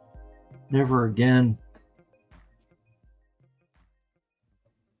 Never again.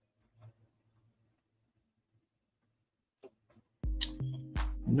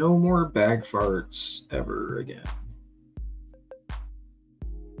 No more bag farts ever again.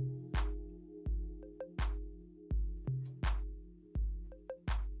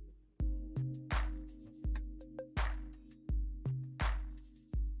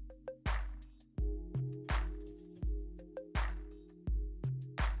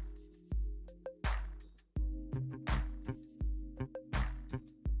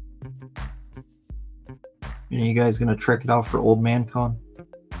 Are you guys gonna trick it out for Old Man Con?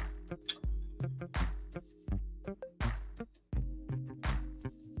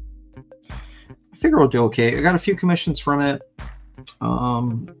 I figure I'll do okay. I got a few commissions from it.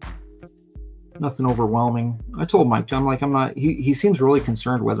 Nothing overwhelming. I told Mike, I'm like, I'm not. He seems really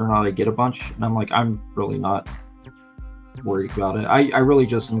concerned whether or not I get a bunch, and I'm like, I'm really not worried about it. I really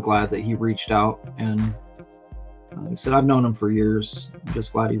just am glad that he reached out, and like I said, I've known him for years. I'm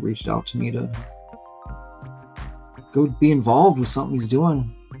just glad he reached out to me to go be involved with something he's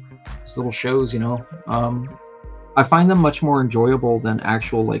doing. These little shows, you know. I find them much more enjoyable than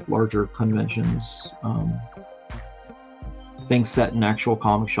actual like larger conventions. Things set in actual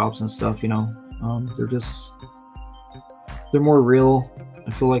comic shops and stuff, you know. They're more real.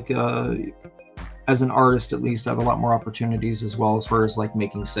 I feel like as an artist, at least, I have a lot more opportunities as well as far as like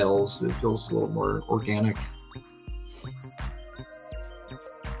making sales. It feels a little more organic.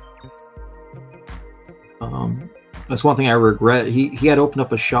 That's one thing I regret. He had opened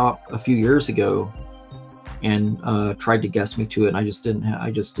up a shop a few years ago and tried to guest me to it, and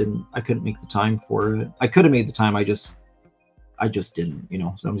I couldn't make the time for it. I could have made the time, I just didn't, you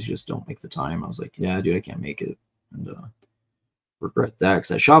know. Sometimes you just don't make the time. I was like, yeah, dude, I can't make it. And regret that, because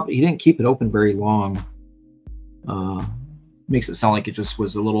that shop, he didn't keep it open very long. Makes it sound like it just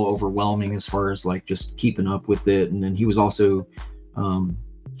was a little overwhelming as far as like just keeping up with it. And then he was also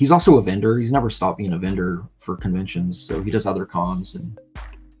he's also a vendor. He's never stopped being a vendor for conventions, so he does other cons, and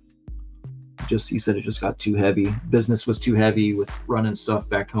he said it just got too heavy. Business was too heavy with running stuff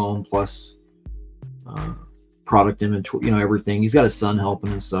back home, plus product inventory, you know, everything. He's got his son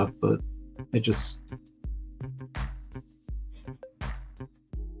helping and stuff, but it just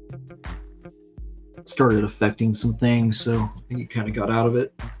started affecting some things, so I think he kind of got out of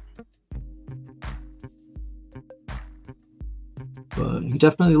it. But he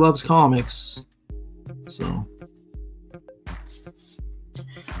definitely loves comics, so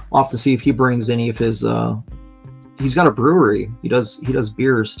I'll have to see if he brings any of his he's got a brewery. He does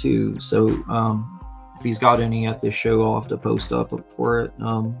beers too, so if he's got any at this show, I'll have to post up for it.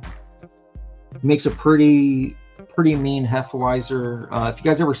 He makes a pretty mean Hefeweiser. If you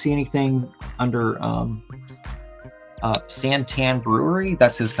guys ever see anything under Santan Brewery,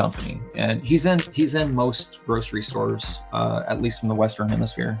 that's his company, and he's in most grocery stores, at least from the Western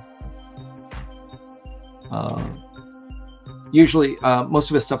Hemisphere. Usually, most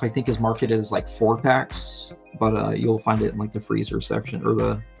of his stuff I think is marketed as like 4-packs, but you'll find it in like the freezer section or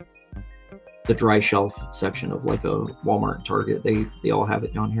the dry shelf section of like a Walmart and Target. They all have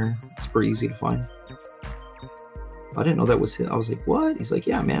it down here. It's pretty easy to find. I didn't know that was him. I was like, what? He's like,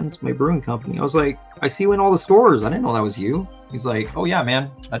 yeah, man, it's my brewing company. I was like, I see you in all the stores. I didn't know that was you. He's like, oh yeah,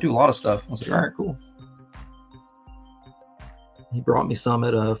 man, I do a lot of stuff. I was like, all right, cool. He brought me some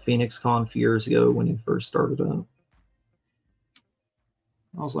at Phoenix Con a few years ago when he first started up.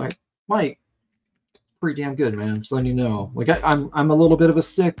 I was like, Mike, pretty damn good, man. Just letting you know. Like I'm a little bit of a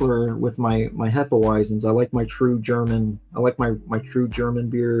stickler with my Hefeweizens. I like my true German. I like my true German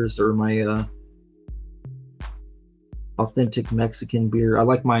beers, or my authentic Mexican beer. I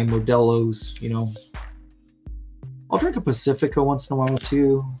like my Modelos. You know, I'll drink a Pacifico once in a while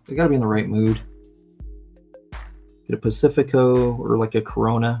too. I gotta be in the right mood. Get a Pacifico or like a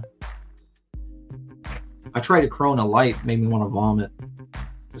Corona. I tried a Corona Light, made me want to vomit.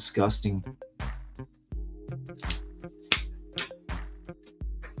 Disgusting.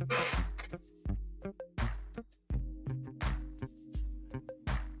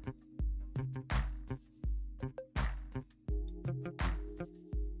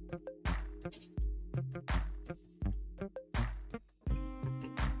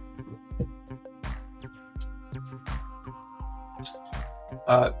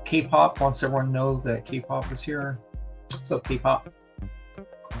 K-pop wants everyone to know that K-pop is here. What's up, K-pop?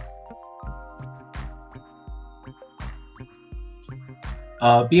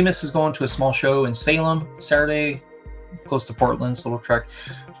 Bemis is going to a small show in Salem Saturday, close to Portland, so we'll track.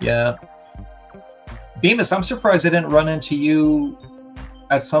 Yeah. Bemis, I'm surprised I didn't run into you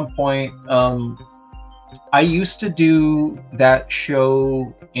at some point. I used to do that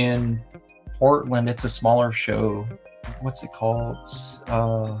show in Portland. It's a smaller show. What's it called?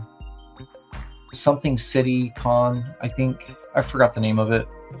 Something City Con, I think. I forgot the name of it.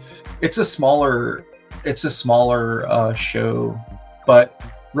 It's a smaller show. But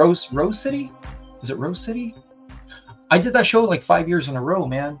Rose City? Is it Rose City? I did that show like 5 years in a row,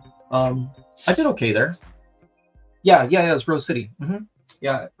 man. I did okay there. Yeah, it was Rose City.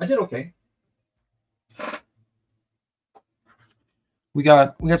 Yeah, I did okay. We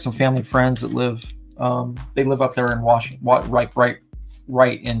got some family friends that live. They live up there in Washington,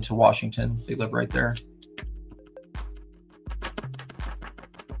 right into Washington. They live right there.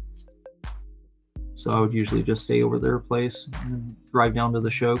 So I would usually just stay over their place and drive down to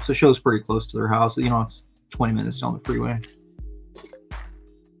the show. Because the show's pretty close to their house. You know, it's 20 minutes down the freeway.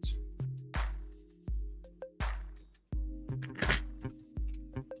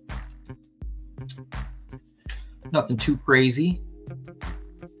 Nothing too crazy.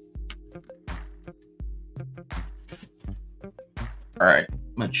 All right,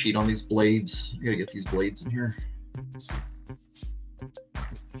 I'm gonna cheat on these blades. I gotta get these blades in here.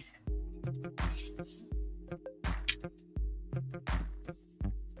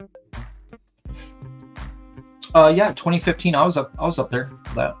 Yeah, 2015. I was up there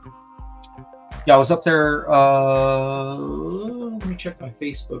for that. Yeah, I was up there. Let me check my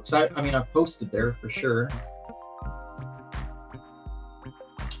Facebook. So I mean, I've posted there for sure.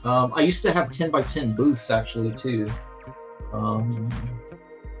 I used to have 10x10 booths actually too.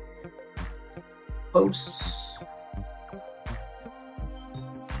 Posts.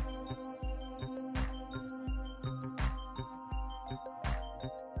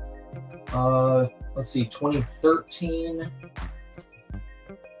 Let's see, 2013.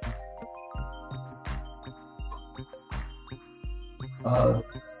 Uh,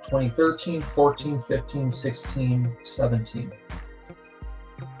 2013, 14, 15, 16, 17.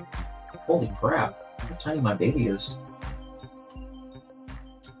 Holy crap, how tiny my baby is.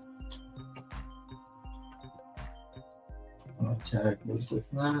 Tag was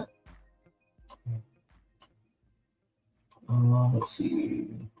with that. Let's see.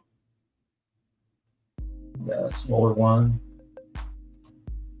 Yeah, that's an older one.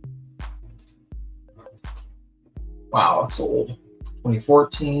 Wow, it's old.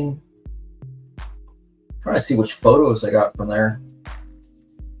 2014. Trying to see which photos I got from there.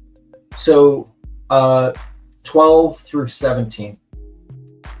 So, 12 through 17.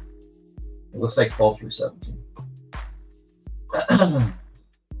 It looks like 12 through 17.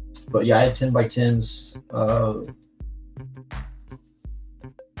 But yeah, I had 10x10s.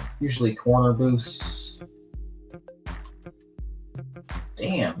 Usually corner booths.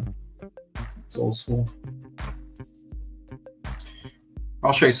 Damn, it's old school.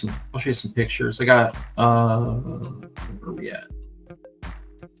 I'll show you some pictures. I got where are we at?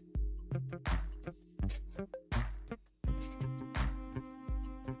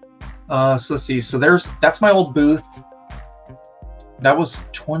 So let's see. So that's my old booth. That was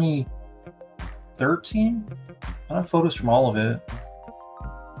 2013. I have photos from all of it.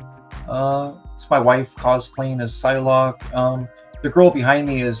 It's my wife cosplaying as Psylocke. The girl behind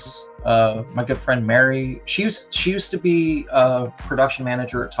me is My good friend Mary. She used to be a production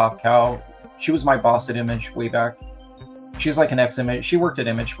manager at Top Cow. She was my boss at Image way back. She's like an ex-Image. She worked at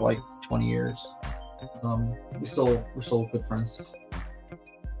Image for like 20 years. We're still good friends.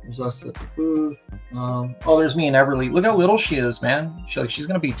 There's us at the booth. Oh, there's me and Everly. Look how little she is, man. She's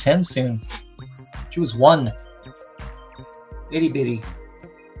gonna be 10 soon. She was 1. Itty bitty.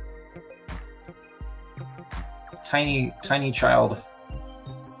 Tiny child.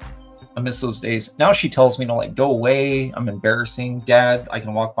 I miss those days. Now she tells me to like go away. I'm embarrassing. Dad, I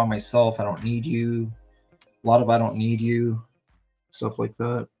can walk by myself. I don't need you. A lot of I don't need you. Stuff like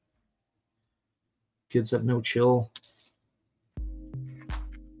that. Kids have no chill.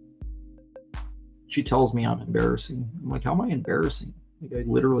 She tells me I'm embarrassing. I'm like, how am I embarrassing? Like, I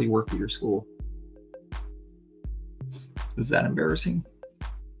literally work at your school. Is that embarrassing?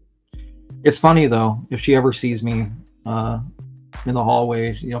 It's funny though, if she ever sees me in the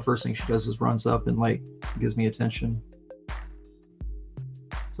hallway, you know, first thing she does is runs up and like gives me attention.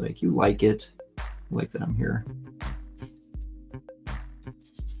 It's like, you like it. You like that I'm here.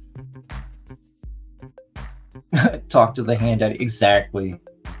 Talk to the hand at exactly.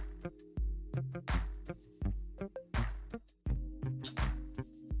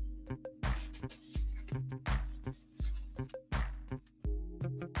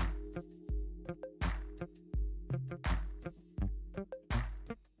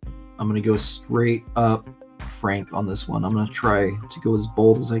 I'm going to go straight up Frank on this one. I'm going to try to go as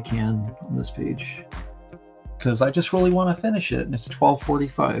bold as I can on this page, because I just really want to finish it, and it's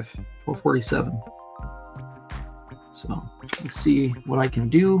 12:45, 12:47. So let's see what I can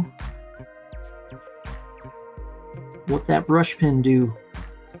do. What that brush pen do.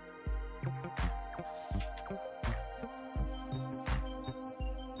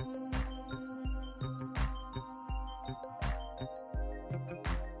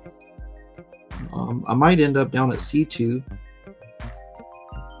 I might end up down at C2.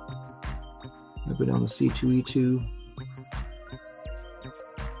 I'll go down to C2E2.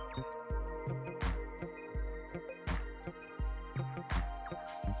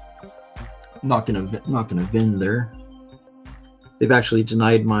 I'm not gonna vend there. They've actually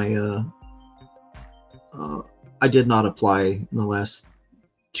denied my. I did not apply in the last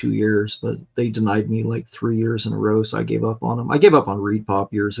 2 years, but they denied me like 3 years in a row, so I gave up on them. I gave up on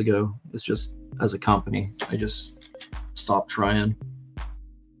ReadPop years ago. It's just, as a company, I just stopped trying.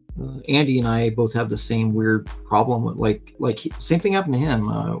 Andy and I both have the same weird problem. Same thing happened to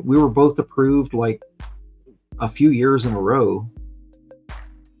him. We were both approved like a few years in a row,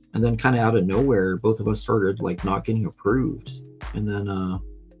 and then kind of out of nowhere, both of us started like not getting approved. And then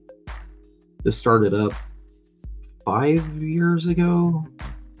this started up 5 years ago,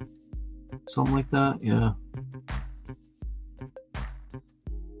 something like that. Yeah.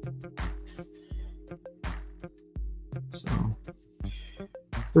 So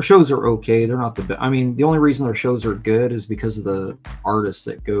their shows are okay. They're not the best. I mean, the only reason their shows are good is because of the artists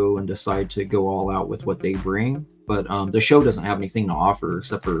that go and decide to go all out with what they bring. But the show doesn't have anything to offer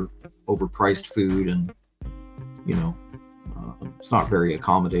except for overpriced food, and you know, it's not very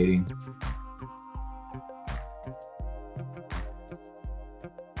accommodating.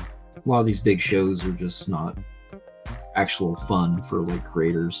 A lot of these big shows are just not actual fun for like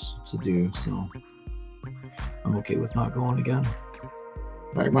creators to do, so I'm okay with not going again.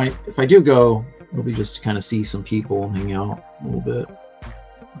 If I do go, it'll be just to kind of see some people and hang out a little bit.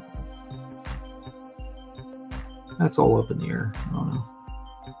 That's all up in the air. I don't know.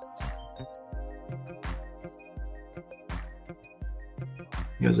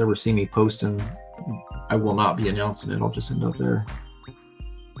 You guys ever see me posting? I will not be announcing it. I'll just end up there.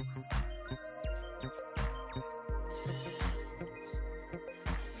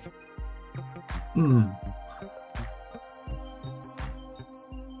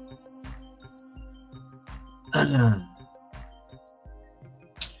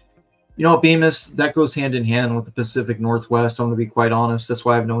 You know, Bemis, that goes hand in hand with the Pacific Northwest. I'm going to be quite honest. That's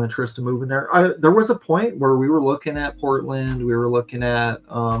why I have no interest in moving there. There was a point where we were looking at Portland. We were looking at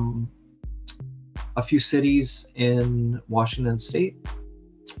a few cities in Washington State,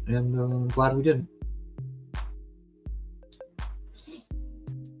 and I'm glad we didn't.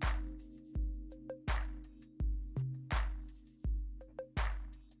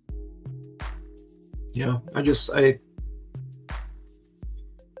 Yeah,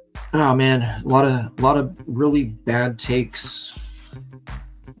 oh man, a lot of really bad takes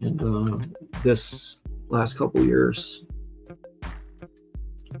in this last couple years.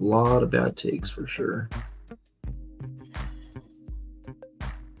 A lot of bad takes for sure.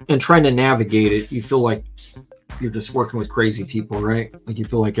 And trying to navigate it, you feel like you're just working with crazy people, right? Like you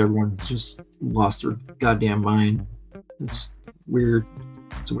feel like everyone's just lost their goddamn mind. It's weird.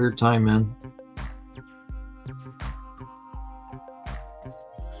 It's a weird time, man.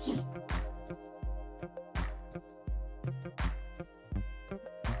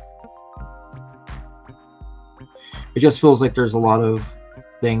 It just feels like there's a lot of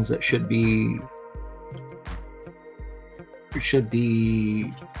things that should be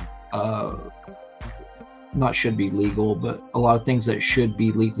not should be legal, but a lot of things that should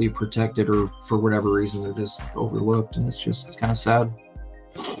be legally protected, or for whatever reason they're just overlooked, and it's kind of sad.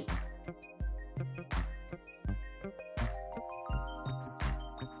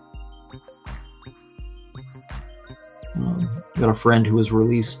 Got a friend who was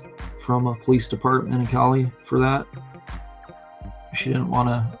released from a police department in Cali for that. She didn't want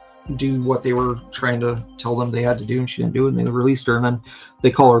to do what they were trying to tell them they had to do, and she didn't do it, and they released her. And then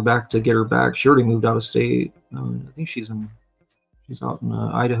they call her back to get her back. She already moved out of state. I think she's out in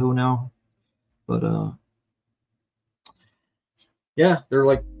Idaho now. But yeah, they're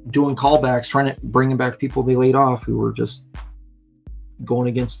like doing callbacks, trying to bring back people they laid off who were just going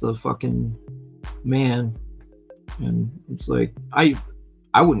against the fucking man. And it's like I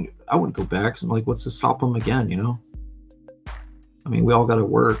wouldn't go back. So I'm like, what's to stop them again, you know? I mean, we all got to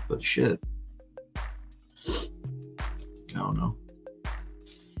work, but shit. I don't know.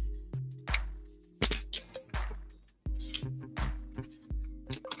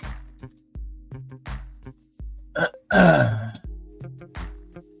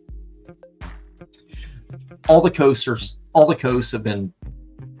 All the coasts have been,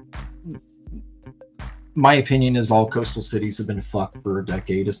 my opinion is all coastal cities have been fucked for a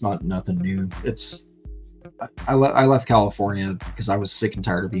decade. It's not nothing new. I left California because I was sick and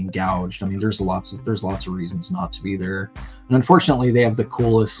tired of being gouged. I mean, there's lots of reasons not to be there, and unfortunately, they have the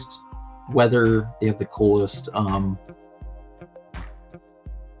coolest weather. They have the coolest,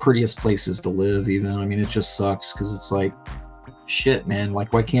 prettiest places to live. Even, I mean, it just sucks because it's like, shit, man.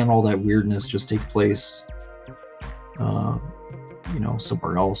 Like, why can't all that weirdness just take place, you know,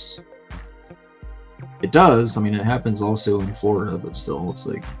 somewhere else? It does. I mean, it happens also in Florida, but still, it's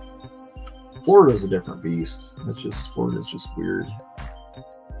like, Florida's a different beast. Florida's just weird.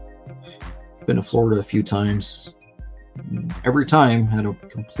 Been to Florida a few times. Every time had a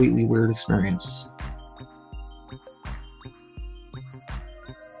completely weird experience.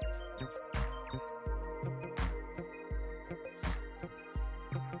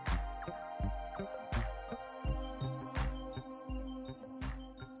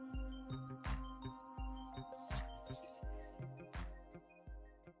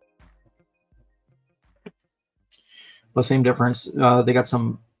 The same difference. They got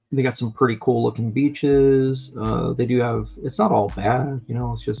some pretty cool looking beaches. They do have, it's not all bad, you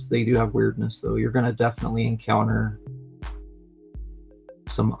know, it's just they do have weirdness though. You're gonna definitely encounter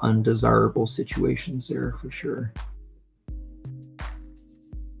some undesirable situations there for sure.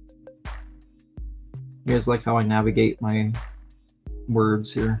 You guys like how I navigate my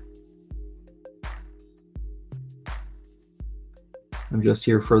words here? I'm just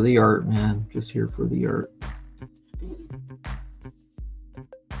here for the art, man. Just here for the art.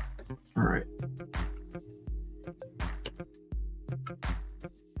 All right.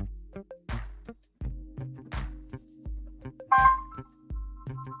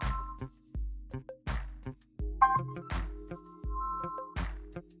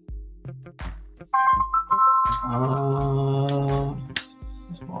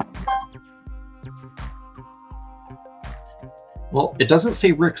 Well, it doesn't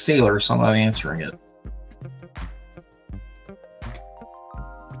say Rick Saylor, so I'm not answering it.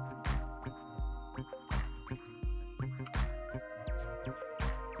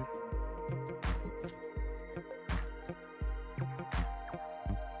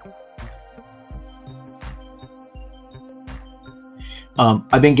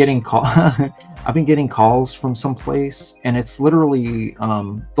 I've been getting calls from someplace, and it's literally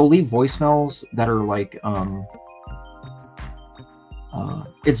they'll leave voicemails that are like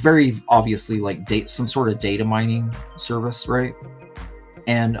it's very obviously like some sort of data mining service, right?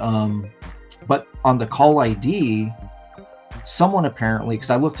 And but on the call ID, someone apparently,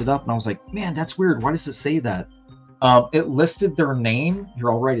 because I looked it up and I was like, man, that's weird. Why does it say that? It listed their name. Here,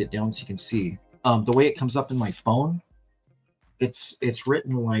 I'll write it down so you can see. The way it comes up in my phone, it's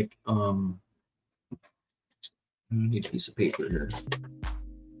written like I need a piece of paper here.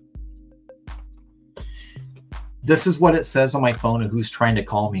 This is what it says on my phone of who's trying to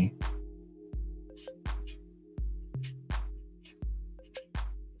call me.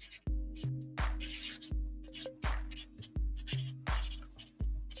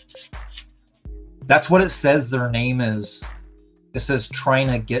 That's what it says their name is. It says trying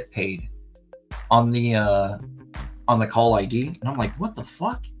to get paid on the call ID. And I'm like, what the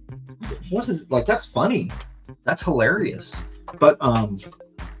fuck? What is, like, that's funny. That's hilarious. But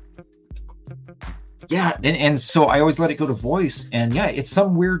yeah, and so I always let it go to voice, and yeah, it's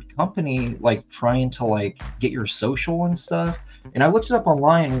some weird company like trying to like get your social and stuff. And I looked it up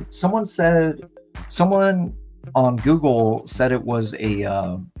online. Someone on Google said it was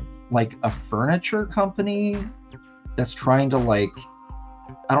a like a furniture company that's trying to, like,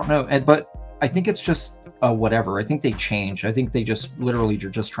 I don't know, but I think it's just whatever. I think they change. I think they just literally are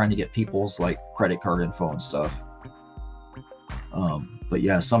just trying to get people's like credit card info and stuff. But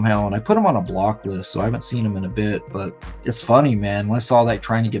yeah, somehow, and I put them on a block list, so I haven't seen them in a bit. But it's funny, man. When I saw that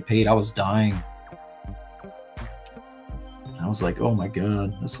trying to get paid, I was dying. I was like, oh my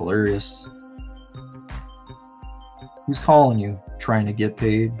god, that's hilarious. Who's calling you trying to get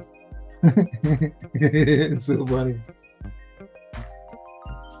paid? It's so funny.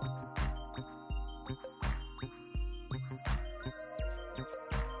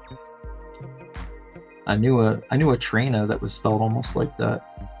 I knew a Trina that was spelled almost like that.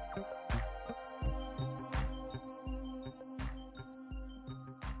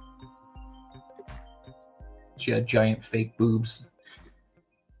 She had giant fake boobs.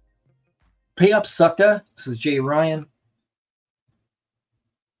 Pay up, sucker. This is Jay Ryan.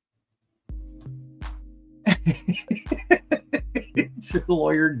 Your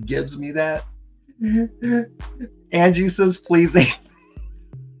lawyer gives me that. Angie says, please.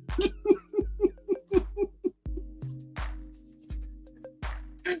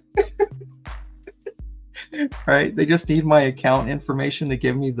 Right, they just need my account information to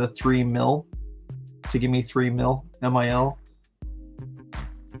give me the 3 mil. To give me 3 mil, MIL.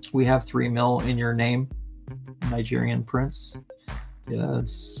 We have 3 mil in your name, Nigerian prince.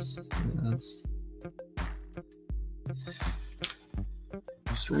 Yes, yes.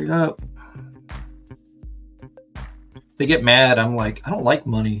 Straight up. If they get mad, I'm like, I don't like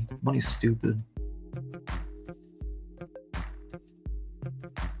money. Money's stupid.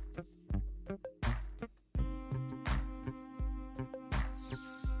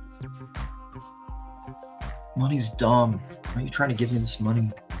 Money's dumb. Why are you trying to give me this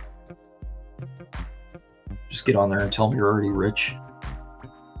money? Just get on there and tell me you're already rich.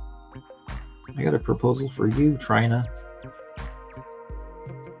 I got a proposal for you, Trina.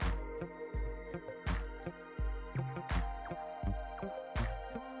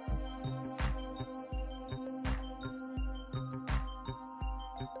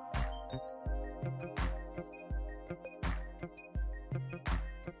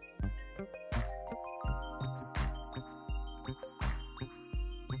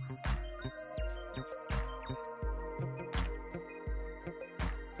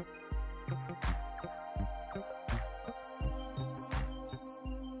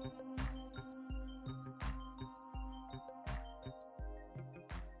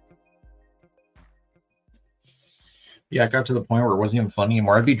 Yeah, it got to the point where it wasn't even funny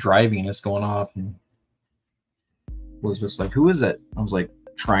anymore. I'd be driving, it's going off, and was just like, who is it? I was like,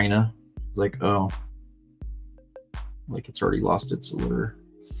 Trina. It's like, oh. Like it's already lost its allure.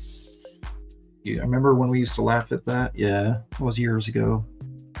 Yeah, I remember when we used to laugh at that. Yeah, it was years ago.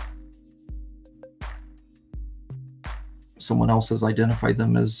 Someone else has identified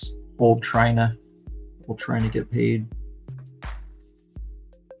them as old Trina. Old trying to get paid.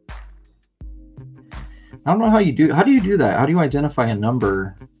 I don't know how you do that? How do you identify a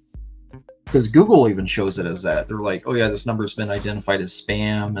number? Because Google even shows it as that. They're like, oh yeah, this number's been identified as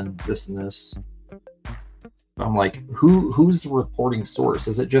spam and this and this. But I'm like, who's the reporting source?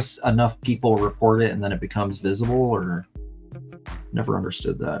 Is it just enough people report it and then it becomes visible, or never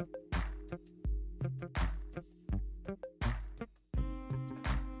understood that.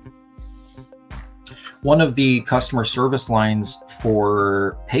 One of the customer service lines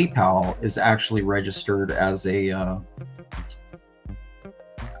for PayPal is actually registered as a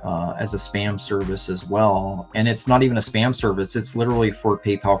spam service as well, and it's not even a spam service. It's literally for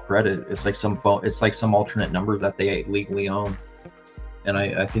PayPal credit. It's like some phone. It's like some alternate number that they legally own, and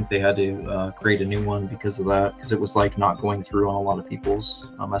I think they had to create a new one because of that, because it was like not going through on a lot of people's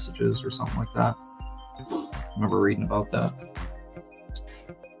messages or something like that. I remember reading about that.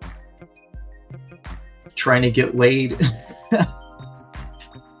 Trying to get laid.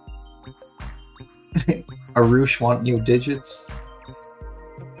 Arush want new digits.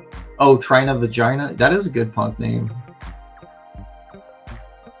 Oh, Trina Vagina. That is a good punk name.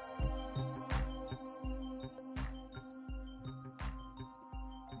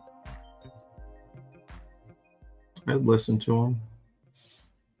 I'd listen to him.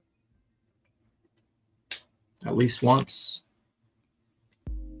 at least once.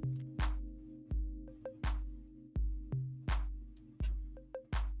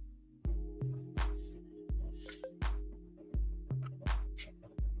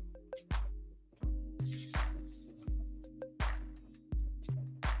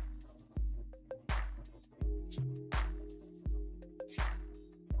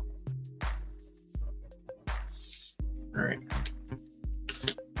 All right.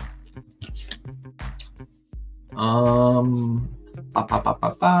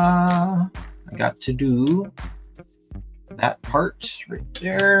 I got to do that part right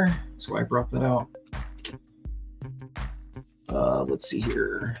there. That's why I brought that out. Let's see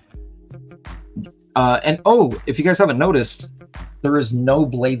here. And oh, if you guys haven't noticed, there is no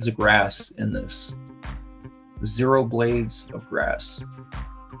blades of grass in this. 0 blades of grass.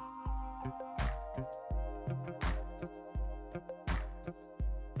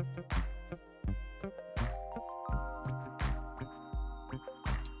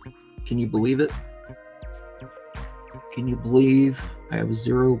 Can you believe it? Can you believe I have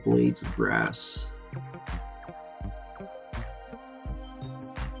 0 blades of grass?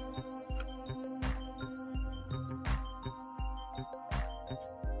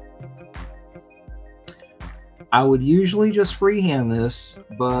 I would usually just freehand this,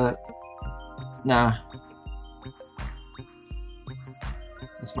 but nah.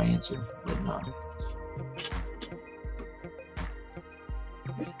 That's my answer, but nah.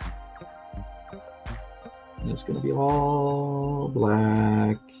 It's going to be all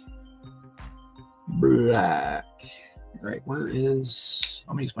black. Black. All right, where is...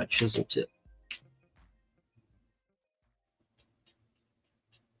 I'm going to use my chisel tip.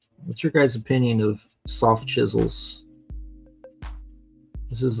 What's your guys' opinion of soft chisels?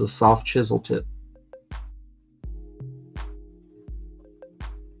 This is a soft chisel tip.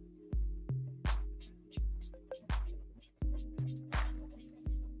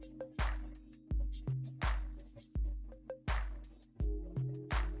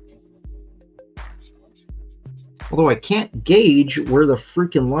 Although I can't gauge where the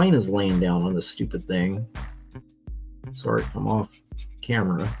freaking line is laying down on this stupid thing. Sorry if I'm off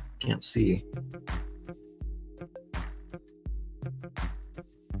camera. Can't see.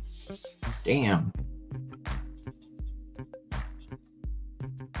 Damn.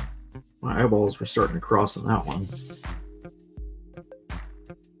 My eyeballs were starting to cross on that one.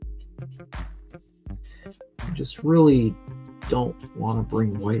 I just really don't want to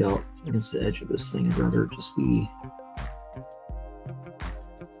bring white out against the edge of this thing. I'd rather it just be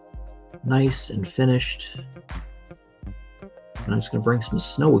nice and finished. And I'm just going to bring some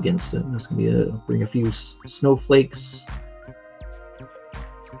snow against it. That's going to be bring a few snowflakes.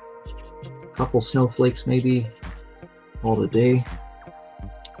 A couple snowflakes maybe. All the day.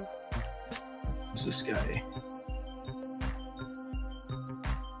 Who's this guy?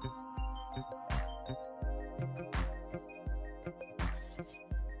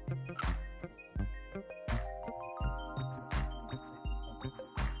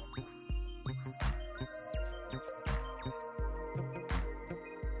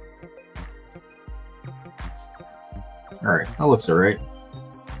 All right, that looks all right.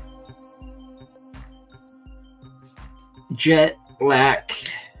 Jet black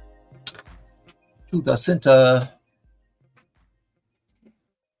to the center.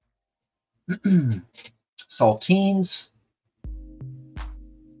 Saltines.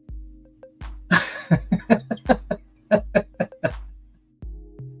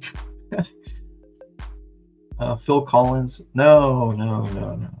 Phil Collins. No.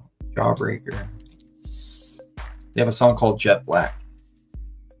 Jawbreaker. They have a song called Jet Black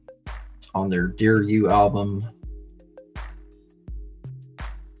on their Dear You album.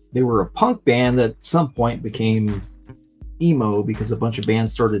 They were a punk band that at some point became emo because a bunch of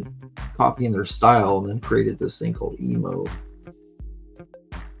bands started copying their style and then created this thing called emo.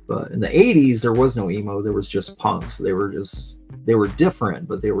 But in the 80s, there was no emo. There was just punk. So they were different,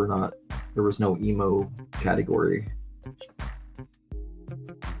 but they were not, there was no emo category.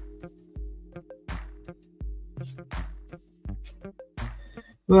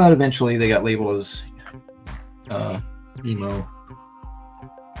 But eventually they got labeled as emo,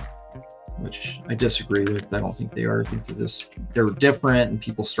 which I disagree with. I don't think they are. I think they're different, and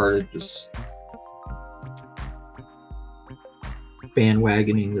people started just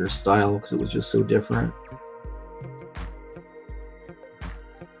bandwagoning their style because it was just so different.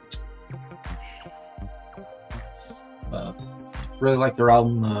 Really like their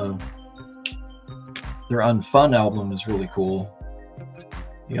album. Their Unfun album is really cool.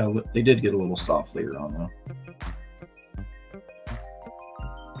 Yeah, they did get a little soft later on, though.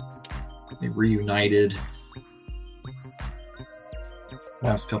 They reunited.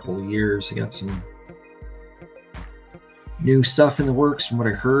 last couple of years. I got some new stuff in the works from what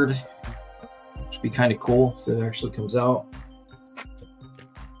I heard. Should be kind of cool if it actually comes out.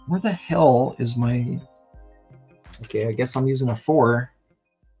 Where the hell is my... Okay, I guess I'm using a 4.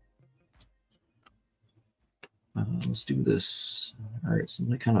 Let's do this. All right, so I'm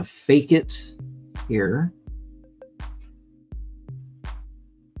going to kind of fake it here.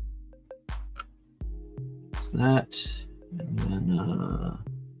 There's that. And then...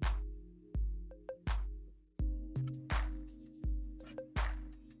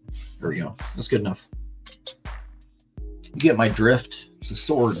 there we go. That's good enough. You get my drift. It's a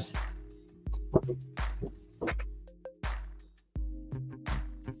sword.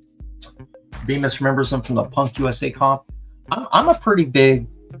 Bemis remembers him from the Punk USA comp. I'm a pretty big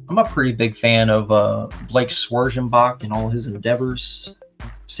fan of Blake Schwarzenbach and all his endeavors.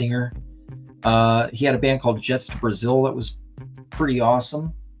 Singer. He had a band called Jets to Brazil that was pretty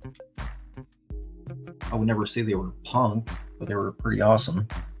awesome. I would never say they were punk, but they were pretty awesome.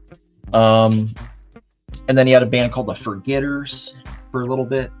 And then he had a band called the Forgetters for a little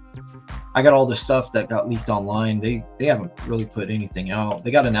bit. I got all the stuff that got leaked online. They haven't really put anything out.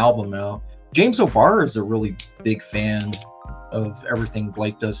 They got an album out. James O'Barr is a really big fan of everything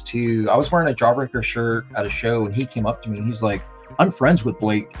Blake does too. I was wearing a Jawbreaker shirt at a show and he came up to me and he's like, I'm friends with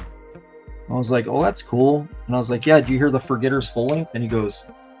Blake. I was like, oh, that's cool. And I was like, yeah, do you hear the Forgetters full length? And he goes,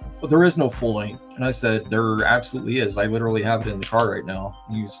 well, there is no full length. And I said, there absolutely is. I literally have it in the car right now.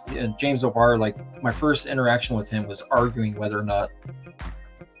 And James O'Barr, like, my first interaction with him was arguing whether or not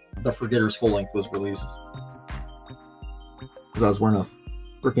the Forgetters full length was released. Because I was wearing a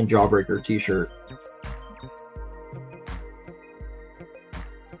freaking Jawbreaker t-shirt.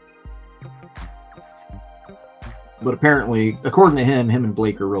 But apparently, according to him and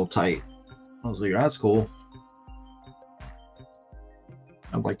Blake are real tight. I was like, that's cool.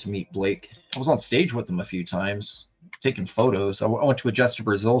 I'd like to meet Blake. I was on stage with him a few times, taking photos. I went to a Jets to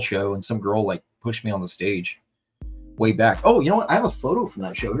Brazil show, and some girl like pushed me on the stage way back. Oh, you know what? I have a photo from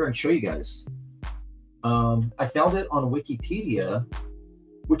that show. Here, I can show you guys. I found it on Wikipedia,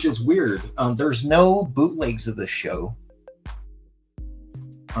 which is weird. There's no bootlegs of this show.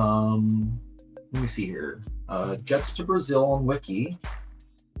 Let me see here. Jets to Brazil on Wiki.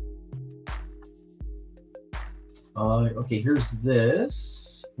 Okay, here's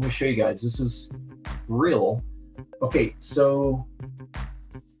this. Let me show you guys. This is real. Okay, so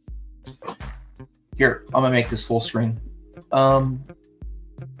here, I'm gonna make this full screen.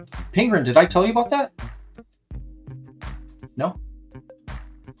 Pingrin, did I tell you about that? No?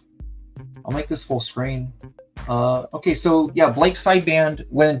 I'll make this full screen. Okay, so yeah, Blake's side band,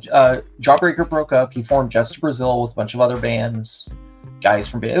 when Jawbreaker broke up, he formed Jets to Brazil with a bunch of other bands, guys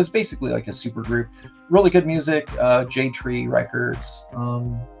from band. It was basically like a super group. Really good music, J Tree Records.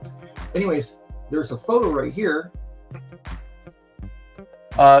 Anyways, there's a photo right here.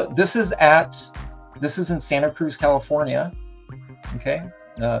 This is in Santa Cruz, California. Okay,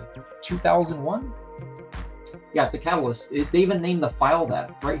 2001. Yeah, the Catalyst. They even named the file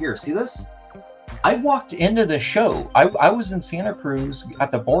that right here. See this? I walked into the show. I was in Santa Cruz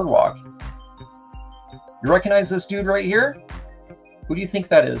at the boardwalk. You recognize this dude right here? Who do you think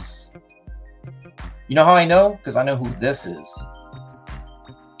that is? You know how I know? Because I know who this is.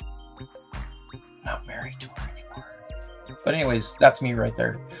 Not married to her anymore. But anyways, that's me right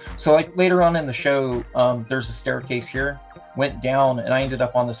there. So like later on in the show, there's a staircase here. Went down and I ended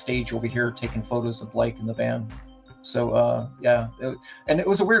up on the stage over here taking photos of Blake and the band. So yeah, and it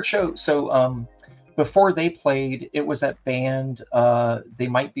was a weird show. So before they played, it was that band, they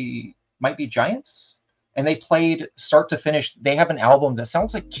might be Giants. And they played start to finish. They have an album that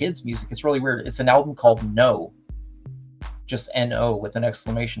sounds like kids' music. It's really weird. It's an album called No. Just N-O with an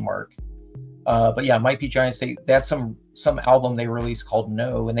exclamation mark. But yeah, Might Be Giants. They had some album they released called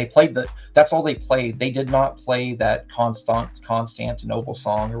No. And they played that's all they played. They did not play that Constantinople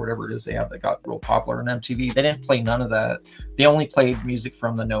song or whatever it is they have that got real popular on MTV. They didn't play none of that. They only played music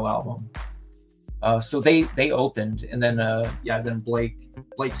from the No album. So they opened. And then, yeah, then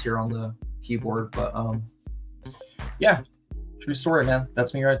Blake's here on the keyboard, but yeah, true story, man.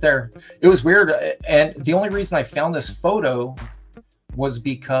 That's me right there. It was weird, and the only reason I found this photo was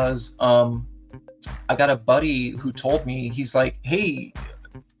because I got a buddy who told me, he's like, hey,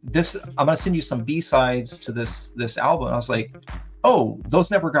 I'm gonna send you some B-sides to this album. And I was like, oh, those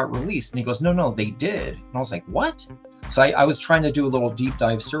never got released. And he goes, no, they did. And I was like, what? So I was trying to do a little deep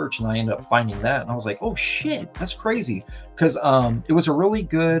dive search, and I ended up finding that, and I was like, oh shit, that's crazy. Because it was a really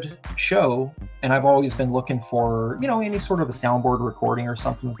good show, and I've always been looking for, you know, any sort of a soundboard recording or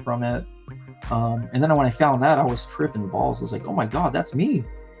something from it. And then when I found that, I was tripping balls. I was like, oh my God, that's me.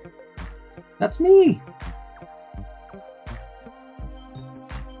 That's me.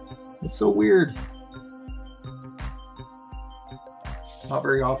 It's so weird. Not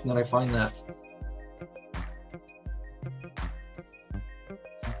very often that I find that.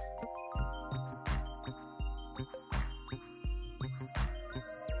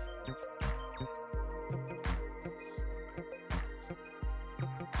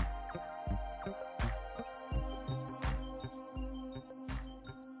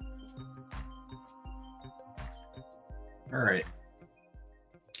 All right.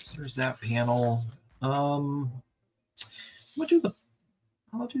 So there's that panel. I'll do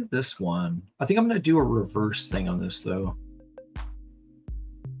this one. I think I'm gonna do a reverse thing on this though.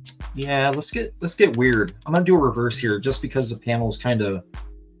 Yeah, let's get weird. I'm gonna do a reverse here just because the panel is kind of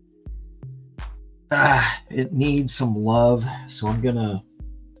it needs some love. So I'm gonna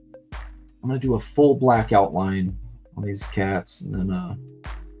do a full black outline on these cats, and then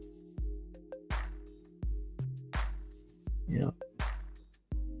yeah.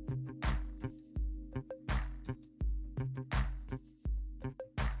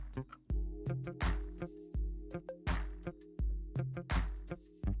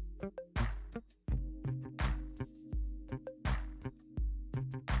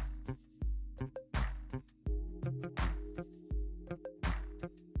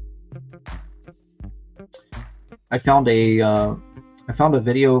 I found a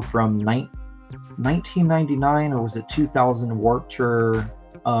video from 1999, or was it 2000, Warped Tour.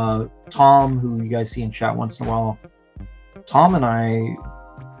 Tom, who you guys see in chat once in a while, Tom and I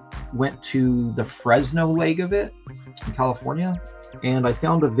went to the Fresno leg of it in California, and I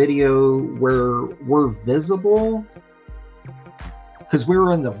found a video where we're visible because we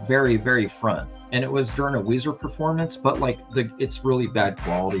were in the very, very front, and it was during a Weezer performance, but like it's really bad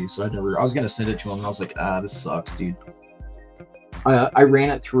quality, so I was gonna send it to him, and I was like, this sucks, dude. I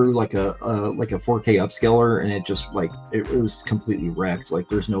ran it through like a 4K upscaler, and it just like it was completely wrecked. Like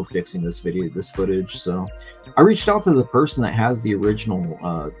there's no fixing this footage. So I reached out to the person that has the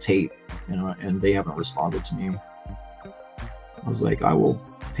original tape, you know, and they haven't responded to me. I was like, I will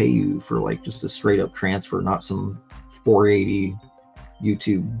pay you for like just a straight up transfer, not some 480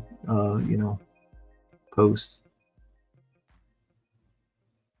 YouTube you know, post,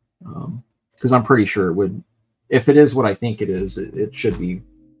 because I'm pretty sure it would. If it is what I think it is, it should be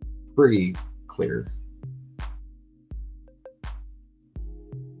pretty clear.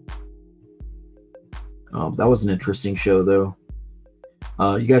 That was an interesting show, though.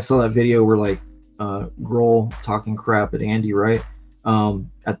 You guys saw that video where like Grohl talking crap at Andy, right?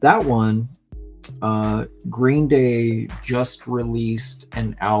 At that one, Green Day just released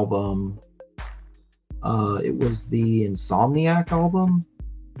an album. It was the Insomniac album,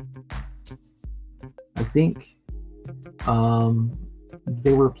 I think.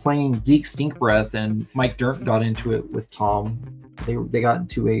 They were playing Geek Stink Breath, and Mike Dirnt got into it with Tom. They got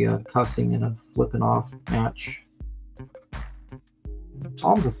into a cussing and a flipping off match.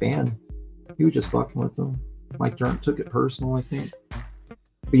 Tom's a fan. He was just fucking with them. Mike Dirnt took it personal, I think.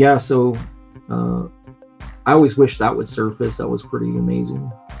 But yeah, so I always wish that would surface. That was pretty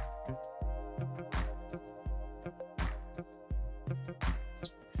amazing.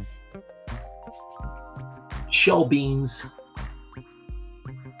 Shell beans.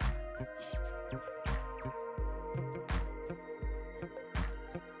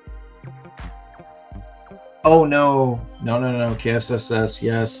 Oh no, no, KSSS,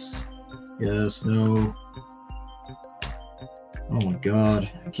 yes, no. Oh my god,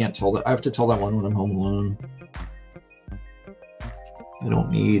 I can't tell that. I have to tell that one when I'm home alone. I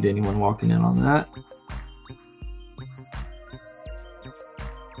don't need anyone walking in on that.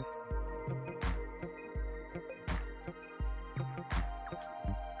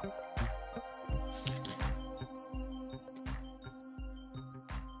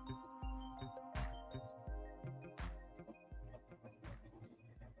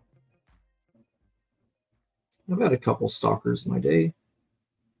 I've had a couple stalkers in my day.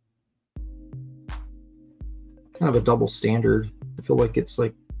 Kind of a double standard. I feel like it's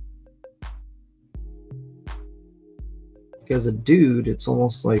like as a dude, it's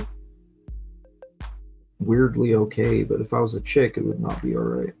almost like weirdly okay, but if I was a chick, it would not be all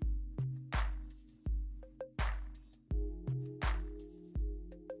right.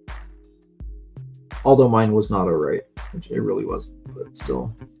 Although mine was not all right, which it really wasn't, but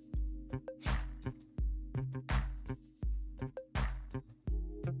still.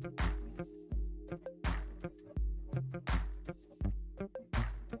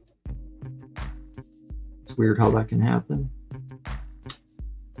 It's weird how that can happen.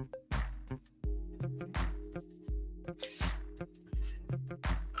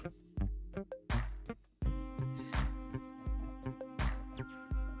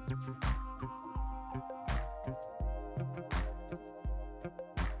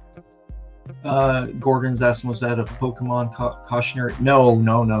 Gordon's asking, was that a Pokemon cautionary? No.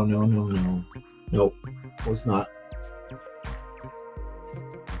 Nope, was not.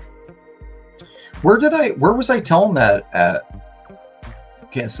 Where was I telling that at?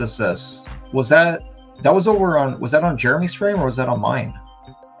 KSSS. Was that was over on, was that on Jeremy's stream or was that on mine?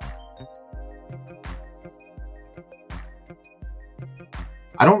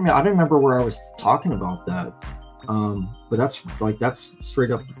 I don't remember where I was talking about that. But that's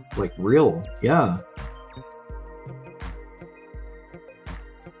straight up like real. Yeah.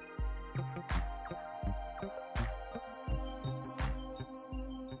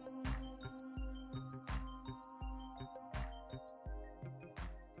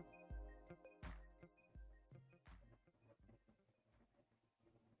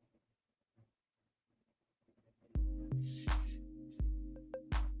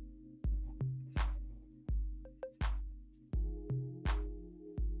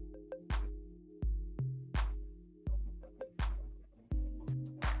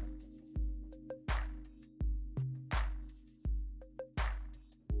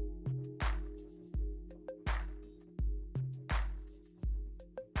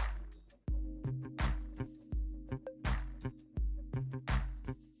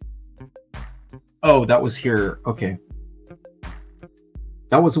 Oh, that was here. Okay.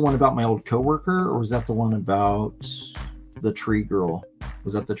 That was the one about my old coworker, or was that the one about the tree girl?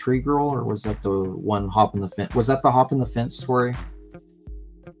 Was that the tree girl, or was that the one hop in the fence? Was that the hop in the fence story?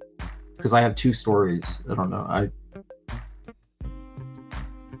 Because I have two stories. I don't know.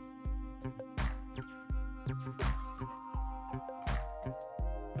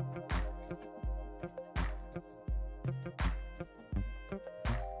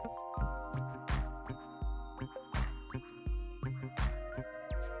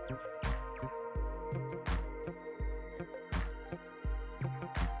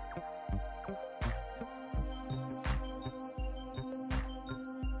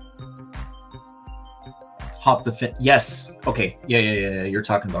 Hop the fence. Yes. Okay. Yeah. You're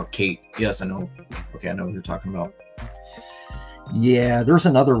talking about Kate. Yes, I know. Okay, I know what you're talking about. Yeah, there's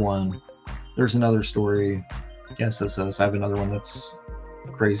another one. There's another story. Yes, I have another one that's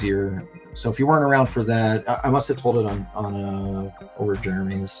crazier. So if you weren't around for that, I must have told it on over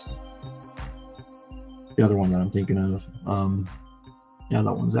Jeremy's. The other one that I'm thinking of. Yeah,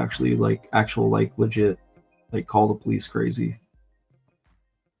 that one's actually like actual like legit, like call the police crazy.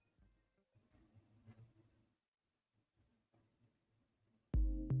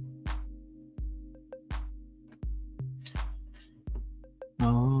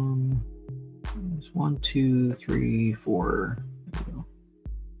 There's 1, 2, 3, 4. There we go.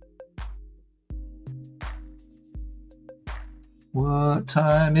 What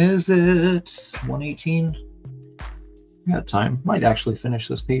time is it? 1:18. We got time. Might actually finish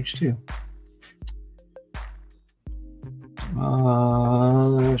this page too.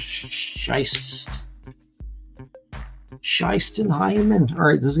 Scheistenheimen. All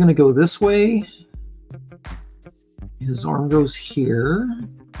right, this is gonna go this way. His arm goes here.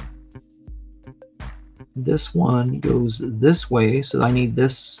 This one goes this way, so I need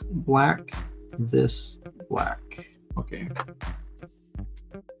this black, this black. Okay.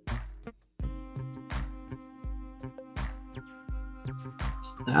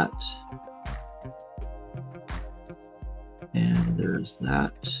 There's that. And there's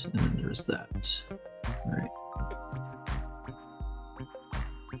that, and then there's that. All right.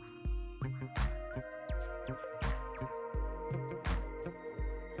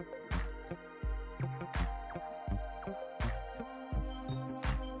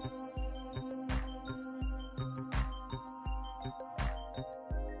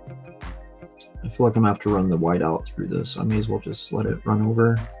 I feel like I'm gonna have to run the whiteout through this, so I may as well just let it run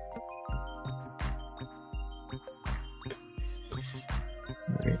over.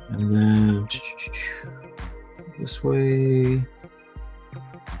 Alright, and then this way.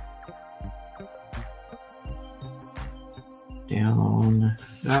 Down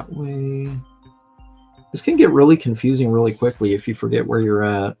that way. This can get really confusing really quickly if you forget where you're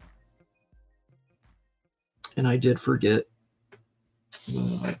at. And I did forget.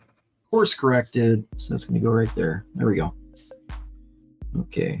 Course corrected, so that's going to go right there. There we go.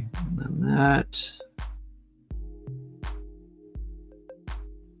 Okay, and then that.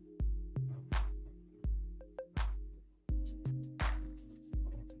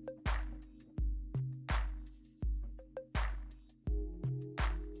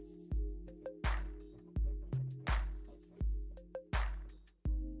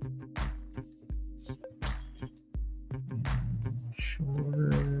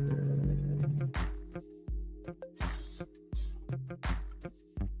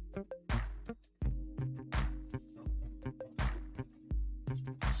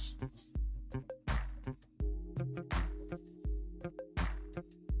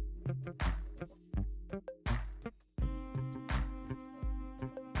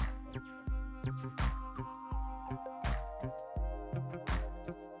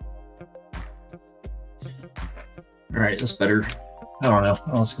 All right, that's better. I don't know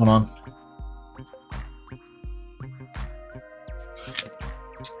what's going on.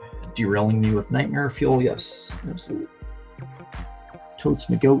 Derailing me with nightmare fuel? Yes, absolutely. Totes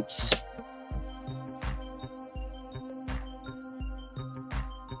my goats.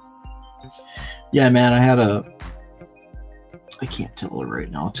 Yeah, man, I can't tell it right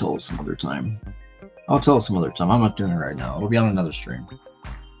now. I'll tell it some other time. I'm not doing it right now. It'll be on another stream.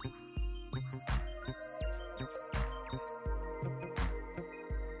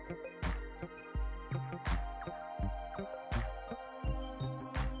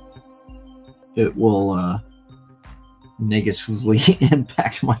 It will negatively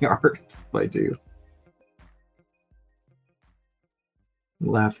impact my art if I do. I'm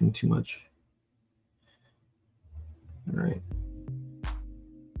laughing too much. All right.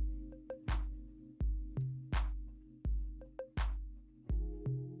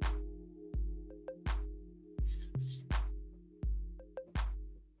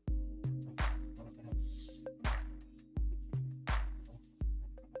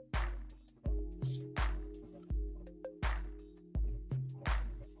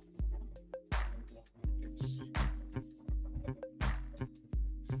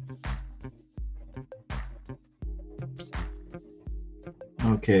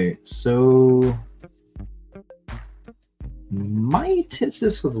 Okay, so might hit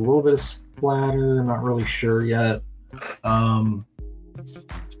this with a little bit of splatter. I'm not really sure yet.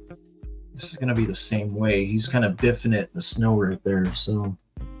 This is gonna be the same way. He's kind of biffing it in the snow right there, so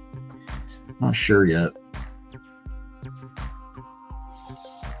not sure yet.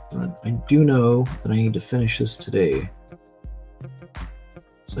 But I do know that I need to finish this today,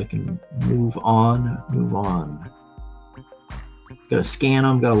 so I can move on. Gotta scan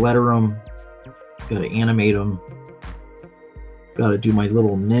them, gotta letter them, gotta animate them, gotta do my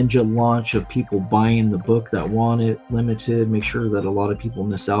little ninja launch of people buying the book that want it, limited, make sure that a lot of people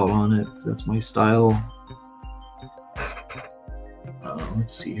miss out on it, because that's my style.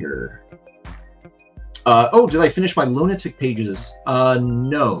 Let's see here. Oh, did I finish my lunatic pages?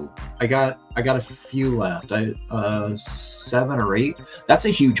 No. I got a few left. 7 or 8. That's a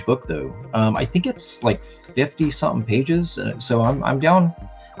huge book though. I think it's like 50 something pages. So I'm down.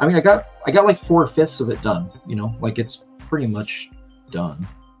 I mean, I got like 4/5 of it done, you know, like it's pretty much done.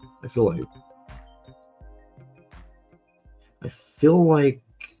 I feel like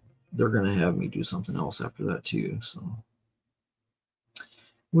they're going to have me do something else after that too. So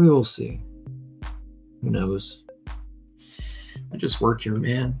we will see. Who knows? I just work here,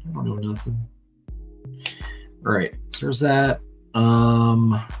 man. I don't know nothing. All right, so there's that.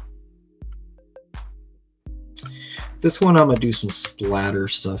 This one I'm gonna do some splatter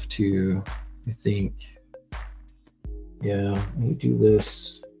stuff too, I think. Yeah, let me do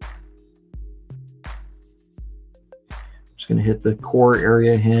this. I'm just gonna hit the core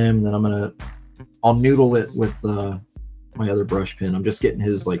area of him, then I'll noodle it with my other brush pen. I'm just getting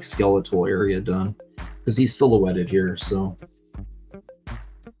his like skeletal area done because he's silhouetted here, so.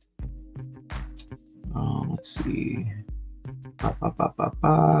 Let's see.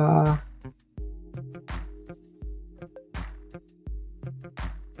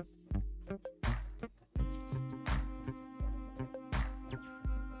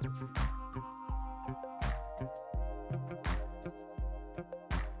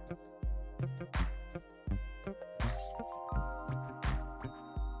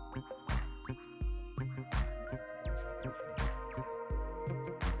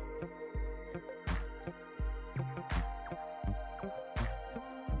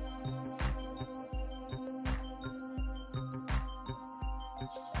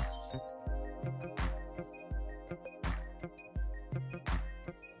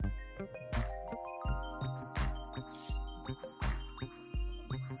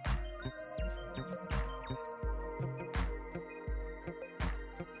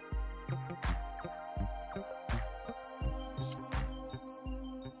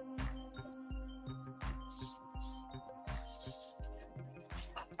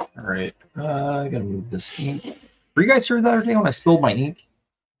 All right, I gotta move this ink. Were you guys here the other day when I spilled my ink?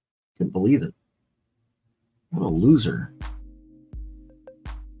 Couldn't believe it. What a loser.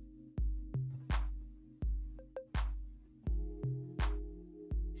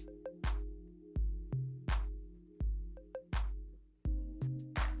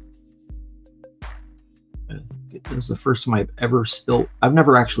 It was the first time I've ever spilt. I've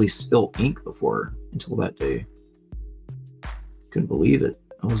never actually spilt ink before until that day. Couldn't believe it.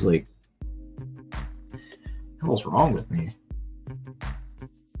 I was like, "What the hell's wrong with me?"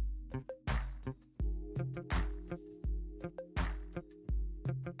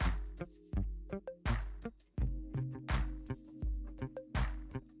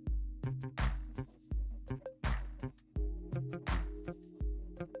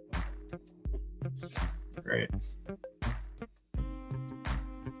 Right.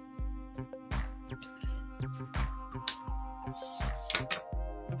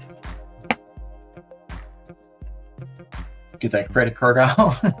 Get that credit card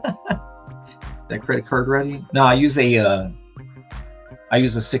out. That credit card ready? No, I use a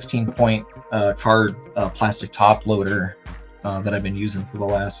 16-point card plastic top loader that I've been using for the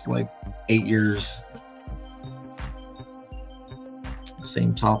last like 8 years.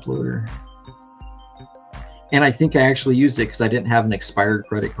 Same top loader. And I think I actually used it because I didn't have an expired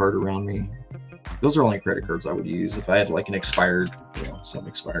credit card around me. Those are only credit cards I would use. If I had like an expired, you know, something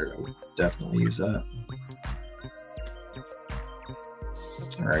expired, I would definitely use that.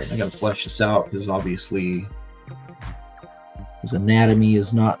 All right, I gotta flesh this out because obviously his anatomy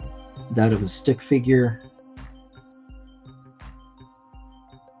is not that of a stick figure.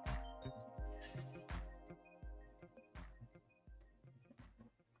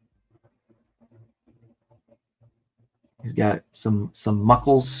 He's got some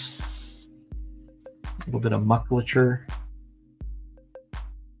muckles, a little bit of muckulature.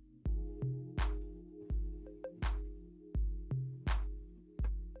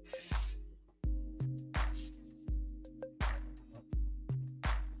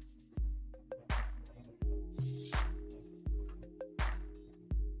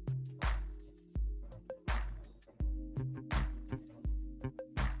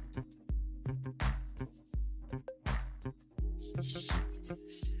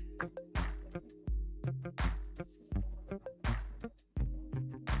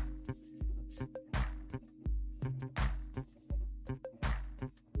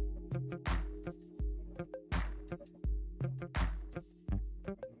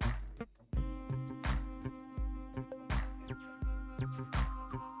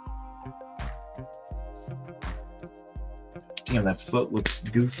 Damn, that foot looks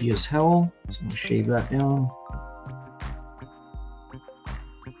goofy as hell. So I'm gonna shave that down.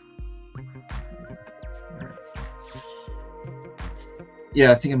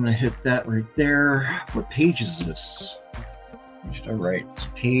 Yeah, I think I'm gonna hit that right there. What page is this? What should I write? It's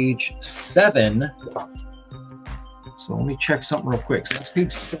page 7. So let me check something real quick. So that's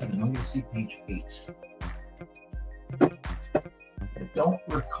page 7. Let me see page 8. I don't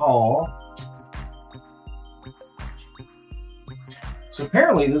recall. So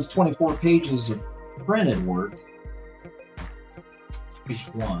apparently there's 24 pages of printed work. Page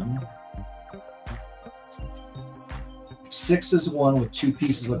 1. 6 is one with 2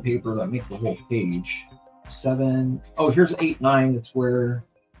 pieces of paper that make the whole page. 7. Oh, here's 8, 9. That's where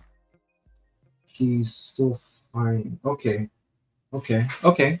he's still fine. Okay. Okay.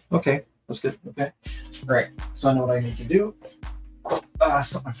 Okay. Okay. That's good. Okay. All right. So I know what I need to do.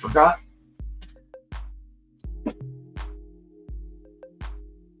 Something I forgot.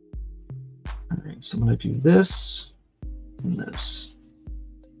 All right. So I'm going to do this and this.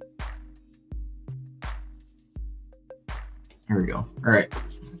 Here we go. All right.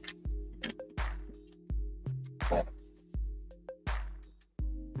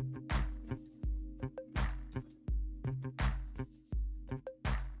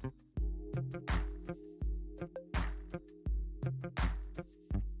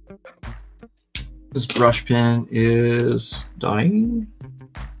 This brush pen is dying.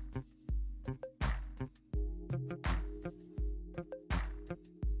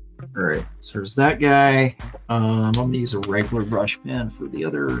 All right, so there's that guy. I'm gonna use a regular brush pen for the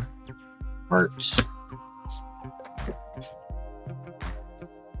other part.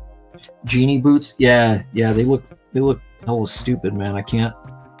 Genie boots, yeah, they look hella stupid, man. I can't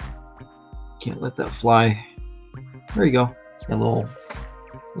let that fly. There you go. Got a little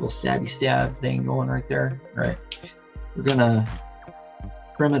stabby stab thing going right there. All right, we're gonna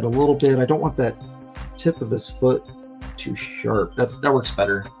trim it a little bit. I don't want that tip of this foot too sharp. That works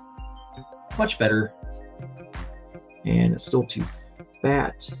better. Much better. And it's still too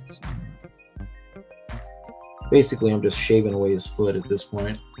fat. Basically, I'm just shaving away his foot at this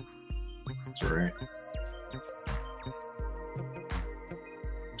point. That's all right.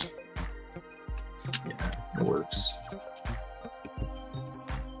 Yeah, it works.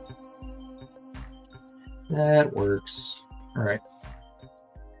 That works. All right.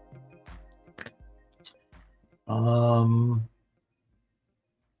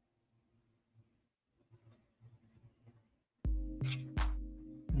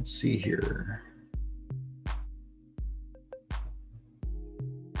 Let's see here.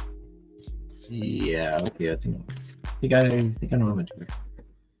 Yeah, okay, I think I know what I'm gonna do.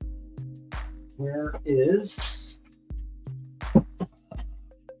 Where is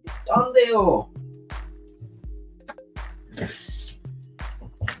Dondeo?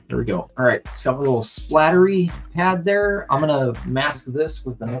 There we go. All right, it's got a little splattery pad there. I'm gonna mask this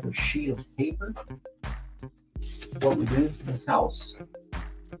with another sheet of paper. What we do in this house.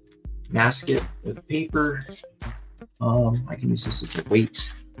 Mask it with paper. I can use this as a weight.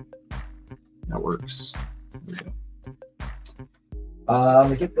 That works. There we go.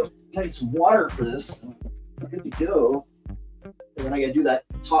 I'm gonna get some water for this. I'm good to go. And then I gotta do that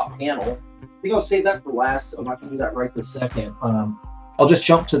top panel. I think I'll save that for last. I'm not gonna do that right this second. I'll just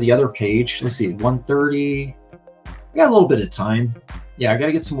jump to the other page. Let's see, 130. I got a little bit of time. Yeah, I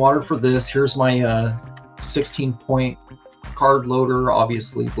gotta get some water for this. Here's my 16-point card loader.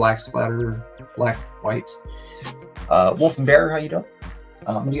 Obviously, black splatter, black, white. Wolf and Bear, how you doing?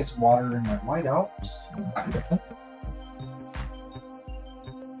 I'm gonna get some water in my whiteout.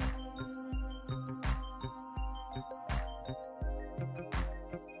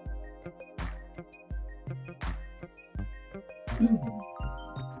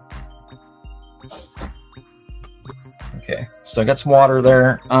 Okay, so I got some water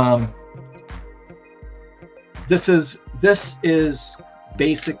there. This is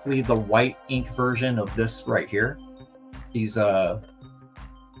basically the white ink version of this right here. These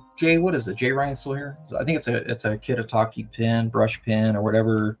Jay, what is it? Jay Ryan still here? I think it's a Kitataki pen, brush pen, or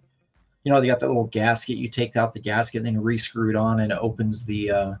whatever. You know, they got that little gasket. You take out the gasket and then you re-screw it on, and it opens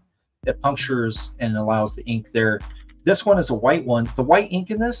the it punctures and allows the ink there. This one is a white one. The white ink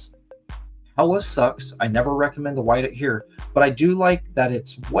in this hella sucks. I never recommend the white here, but I do like that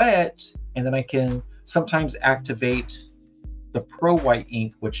it's wet, and then I can sometimes activate the Pro White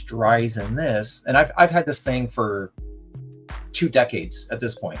ink, which dries in this. And I've had this thing for 2 decades at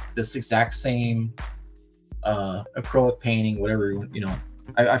this point. This exact same acrylic painting, whatever, you know,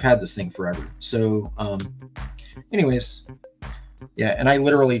 I've had this thing forever. So anyways, yeah, and I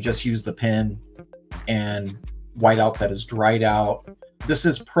literally just use the pen and whiteout that is dried out. This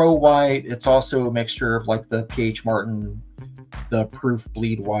is Pro White. It's also a mixture of like the PH Martin, the Proof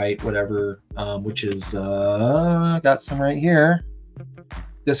Bleed White, whatever, which is got some right here.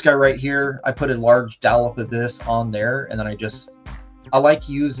 This guy right here, I put a large dollop of this on there, and then I like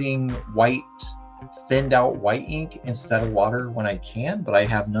using white, thinned out white ink instead of water when I can, but I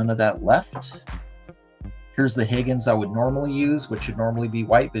have none of that left. Here's the Higgins I would normally use, which should normally be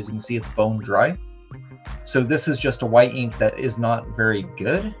white, but as you can see, it's bone dry. So this is just a white ink that is not very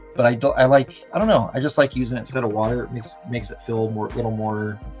good, but I don't know, I just like using it instead of water. It makes it feel a little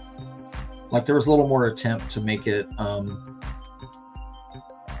more like there was a little more attempt to make it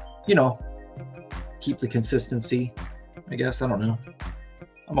you know, keep the consistency, I guess. I don't know,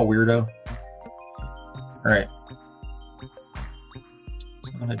 I'm a weirdo. All right,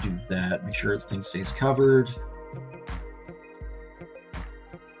 so I'm gonna do that, make sure everything stays covered.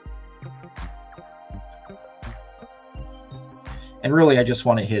 And really, I just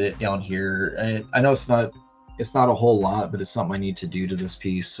want to hit it down here. I know it's not a whole lot, but it's something I need to do to this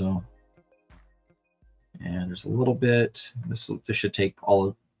piece. So, and there's a little bit. This should take all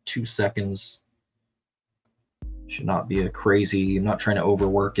of 2 seconds. Should not be a crazy. I'm not trying to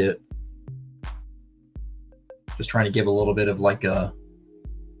overwork it. Just trying to give a little bit of like a,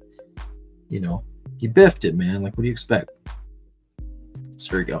 you know, you biffed it, man. Like, what do you expect?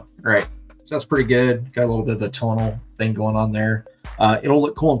 So there you go. All right. So that's pretty good. Got a little bit of a tonal thing going on there. It'll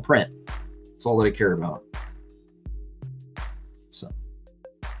look cool in print. That's all that I care about. So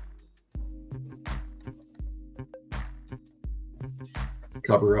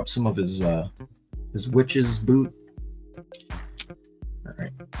cover up some of his witch's boot. All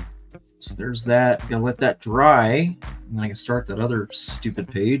right. So there's that. Gonna let that dry, and then I can start that other stupid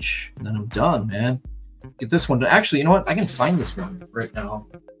page, and then I'm done, man. Get this one. Actually, you know what? I can sign this one right now.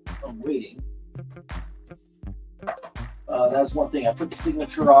 I'm waiting. That was one thing. I put the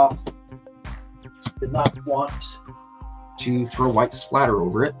signature off. Did not want to throw white splatter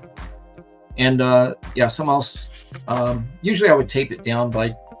over it. And yeah, something else. Usually I would tape it down,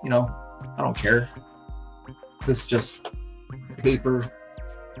 but you know, I don't care. This is just paper.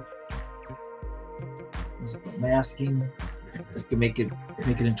 This is masking. You can make it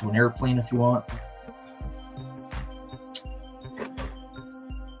into an airplane if you want.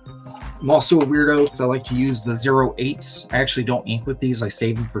 I'm also a weirdo because I like to use the 08s. I actually don't ink with these. I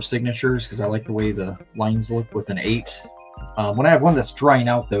save them for signatures because I like the way the lines look with an 8. When I have one that's drying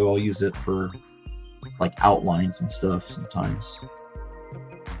out, though, I'll use it for like outlines and stuff sometimes.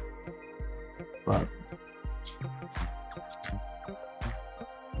 But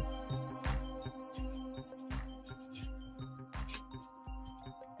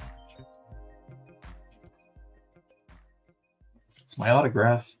it's my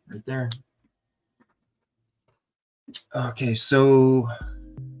autograph right there. Okay, so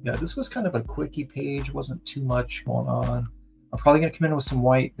yeah, this was kind of a quickie page. Wasn't too much going on. I'm probably gonna come in with some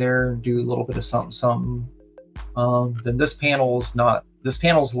white there and do a little bit of something. Then this panel's not. This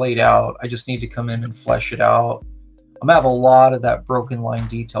panel's laid out. I just need to come in and flesh it out. I'm gonna have a lot of that broken line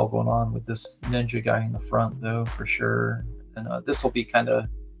detail going on with this ninja guy in the front, though, for sure. And this will be kind of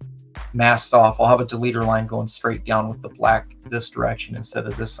masked off. I'll have a deleter line going straight down with the black this direction instead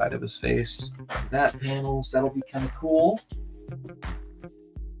of this side of his face. That panel, so that'll be kind of cool.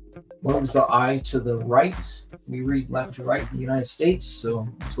 Moves the eye to the right. We read left to right in the United States, so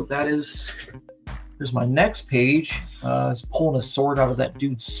that's what that is. Here's my next page. It's pulling a sword out of that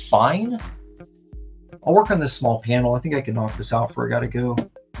dude's spine. I'll work on this small panel. I think I can knock this out before I gotta go.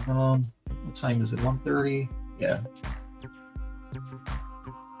 What time is it? 1:30? Yeah.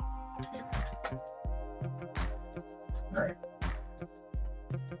 All right.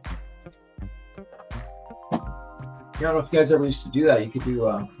 I don't know if you guys ever used to do that. You could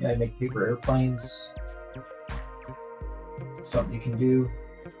do, yeah, make paper airplanes. Something you can do.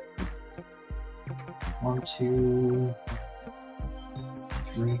 1, 2,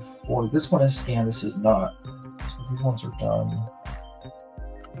 3, 4. This one is scanned. This is not. So these ones are done.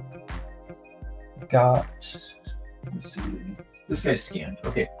 Got. Let's see. This guy's scanned.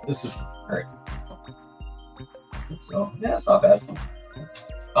 Okay, this is all right. So yeah, it's not bad.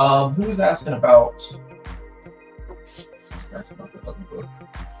 Who was asking about? That's about the fucking book.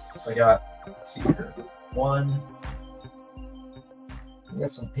 I got. Let's see here. One. I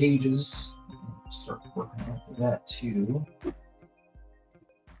got some pages. Start working on that too.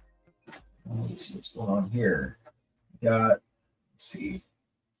 Let's see what's going on here. We got. Let's see.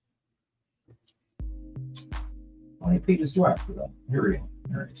 How many pages do I have for that? Here we go.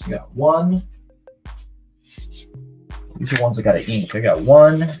 All right, so you got 1. These are ones I got to ink. I got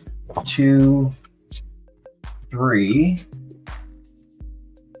 1, 2, 3.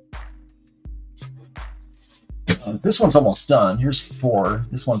 This one's almost done. Here's 4.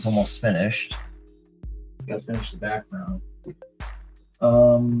 This one's almost finished. Got to finish the background.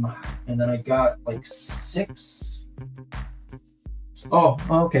 And then I got like 6. Oh,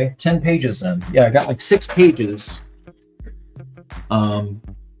 okay. 10 pages then. Yeah, I got like 6 pages. I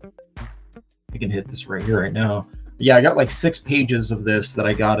can hit this right here right now. Yeah, I got like 6 pages of this that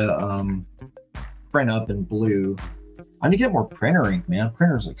I gotta print up in blue. I need to get more printer ink, man.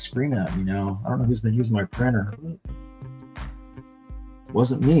 Printer's like screaming at me now. I don't know who's been using my printer.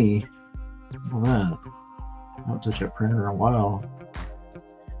 Wasn't me. Look at that. I haven't touched that printer in a while.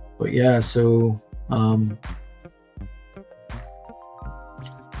 But yeah, so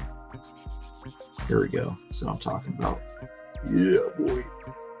there we go. So I'm talking about. Yeah, boy.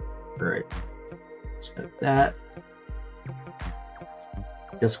 All right. Let's get that.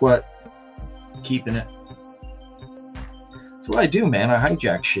 Guess what? Keeping it. That's what I do, man. I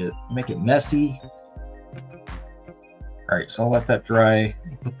hijack shit. Make it messy. All right, so I'll let that dry.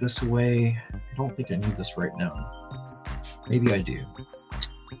 Put this away. I don't think I need this right now. Maybe I do.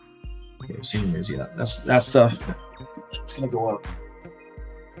 Okay, so anyways, yeah, that's that stuff. It's gonna go up.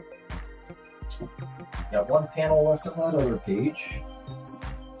 Got 1 panel left on that other page.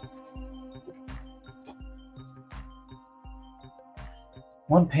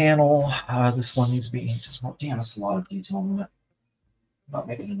 One panel. This one needs to be inked as well. Damn, that's a lot of detail on that. I'm not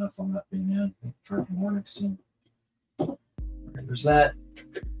making enough on that thing, man. Try for more next time. All right, there's that.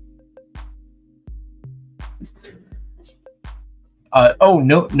 Oh,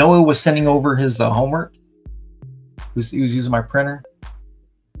 no, Noah was sending over his homework. He was using my printer.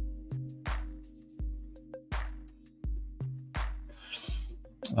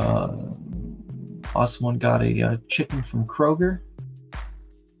 Awesome one got a chicken from Kroger.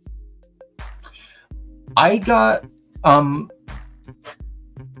 I got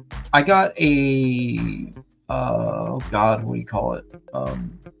a oh god, what do you call it?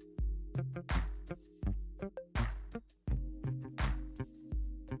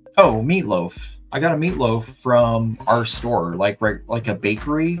 Oh, meatloaf. I got a meatloaf from our store, like a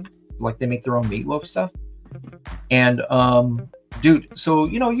bakery, like they make their own meatloaf stuff. And dude, so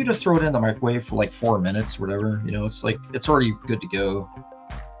you know, you just throw it in the microwave for like 4 minutes, or whatever. You know, it's like it's already good to go.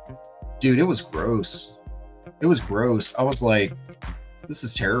 Dude, it was gross. It was gross. I was like, this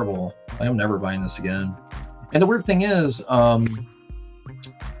is terrible. I'm never buying this again. And the weird thing is,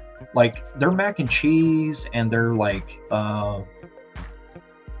 like their mac and cheese and their like,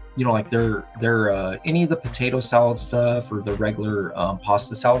 you know, like their any of the potato salad stuff or the regular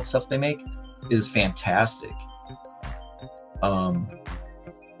pasta salad stuff they make is fantastic.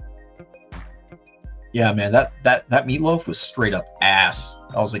 Yeah, man, that meatloaf was straight up ass.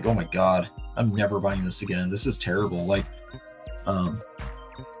 I was like, oh my god, I'm never buying this again. This is terrible. Like,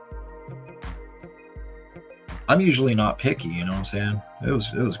 I'm usually not picky, you know what I'm saying? It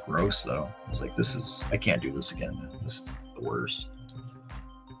was gross though. I was like, I can't do this again, man. This is the worst.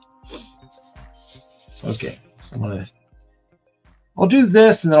 Okay, so I'll do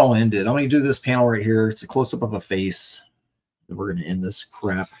this and then I'll end it. I'm gonna do this panel right here. It's a close-up of a face. And we're gonna end this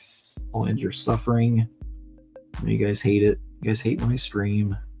crap. I'll end your suffering. I know you guys hate it. You guys hate when I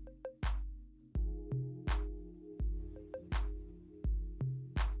stream.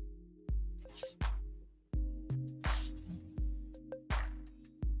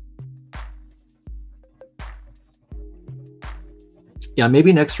 Yeah,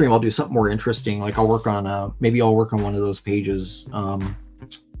 maybe next stream I'll do something more interesting. Like I'll work on maybe I'll work on one of those pages from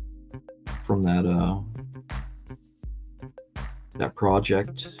that that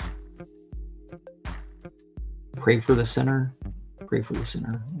project. Pray for the Sinner. Pray for the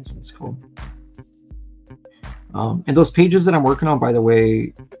Sinner. That's what it's called. And those pages that I'm working on, by the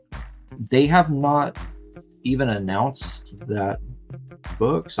way, they have not even announced that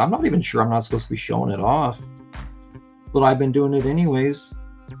book. So I'm not even sure I'm not supposed to be showing it off. But I've been doing it anyways.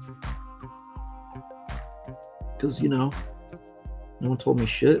 Because, you know, no one told me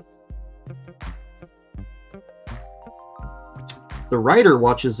shit. The writer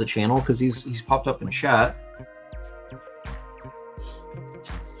watches the channel because he's popped up in chat.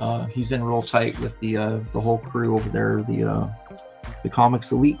 He's in real tight with the whole crew over there, the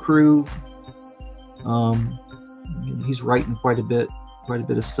Comics Elite crew. He's writing quite a bit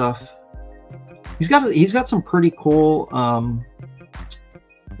of stuff. He's got some pretty cool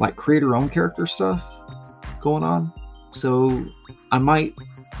like creator-owned character stuff going on. So I might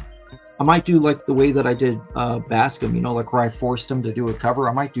do like the way that I did Bascom, you know, like where I forced him to do a cover.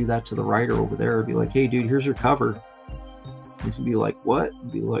 I might do that to the writer over there. I'd be like, hey dude, here's your cover. He's gonna be like, what?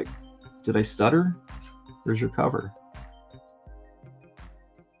 I'd be like, did I stutter? There's your cover.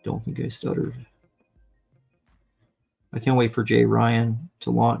 Don't think I stuttered. I can't wait for Jay Ryan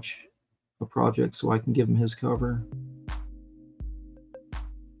to launch a project so I can give him his cover.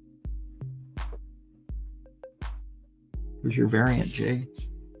 Here's your variant, Jay.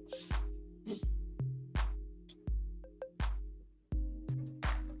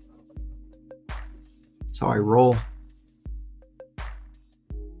 That's how I roll.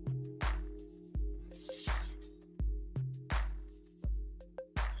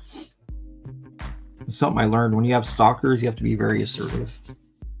 It's something I learned. When you have stalkers, you have to be very assertive.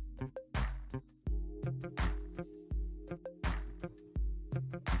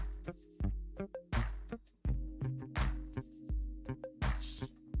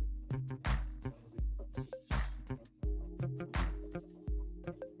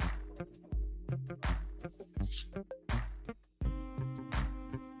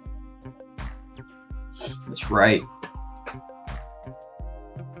 That's right.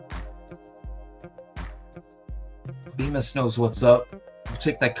 Bemis knows what's up. You'll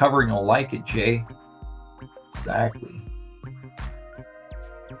take that cover and you'll like it, Jay. Exactly.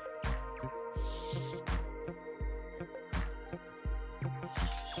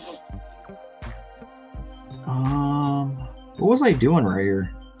 What was I doing right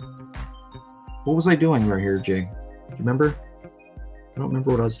here? What was I doing right here, Jay? Do you remember? I don't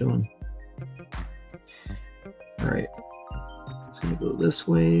remember what I was doing. All right. Just gonna go this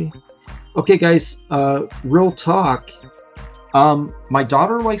way. Okay, guys. Real talk. My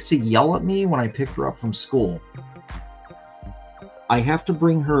daughter likes to yell at me when I pick her up from school. I have to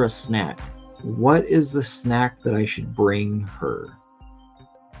bring her a snack. What is the snack that I should bring her?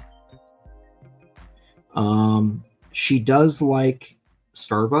 She does like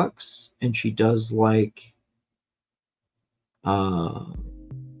Starbucks, and she does like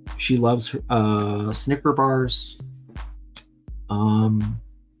she loves Snicker bars.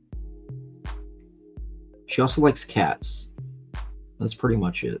 She also likes cats. That's pretty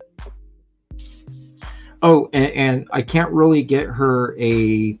much it. Oh, and I can't really get her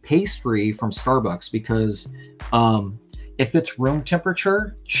a pastry from Starbucks because if it's room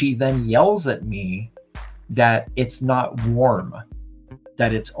temperature, she then yells at me that it's not warm,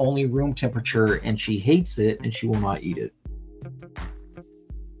 that it's only room temperature, and she hates it and she will not eat it.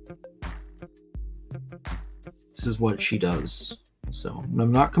 This is what she does. So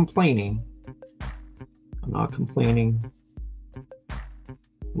I'm not complaining. I'm not complaining.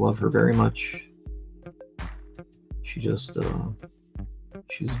 Love her very much. She just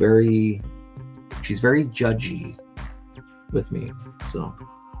she's very judgy with me. So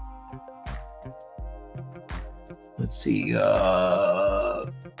let's see.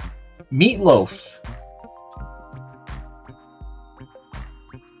 Meatloaf.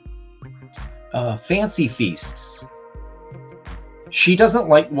 Fancy Feast. She doesn't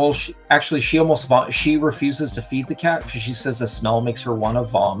like, well, she refuses to feed the cat because she says the smell makes her want to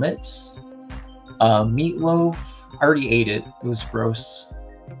vomit. Meatloaf, I already ate it. It was gross.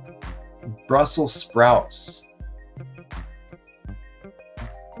 Brussels sprouts.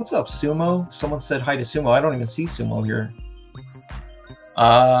 What's up, Sumo? Someone said hi to Sumo. I don't even see Sumo here.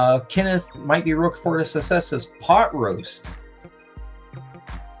 Kenneth might be Roquefort SSS says pot roast.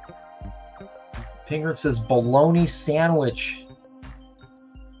 Pingert says bologna sandwich.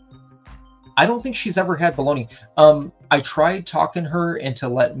 I don't think she's ever had bologna. I tried talking her into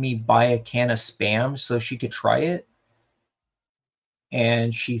letting me buy a can of Spam so she could try it,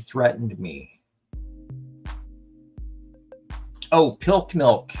 and she threatened me. Oh, Pilk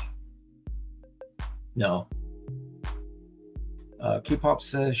Milk. No. K-pop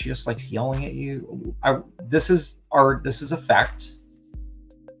says she just likes yelling at you. This is a fact.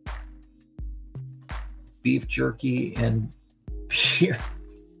 Beef jerky and beer.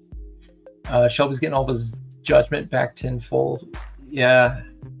 Shelby's getting all his judgment back tenfold. Yeah,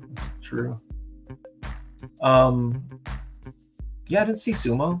 that's true. Yeah, I didn't see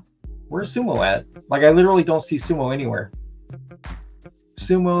Sumo. Where's Sumo at? Like, I literally don't see Sumo anywhere.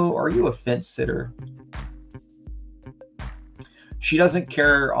 Sumo, are you a fence sitter? She doesn't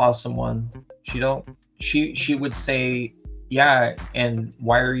care, awesome one. She would say, yeah, and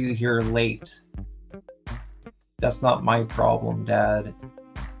why are you here late? That's not my problem, Dad.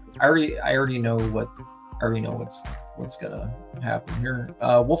 I already know what's gonna happen here.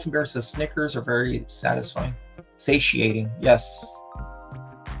 Wolf and Bear says Snickers are very satisfying. Satiating, yes.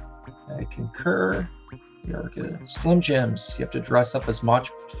 I concur. They are good. Slim Jims, you have to dress up as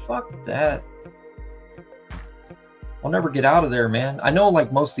much. Fuck that. I'll never get out of there, man. I know,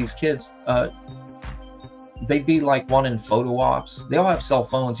 like, most of these kids, they'd be like wanting photo ops. They all have cell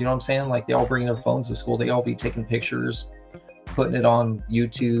phones, you know what I'm saying? Like, they all bring their phones to school. They all be taking pictures, putting it on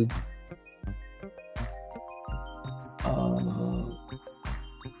YouTube.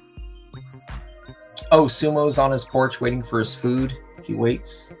 Oh, Sumo's on his porch waiting for his food. He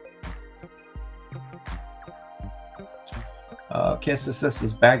waits. KSSS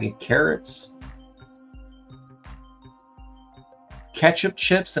is bag of carrots. Ketchup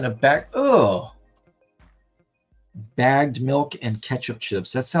chips and a bag. Ugh. Bagged milk and ketchup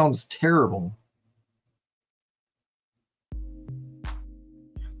chips. That sounds terrible.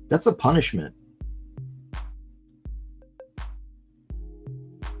 That's a punishment.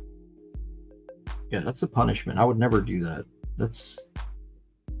 Yeah, that's a punishment. I would never do that. That's...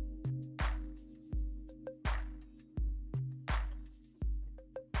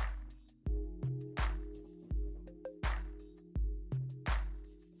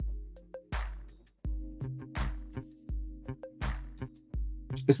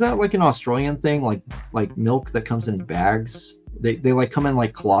 Isn't that like an Australian thing? Like milk that comes in bags? They like come in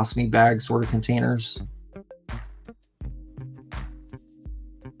like colostomy bag sort of containers. I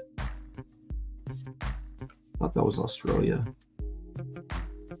thought that was Australia.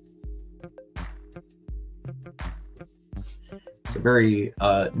 It's a very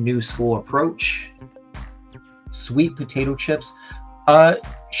new school approach. Sweet potato chips.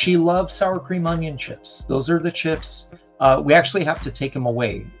 She loves sour cream onion chips. Those are the chips. We actually have to take them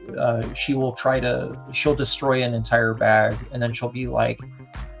away. She'll destroy an entire bag, and then she'll be like,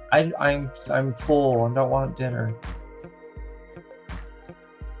 I'm full, I don't want dinner.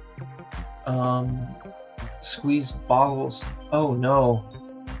 Squeeze bottles. Oh no.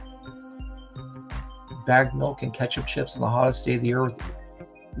 Bagged milk and ketchup chips on the hottest day of the year.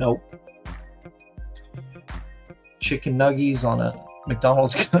 Nope. Chicken nuggies on a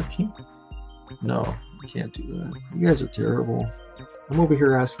McDonald's cookie. No. Can't do that. You guys are terrible. I'm over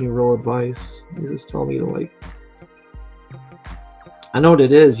here asking you real advice. You just tell me to like. I know what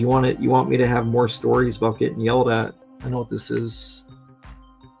it is. You want me to have more stories about getting yelled at. I know what this is.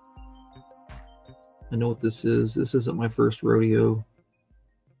 I know what this is. This isn't my first rodeo.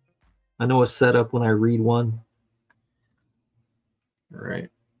 I know a setup when I read one. All right.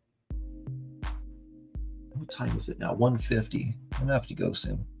 What time is it now? 1:50. I'm gonna have to go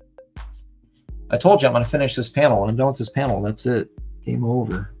soon. I told you I'm going to finish this panel. When I'm done with this panel, that's it. Game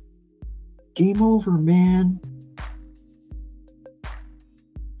over. Game over, man.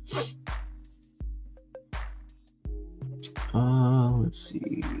 Let's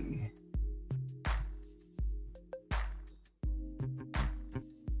see.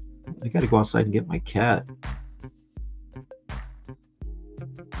 I gotta go outside and get my cat.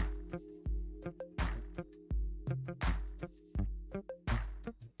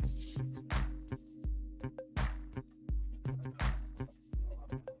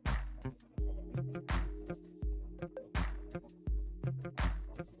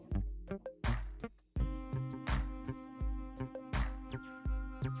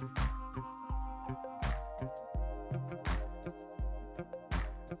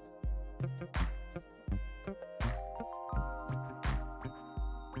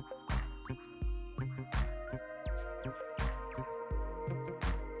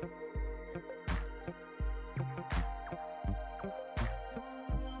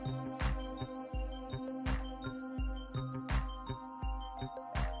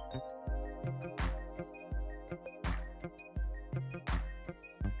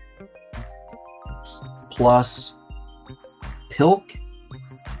 Plus Pilk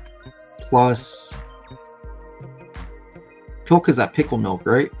plus Pilk is that pickle milk,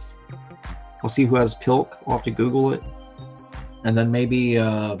 right? I'll see who has Pilk. I'll have to Google it. And then maybe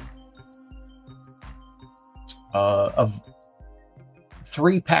of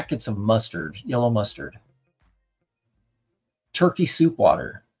 3 packets of mustard, yellow mustard. Turkey soup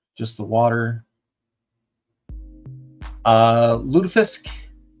water, just the water. Lutefisk,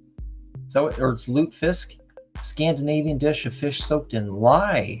 is that what, or it's lutefisk? Scandinavian dish of fish soaked in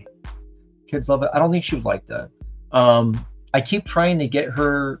lye. Kids love it. I don't think she would like that. I keep trying to get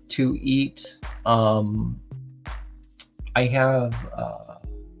her to eat. I have.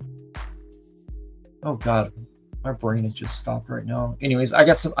 Oh God, my brain has just stopped right now. Anyways, I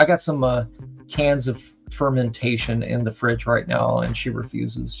got some cans of fermentation in the fridge right now, and she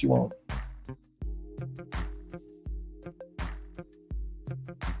refuses. She won't.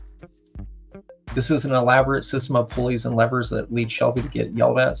 This is an elaborate system of pulleys and levers that lead Shelby to get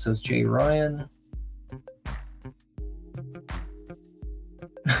yelled at, says Jay Ryan.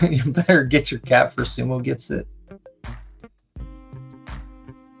 You better get your cat for Sumo gets it.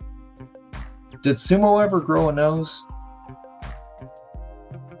 Did Sumo ever grow a nose?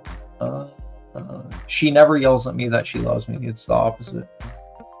 She never yells at me that she loves me. It's the opposite.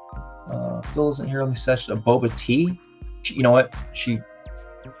 Phil isn't here. Let me search a boba tea. You know what?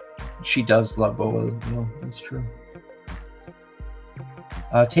 She does love boba. You know, that's true.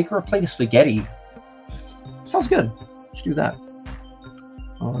 Take her a plate of spaghetti. Sounds good. Let's do that.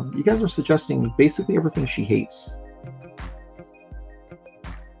 You guys are suggesting basically everything she hates.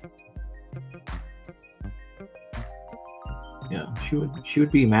 Yeah, she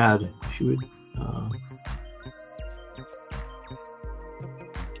would be mad. She'd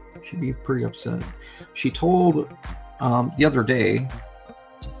be pretty upset. She told the other day.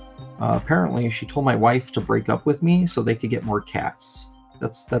 Apparently, she told my wife to break up with me so they could get more cats.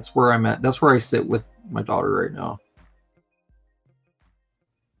 That's where I'm at. That's where I sit with my daughter right now.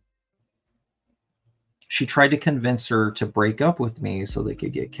 She tried to convince her to break up with me so they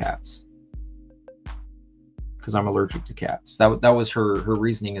could get cats. Because I'm allergic to cats. That was her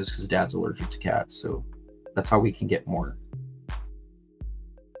reasoning, is because Dad's allergic to cats. So that's how we can get more.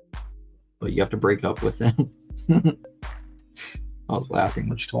 But you have to break up with them. I was laughing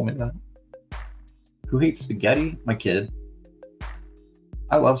when she told me that. Who hates spaghetti? My kid.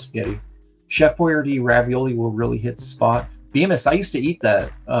 I love spaghetti. Chef Boyardee ravioli will really hit the spot. Bemis, I used to eat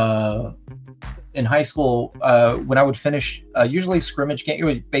that in high school when I would finish usually scrimmage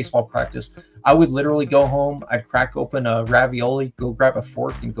game, baseball practice. I would literally go home, I'd crack open a ravioli, go grab a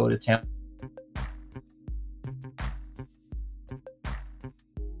fork, and go to town.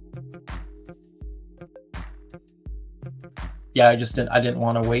 Yeah, I didn't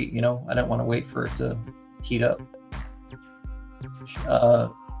want to wait, you know. I didn't want to wait for it to heat up.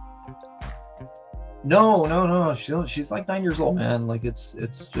 No. She's like 9 years old, man. Like it's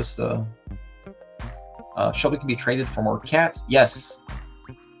just Shelby can be traded for more cats. Yes.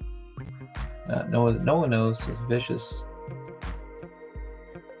 No one knows. It's vicious.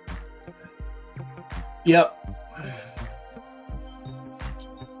 Yep.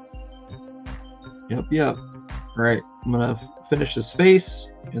 All right, I'm gonna finish this face,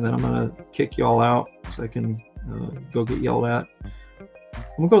 and then I'm gonna kick y'all out so I can go get yelled at.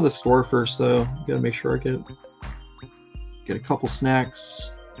 I'm gonna go to the store first, though. Gotta make sure I get a couple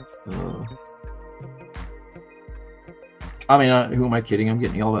snacks. I mean, who am I kidding? I'm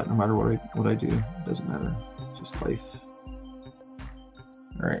getting yelled at no matter what I do. It doesn't matter. It's just life.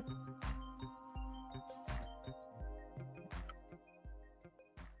 All right.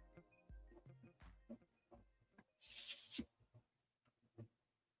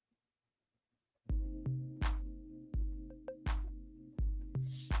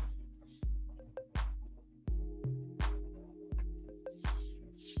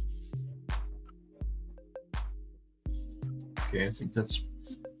 Okay, I think that's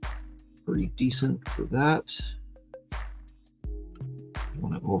pretty decent for that. Don't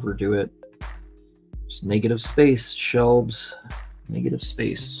want to overdo it. Just negative space, shelves. Negative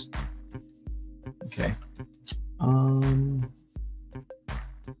space. Okay. I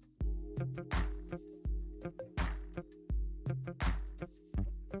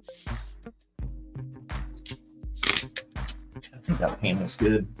think that panel's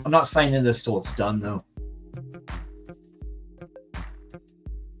good. I'm not signing this till it's done, though.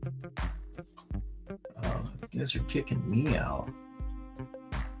 You guys are kicking me out.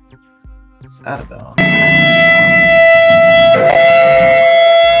 What's that about?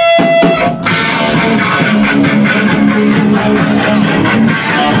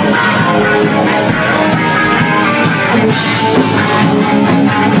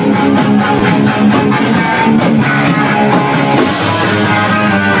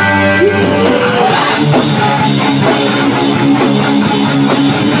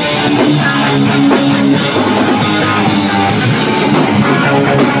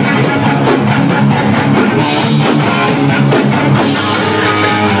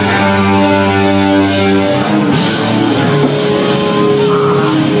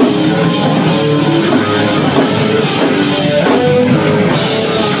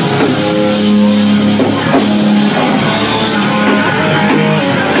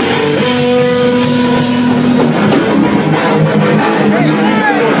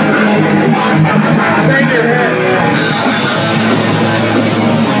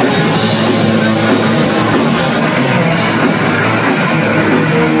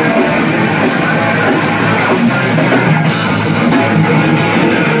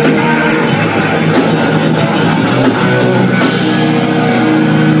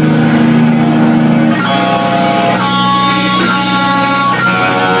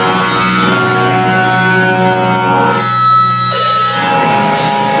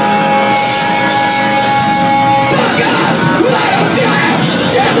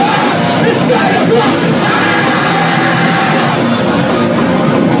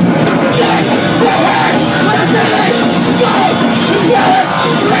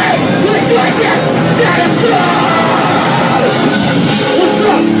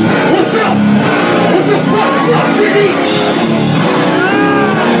 What's up? What the fuck is up, Denise?